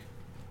think,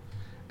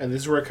 and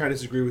this is where I kind of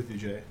disagree with you,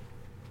 Jay.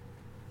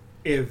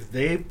 If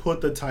they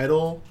put the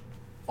title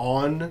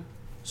on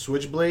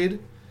Switchblade,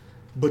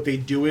 but they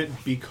do it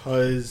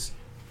because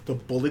the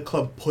Bullet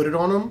Club put it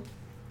on them,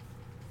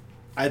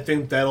 I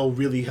think that'll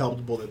really help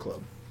the Bullet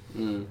Club.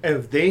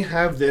 If they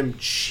have them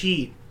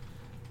cheat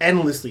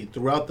endlessly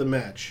throughout the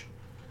match,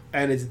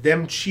 and it's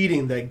them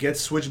cheating that gets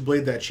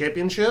Switchblade that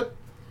championship,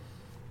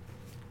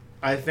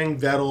 I think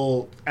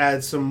that'll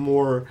add some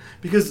more,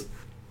 because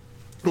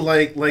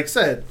like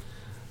said,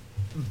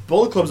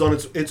 Bullet Club's on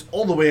it's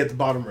all the way at the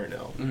bottom right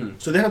now.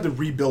 So they have to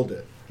rebuild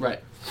it.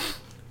 Right.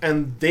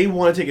 And they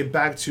want to take it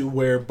back to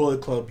where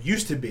Bullet Club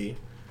used to be,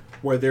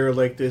 where they're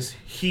like this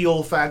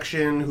heel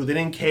faction who they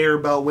didn't care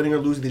about winning or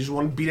losing. They just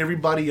want to beat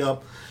everybody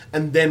up,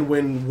 and then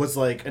win was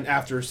like an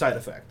after side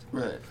effect.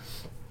 Right.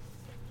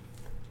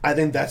 I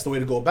think that's the way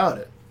to go about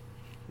it.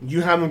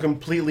 You have them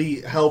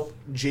completely help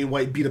Jay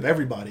White beat up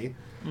everybody,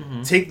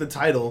 take the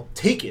title,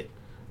 take it.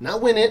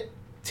 Not win it,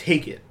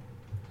 take it.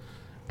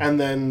 And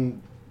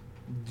then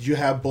you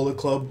have Bullet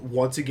Club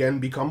once again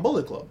become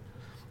Bullet Club.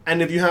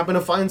 And if you happen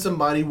to find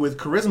somebody with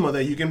charisma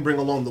that you can bring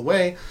along the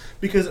way,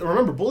 because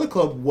remember, Bullet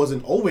Club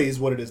wasn't always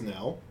what it is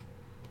now.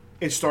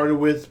 It started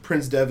with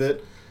Prince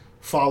Devitt,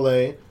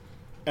 Fale,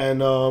 and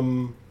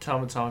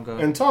Tama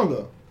Tonga,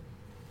 Tonga.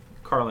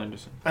 Carl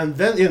Anderson. And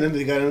then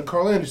they got in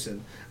Carl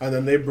Anderson. And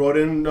then they brought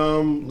in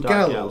Gallows.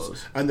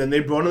 Gallows. And then they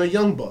brought in the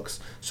Young Bucks.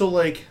 So,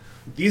 like,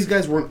 these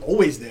guys weren't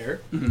always there.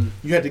 Mm-hmm.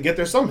 You had to get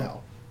there somehow.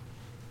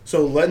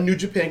 So let New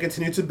Japan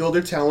continue to build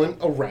their talent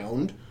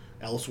around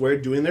elsewhere,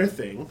 doing their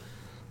thing.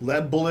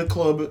 Let Bullet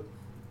Club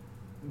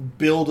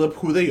build up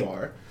who they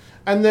are.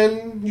 And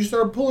then you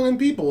start pulling in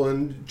people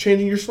and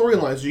changing your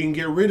storylines so you can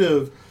get rid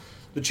of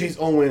the Chase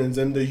Owens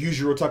and the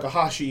Yujiro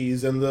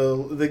Takahashis and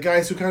the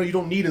guys who kind of you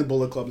don't need in the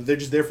Bullet Club. They're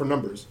just there for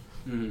numbers.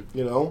 Mm-hmm.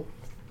 You know?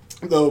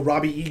 The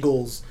Robbie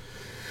Eagles.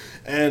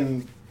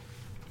 And,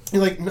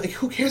 like,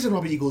 who cares that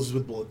Robbie Eagles is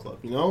with Bullet Club?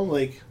 You know?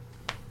 Like,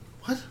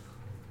 what?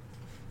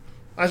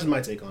 That's just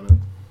my take on it.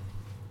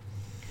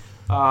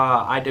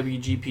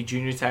 IWGP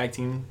Junior Tag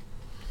Team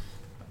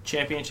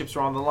Championships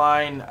are on the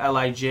line.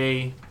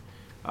 LIJ,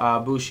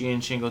 Bushi,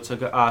 and Shingo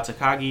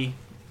Takagi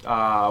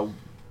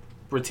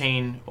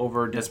retain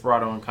over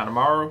Desperado and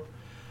Kanemaru.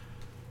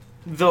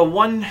 The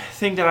one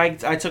thing that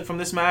I took from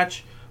this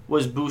match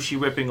was Bushi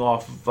ripping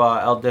off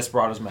El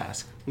Desperado's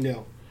mask.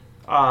 Yeah.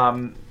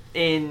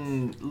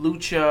 In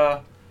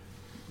Lucha,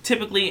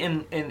 typically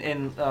in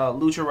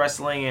Lucha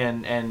wrestling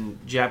and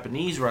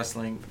Japanese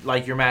wrestling,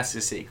 like, your mask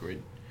is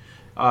sacred.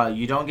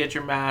 You don't get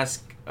your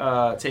mask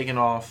taken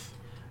off,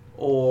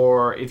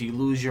 or if you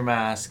lose your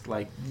mask,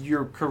 like,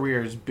 your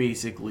career is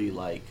basically,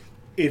 like,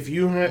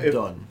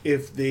 Done.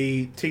 If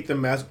they take the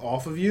mask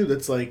off of you,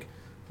 that's, like,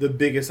 the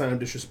biggest sign of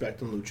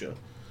disrespect in Lucha.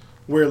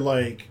 Where,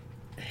 like,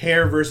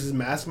 hair versus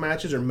mask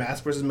matches or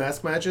mask versus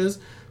mask matches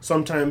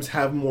sometimes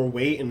have more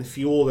weight and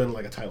fuel than,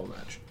 like, a title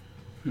match.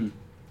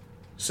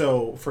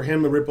 So for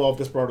him to rip off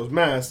Desperado's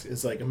mask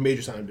is, like, a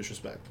major sign of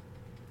disrespect.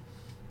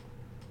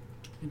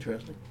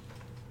 Interesting.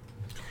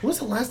 When was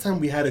the last time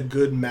we had a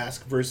good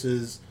mask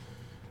versus...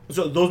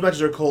 So those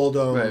matches are called...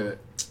 Right.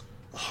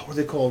 What are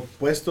they called?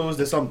 Puestos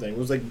de something. It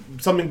was like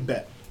something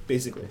bet,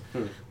 basically.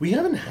 We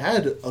haven't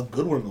had a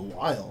good one in a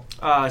while.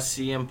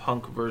 CM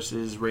Punk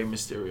versus Rey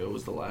Mysterio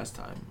was the last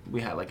time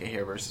we had, like, a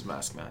hair versus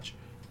mask match.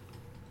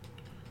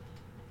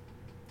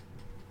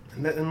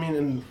 And that,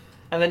 and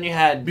then you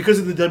had... Because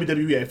of the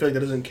WWE, I feel like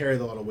that doesn't carry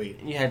a lot of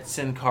weight. You had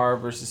Sin Cara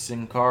versus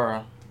Sin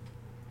Cara.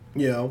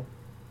 Yeah.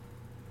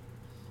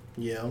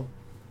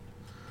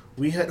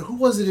 We had... Who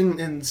was it in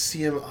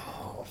CM... Oh,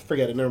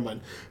 forget it. Never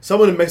mind.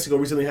 Someone in Mexico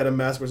recently had a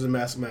mask versus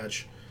mask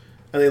match.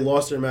 And they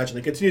lost their match. And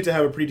they continued to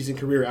have a pretty decent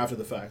career after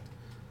the fact.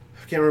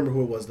 I can't remember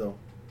who it was, though.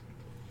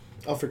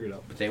 I'll figure it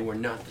out. But they were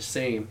not the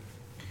same.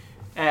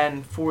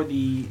 And for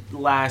the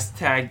last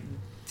tag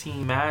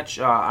team match,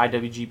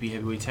 IWGP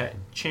Heavyweight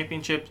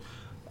Championship,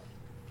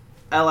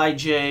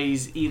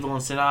 LIJ's Evil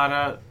and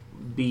Sonata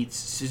beats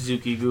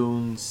Suzuki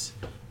Goons,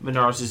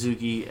 Minoru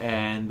Suzuki,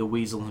 and the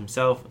Weasel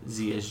himself,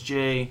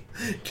 ZSJ.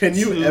 Can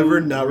you ever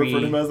not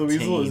refer to him as the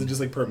Weasel, or is it just,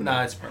 like, permanent?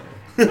 Nah, it's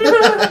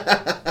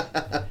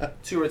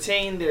permanent. To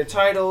retain their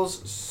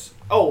titles.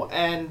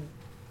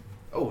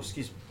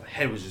 Excuse me. My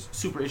head was just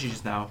super itchy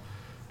just now.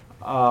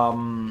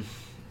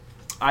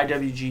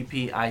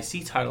 IWGP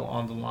IC title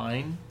on the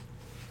line.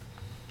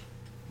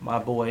 My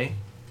boy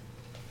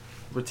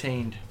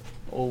retained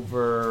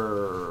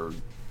over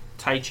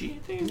Taichi, I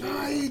think.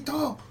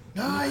 Naito!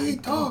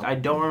 I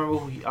don't remember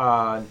who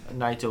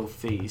Naito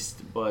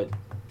faced, but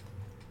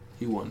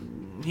He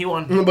won.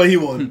 But he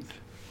won.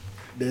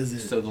 That's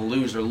it. So the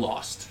loser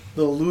lost.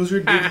 The loser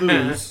did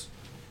lose,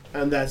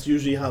 and that's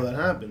usually how that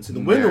happens. So the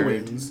winner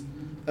wins,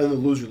 and the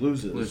loser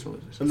loses. Loser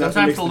loses. And that's what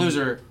Sometimes makes the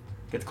loser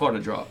gets caught in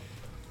a draw,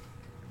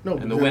 No,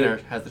 and the because- winner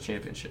has the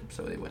championship,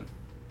 so they win.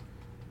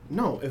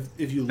 No,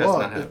 if you That's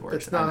lost, not how it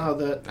works. that's not I know. how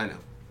that. I know.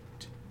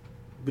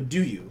 But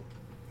do you?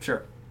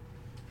 Sure.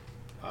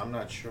 I'm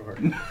not sure.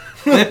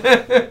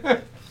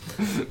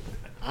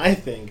 I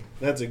think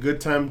that's a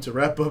good time to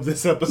wrap up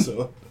this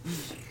episode.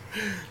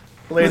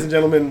 Ladies and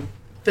gentlemen,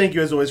 thank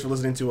you as always for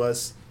listening to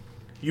us.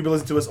 You've been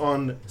listening to us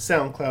on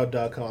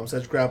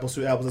SoundCloud.com/Grapples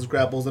to Apples. That's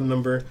Grapples and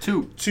number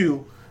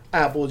 2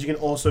 Apples. You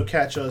can also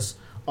catch us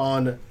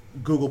on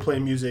Google Play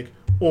Music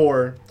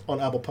or on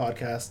Apple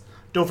Podcasts.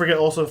 Don't forget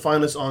also to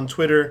find us on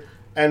Twitter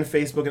and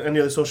Facebook and any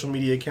other social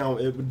media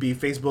account. It would be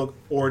Facebook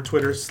or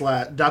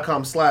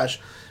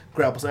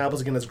Twitter.com/Grapples and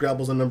Apples. Again, that's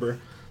Grapples and number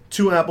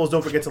 2 Apples.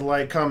 Don't forget to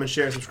like, comment,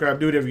 share, subscribe.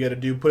 Do whatever you got to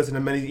do. Put us in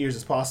as many ears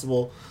as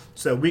possible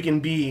so that we can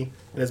be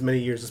in as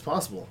many ears as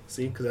possible.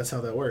 See? Because that's how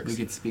that works. We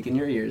could speak in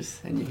your ears,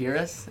 and you hear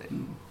us,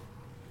 and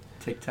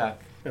TikTok.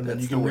 And then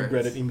That's you can the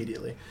regret words. it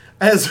immediately.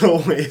 As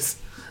always,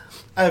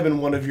 I've been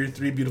one of your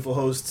 3 beautiful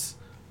hosts,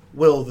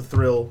 Will the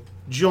Thrill,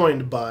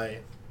 joined by...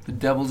 The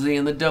double Z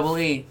and the double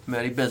E,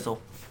 Matty Bizzle.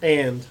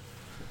 And...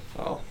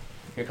 Oh,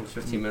 here comes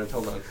 15 minutes.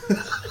 Hold on.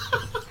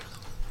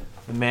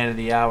 The man of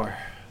the hour.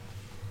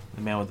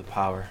 The man with the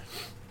power.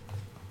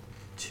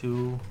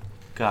 Too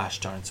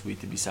gosh darn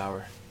sweet to be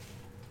sour.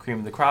 Cream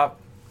of the crop.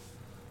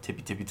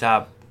 Tippy tippy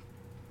top.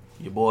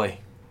 Your boy.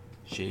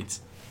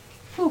 Shades.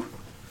 Whew.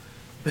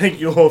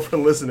 Thank you all for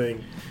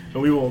listening,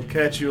 and we will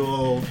catch you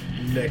all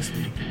next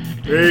week.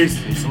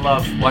 Peace. Peace and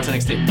love. Watch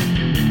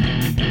NXT.